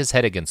pound his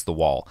head against the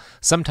wall.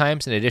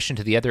 Sometimes, in addition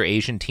to the other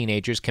Asian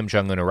teenagers Kim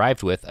Jong-un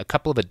arrived with, a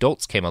couple of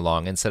adults came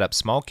along and set up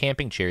small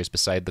camping chairs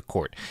beside the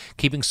court,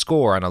 keeping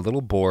score on a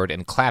little board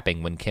and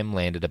clapping when Kim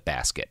landed a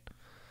basket.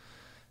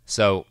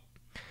 So,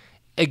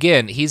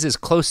 again, he's as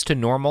close to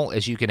normal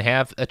as you can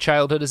have a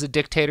childhood as a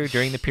dictator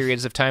during the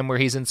periods of time where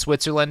he's in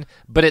Switzerland,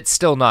 but it's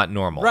still not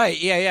normal. Right,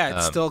 yeah.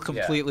 It's still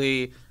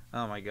completely... Yeah.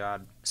 Oh, my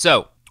God.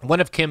 So, one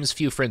of Kim's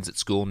few friends at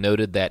school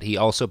noted that he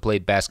also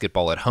played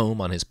basketball at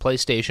home on his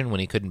PlayStation when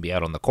he couldn't be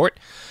out on the court.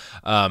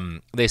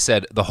 They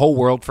said the whole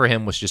world for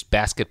him was just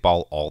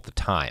basketball all the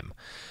time.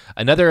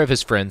 Another of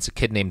his friends, a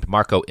kid named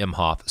Marco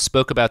Imhoff,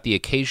 spoke about the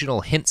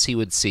occasional hints he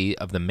would see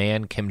of the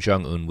man Kim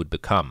Jong-un would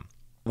become.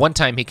 One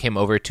time he came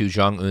over to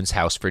Jong-un's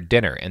house for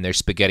dinner, and their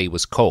spaghetti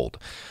was cold.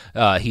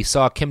 He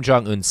saw Kim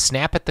Jong-un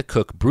snap at the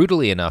cook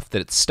brutally enough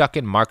that it stuck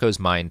in Marco's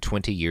mind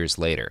 20 years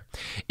later.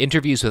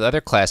 Interviews with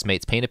other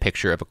classmates paint a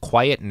picture of a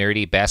quiet,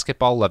 nerdy,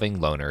 basketball-loving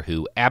loner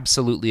who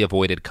absolutely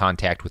avoided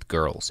contact with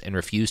girls and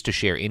refused to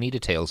share any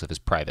details of his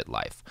private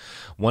life.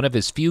 One of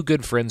his few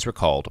good friends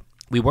recalled,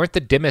 "We weren't the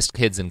dimmest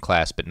kids in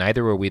class, but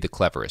neither were we the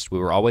cleverest. We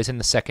were always in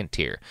the second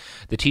tier.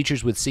 The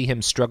teachers would see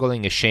him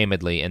struggling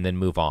ashamedly and then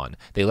move on.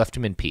 They left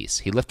him in peace.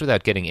 He left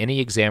without getting any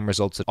exam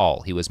results at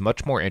all. He was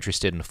much more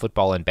interested in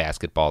football and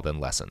basketball than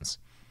lessons."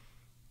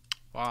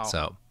 Wow.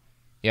 So,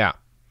 yeah.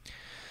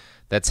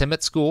 That's him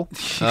at school.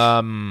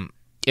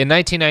 In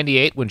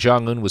 1998, when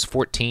Jong-un was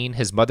 14,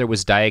 his mother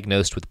was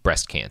diagnosed with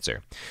breast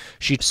cancer.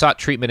 She sought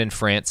treatment in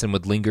France and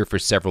would linger for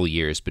several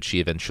years, but she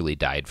eventually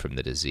died from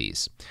the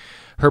disease.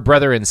 Her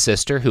brother and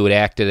sister, who had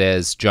acted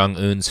as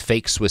Jong-un's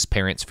fake Swiss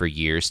parents for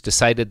years,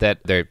 decided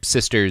that their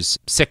sister's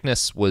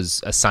sickness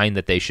was a sign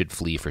that they should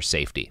flee for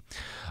safety.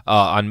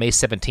 On May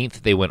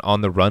 17th, they went on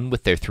the run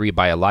with their 3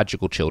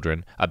 biological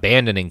children,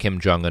 abandoning Kim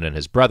Jong-un and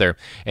his brother,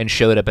 and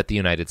showed up at the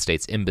United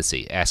States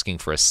Embassy, asking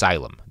for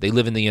asylum. They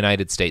live in the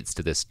United States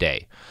to this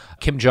day.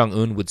 Kim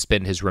Jong-un would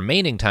spend his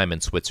remaining time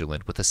in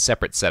Switzerland with a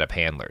separate set of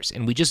handlers,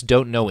 and we just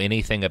don't know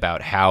anything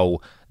about how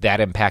that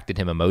impacted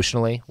him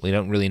emotionally. We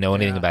don't really know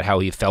anything about how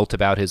he felt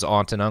about his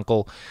aunt and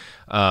uncle.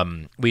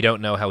 We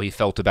don't know how he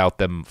felt about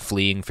them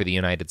fleeing for the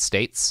United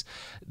States.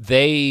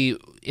 They,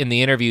 in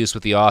the interviews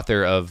with the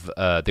author of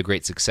The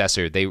Great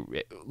Successor, they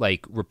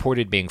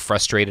reported being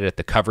frustrated at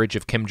the coverage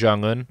of Kim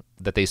Jong-un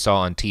that they saw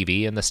on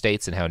TV in the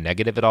States and how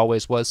negative it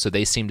always was. So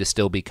they seem to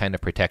still be kind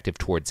of protective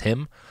towards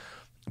him.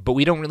 But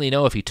we don't really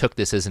know if he took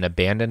this as an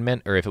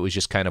abandonment or if it was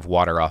just kind of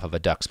water off of a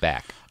duck's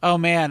back. Oh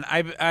man,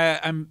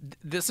 I'm.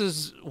 This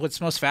is what's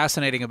most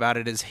fascinating about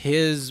it is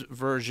his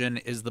version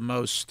is the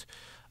most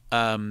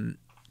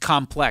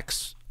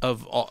complex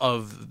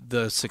of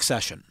the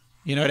succession.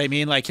 You know what I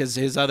mean? Like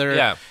his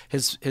other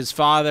his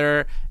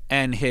father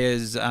and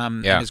his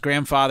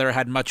grandfather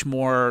had much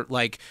more,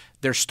 like,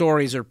 their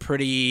stories are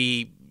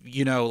pretty,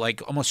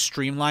 like almost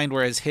streamlined,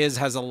 whereas his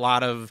has a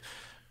lot of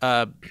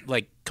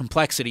like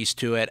complexities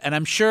to it. And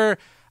I'm sure,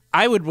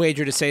 I would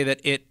wager to say that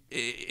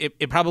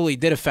it probably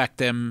did affect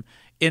him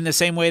in the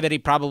same way that he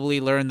probably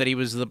learned that he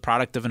was the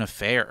product of an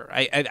affair.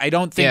 I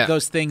don't think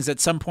those things at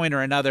some point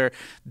or another,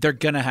 they're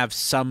going to have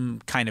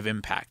some kind of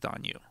impact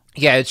on you.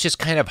 Yeah, it's just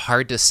kind of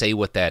hard to say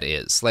what that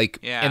is.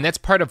 And that's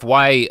part of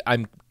why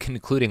I'm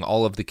concluding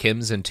all of the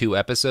Kims in 2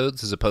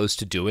 episodes as opposed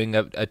to doing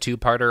a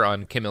 2-parter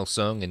on Kim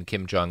Il-sung and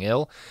Kim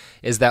Jong-il,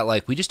 is that,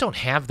 we just don't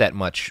have that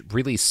much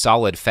really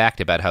solid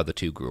fact about how the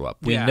two grew up.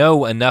 We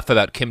know enough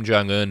about Kim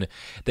Jong-un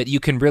that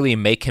you can really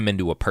make him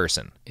into a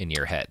person in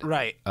your head.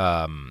 Right.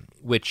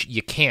 Which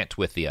you can't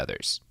with the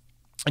others.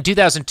 In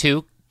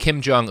 2002, Kim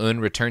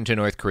Jong-un returned to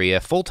North Korea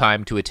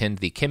full-time to attend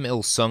the Kim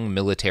Il-sung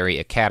Military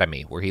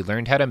Academy, where he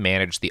learned how to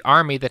manage the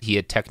army that he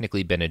had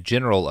technically been a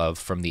general of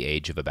from the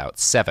age of about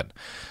 7.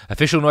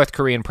 Official North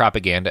Korean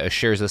propaganda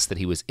assures us that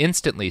he was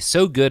instantly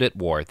so good at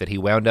war that he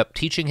wound up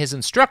teaching his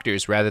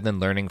instructors rather than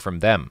learning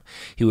from them.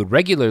 He would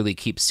regularly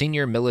keep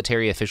senior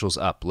military officials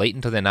up late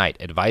into the night,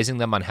 advising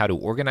them on how to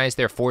organize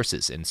their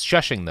forces and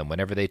shushing them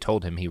whenever they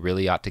told him he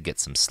really ought to get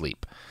some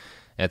sleep.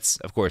 That's,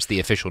 of course, the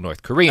official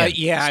North Korean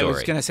story. I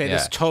was going to say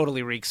this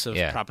totally reeks of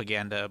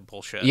propaganda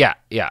bullshit. Yeah.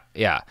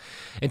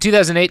 In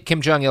 2008,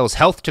 Kim Jong-il's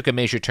health took a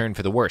major turn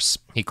for the worse.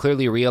 He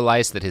clearly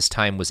realized that his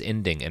time was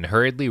ending and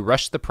hurriedly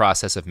rushed the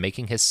process of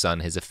making his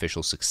son his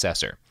official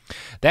successor.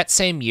 That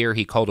same year,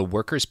 he called a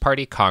Workers'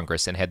 Party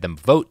Congress and had them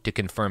vote to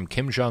confirm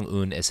Kim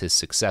Jong-un as his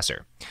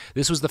successor.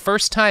 This was the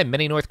first time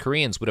many North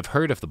Koreans would have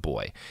heard of the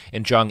boy.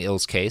 In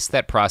Jong-il's case,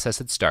 that process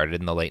had started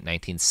in the late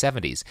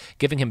 1970s,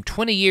 giving him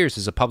 20 years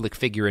as a public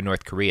figure in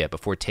North Korea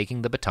before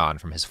taking the baton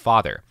from his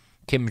father.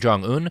 Kim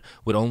Jong-un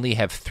would only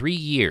have 3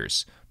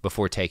 years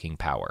before taking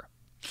power.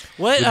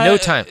 What? With no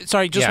time.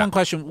 Sorry, just one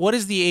question. What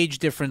is the age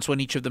difference when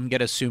each of them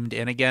get assumed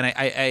in again?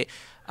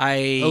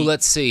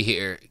 Let's see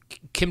here.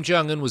 Kim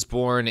Jong-un was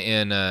born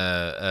in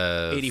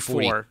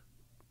 84.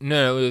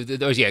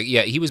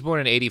 He was born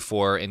in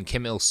 84, and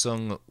Kim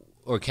Il-sung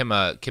or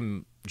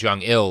Kim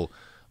Jong-il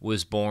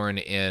was born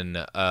in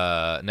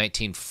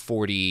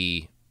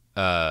 1940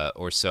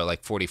 or so,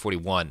 like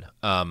 41.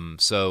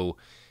 So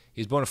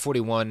he was born in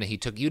 41.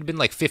 You'd been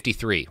like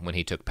 53 when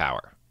he took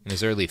power. In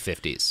his early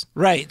 50s.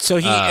 Right. So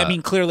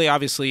clearly,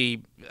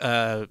 obviously,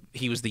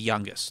 he was the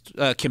youngest,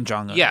 Kim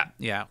Jong-un. Yeah.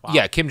 Yeah. Wow.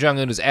 Yeah, Kim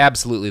Jong-un is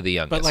absolutely the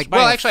youngest. But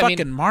by a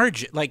fucking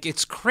margin. Like,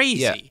 it's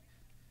crazy.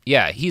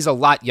 Yeah, he's a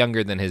lot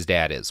younger than his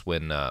dad is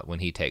when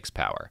he takes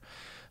power,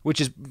 which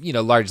is,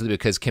 largely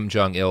because Kim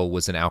Jong-il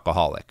was an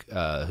alcoholic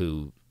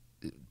who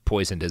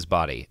poisoned his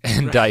body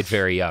and died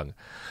very young.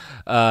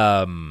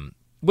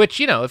 Which,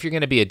 if you're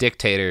going to be a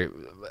dictator,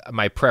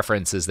 my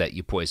preference is that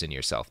you poison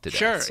yourself to death.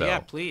 Sure, so, yeah,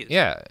 please.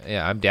 Yeah,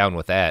 I'm down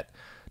with that.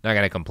 Not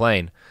going to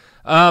complain.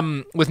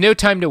 With no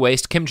time to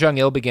waste, Kim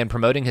Jong-il began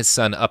promoting his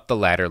son up the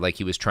ladder like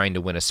he was trying to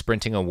win a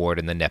sprinting award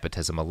in the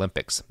Nepotism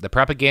Olympics. The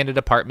propaganda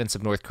departments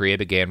of North Korea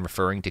began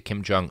referring to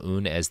Kim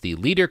Jong-un as the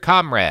leader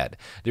comrade.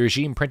 The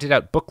regime printed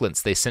out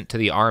booklets they sent to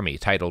the army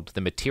titled The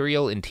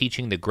Material in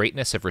Teaching the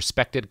Greatness of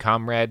Respected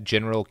Comrade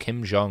General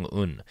Kim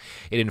Jong-un.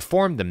 It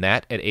informed them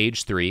that, at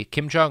age 3,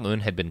 Kim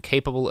Jong-un had been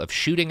capable of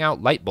shooting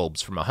out light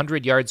bulbs from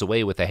 100 yards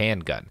away with a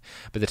handgun.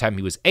 By the time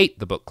he was 8,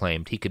 the book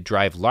claimed, he could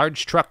drive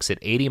large trucks at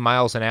 80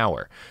 miles an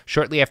hour.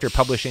 Shortly after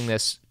publishing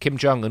this, Kim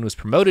Jong-un was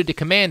promoted to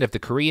command of the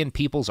Korean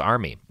People's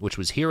Army, which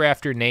was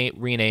hereafter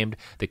renamed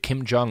the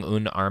Kim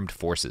Jong-un Armed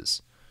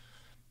Forces.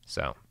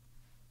 So,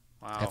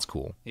 wow. That's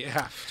cool.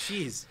 Yeah,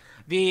 jeez.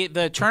 The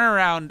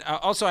turnaround.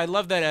 Also, I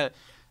love that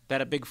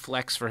a big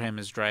flex for him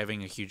is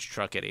driving a huge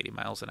truck at 80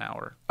 miles an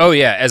hour. Oh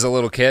yeah, as a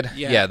little kid.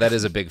 Yeah, that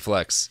is a big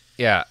flex.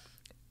 Yeah.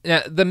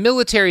 Now, the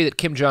military that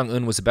Kim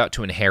Jong-un was about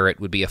to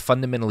inherit would be a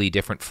fundamentally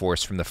different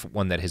force from the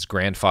one that his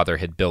grandfather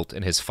had built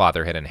and his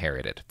father had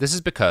inherited. This is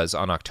because,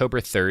 on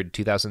October 3rd,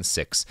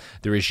 2006,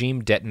 the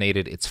regime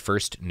detonated its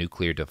first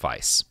nuclear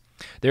device.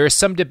 There is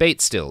some debate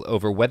still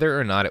over whether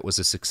or not it was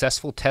a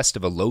successful test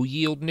of a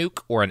low-yield nuke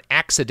or an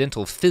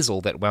accidental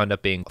fizzle that wound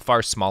up being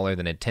far smaller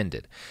than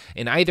intended.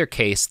 In either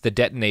case, the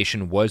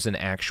detonation was an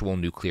actual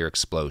nuclear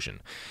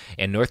explosion,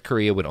 and North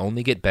Korea would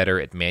only get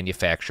better at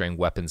manufacturing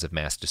weapons of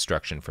mass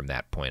destruction from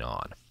that point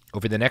on.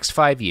 Over the next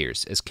 5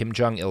 years, as Kim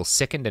Jong-il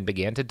sickened and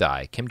began to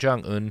die, Kim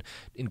Jong-un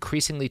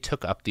increasingly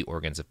took up the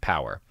organs of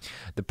power.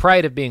 The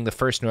pride of being the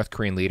first North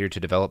Korean leader to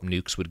develop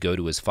nukes would go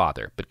to his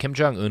father, but Kim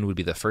Jong-un would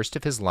be the first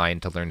of his line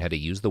to learn how to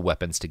use the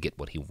weapons to get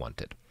what he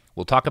wanted.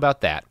 We'll talk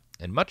about that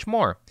and much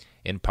more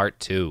in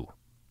Part 2.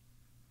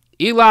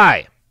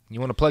 Eli, you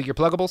want to plug your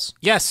pluggables?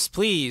 Yes,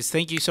 please.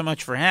 Thank you so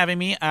much for having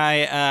me.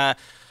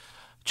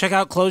 Check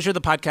out Closure,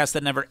 the podcast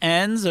that never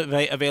ends,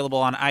 available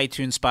on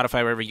iTunes,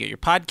 Spotify, wherever you get your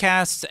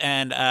podcasts.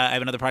 And I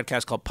have another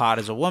podcast called Pod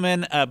as a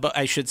Woman, but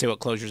I should say what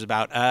Closure's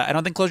about. I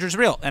don't think closure is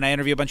real. And I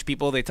interview a bunch of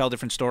people. They tell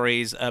different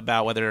stories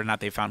about whether or not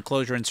they found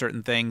closure in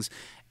certain things.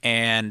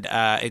 And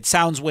it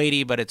sounds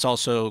weighty, but it's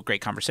also great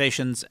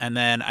conversations. And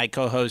then I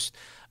co-host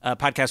a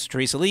podcast with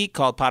Teresa Lee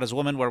called Pod as a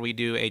Woman, where we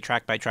do a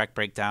track-by-track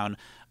breakdown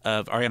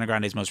of Ariana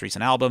Grande's most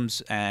recent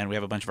albums. And we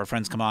have a bunch of our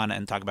friends come on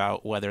and talk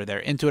about whether they're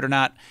into it or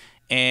not.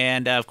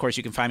 And, of course,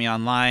 you can find me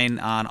online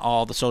on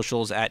all the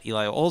socials at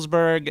Eli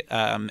Olsberg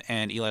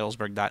and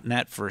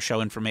EliOlsberg.net for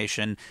show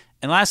information.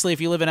 And lastly,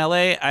 if you live in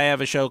L.A., I have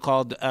a show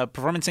called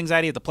Performance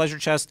Anxiety at the Pleasure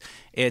Chest.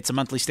 It's a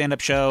monthly stand-up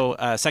show,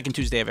 second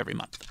Tuesday of every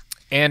month.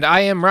 And I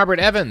am Robert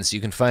Evans.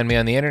 You can find me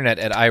on the internet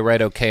at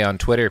iWriteOK on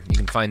Twitter. You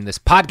can find this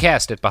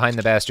podcast at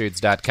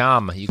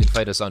BehindTheBastards.com. You can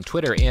find us on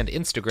Twitter and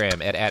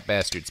Instagram at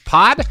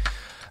 @BastardsPod.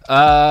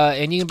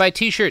 And you can buy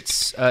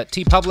T-shirts,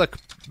 TeePublic,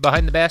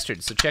 Behind the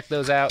Bastards. So check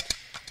those out.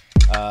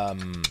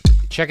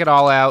 Check it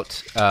all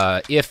out.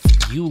 If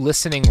you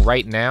listening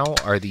right now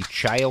are the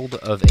child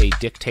of a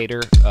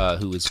dictator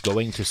who is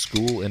going to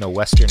school in a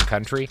Western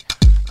country,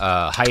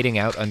 hiding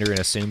out under an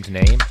assumed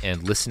name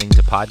and listening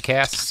to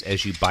podcasts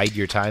as you bide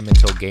your time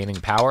until gaining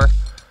power,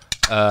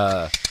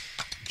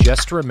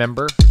 just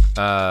remember,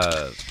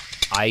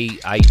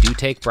 I do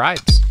take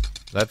bribes.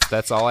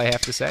 That's all I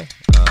have to say.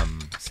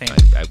 Same.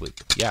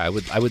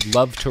 I would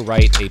love to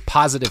write a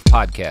positive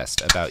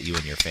podcast about you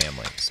and your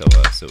family. So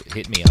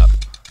hit me up.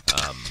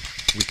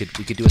 We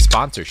could do a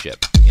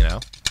sponsorship,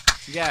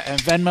 Yeah,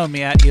 and Venmo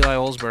me at Eli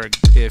Olsberg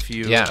if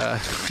you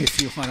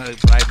want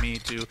to bribe me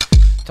to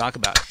talk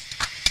about it.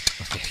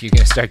 You're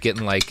going to start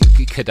getting, like,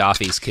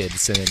 Gaddafi's kids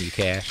sending you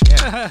cash.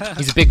 Yeah.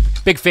 He's a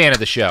big fan of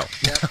the show.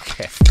 Yep.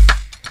 Okay.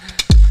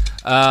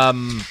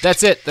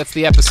 That's it. That's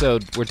the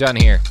episode. We're done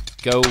here.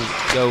 Go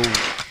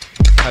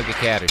hug a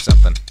cat or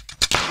something.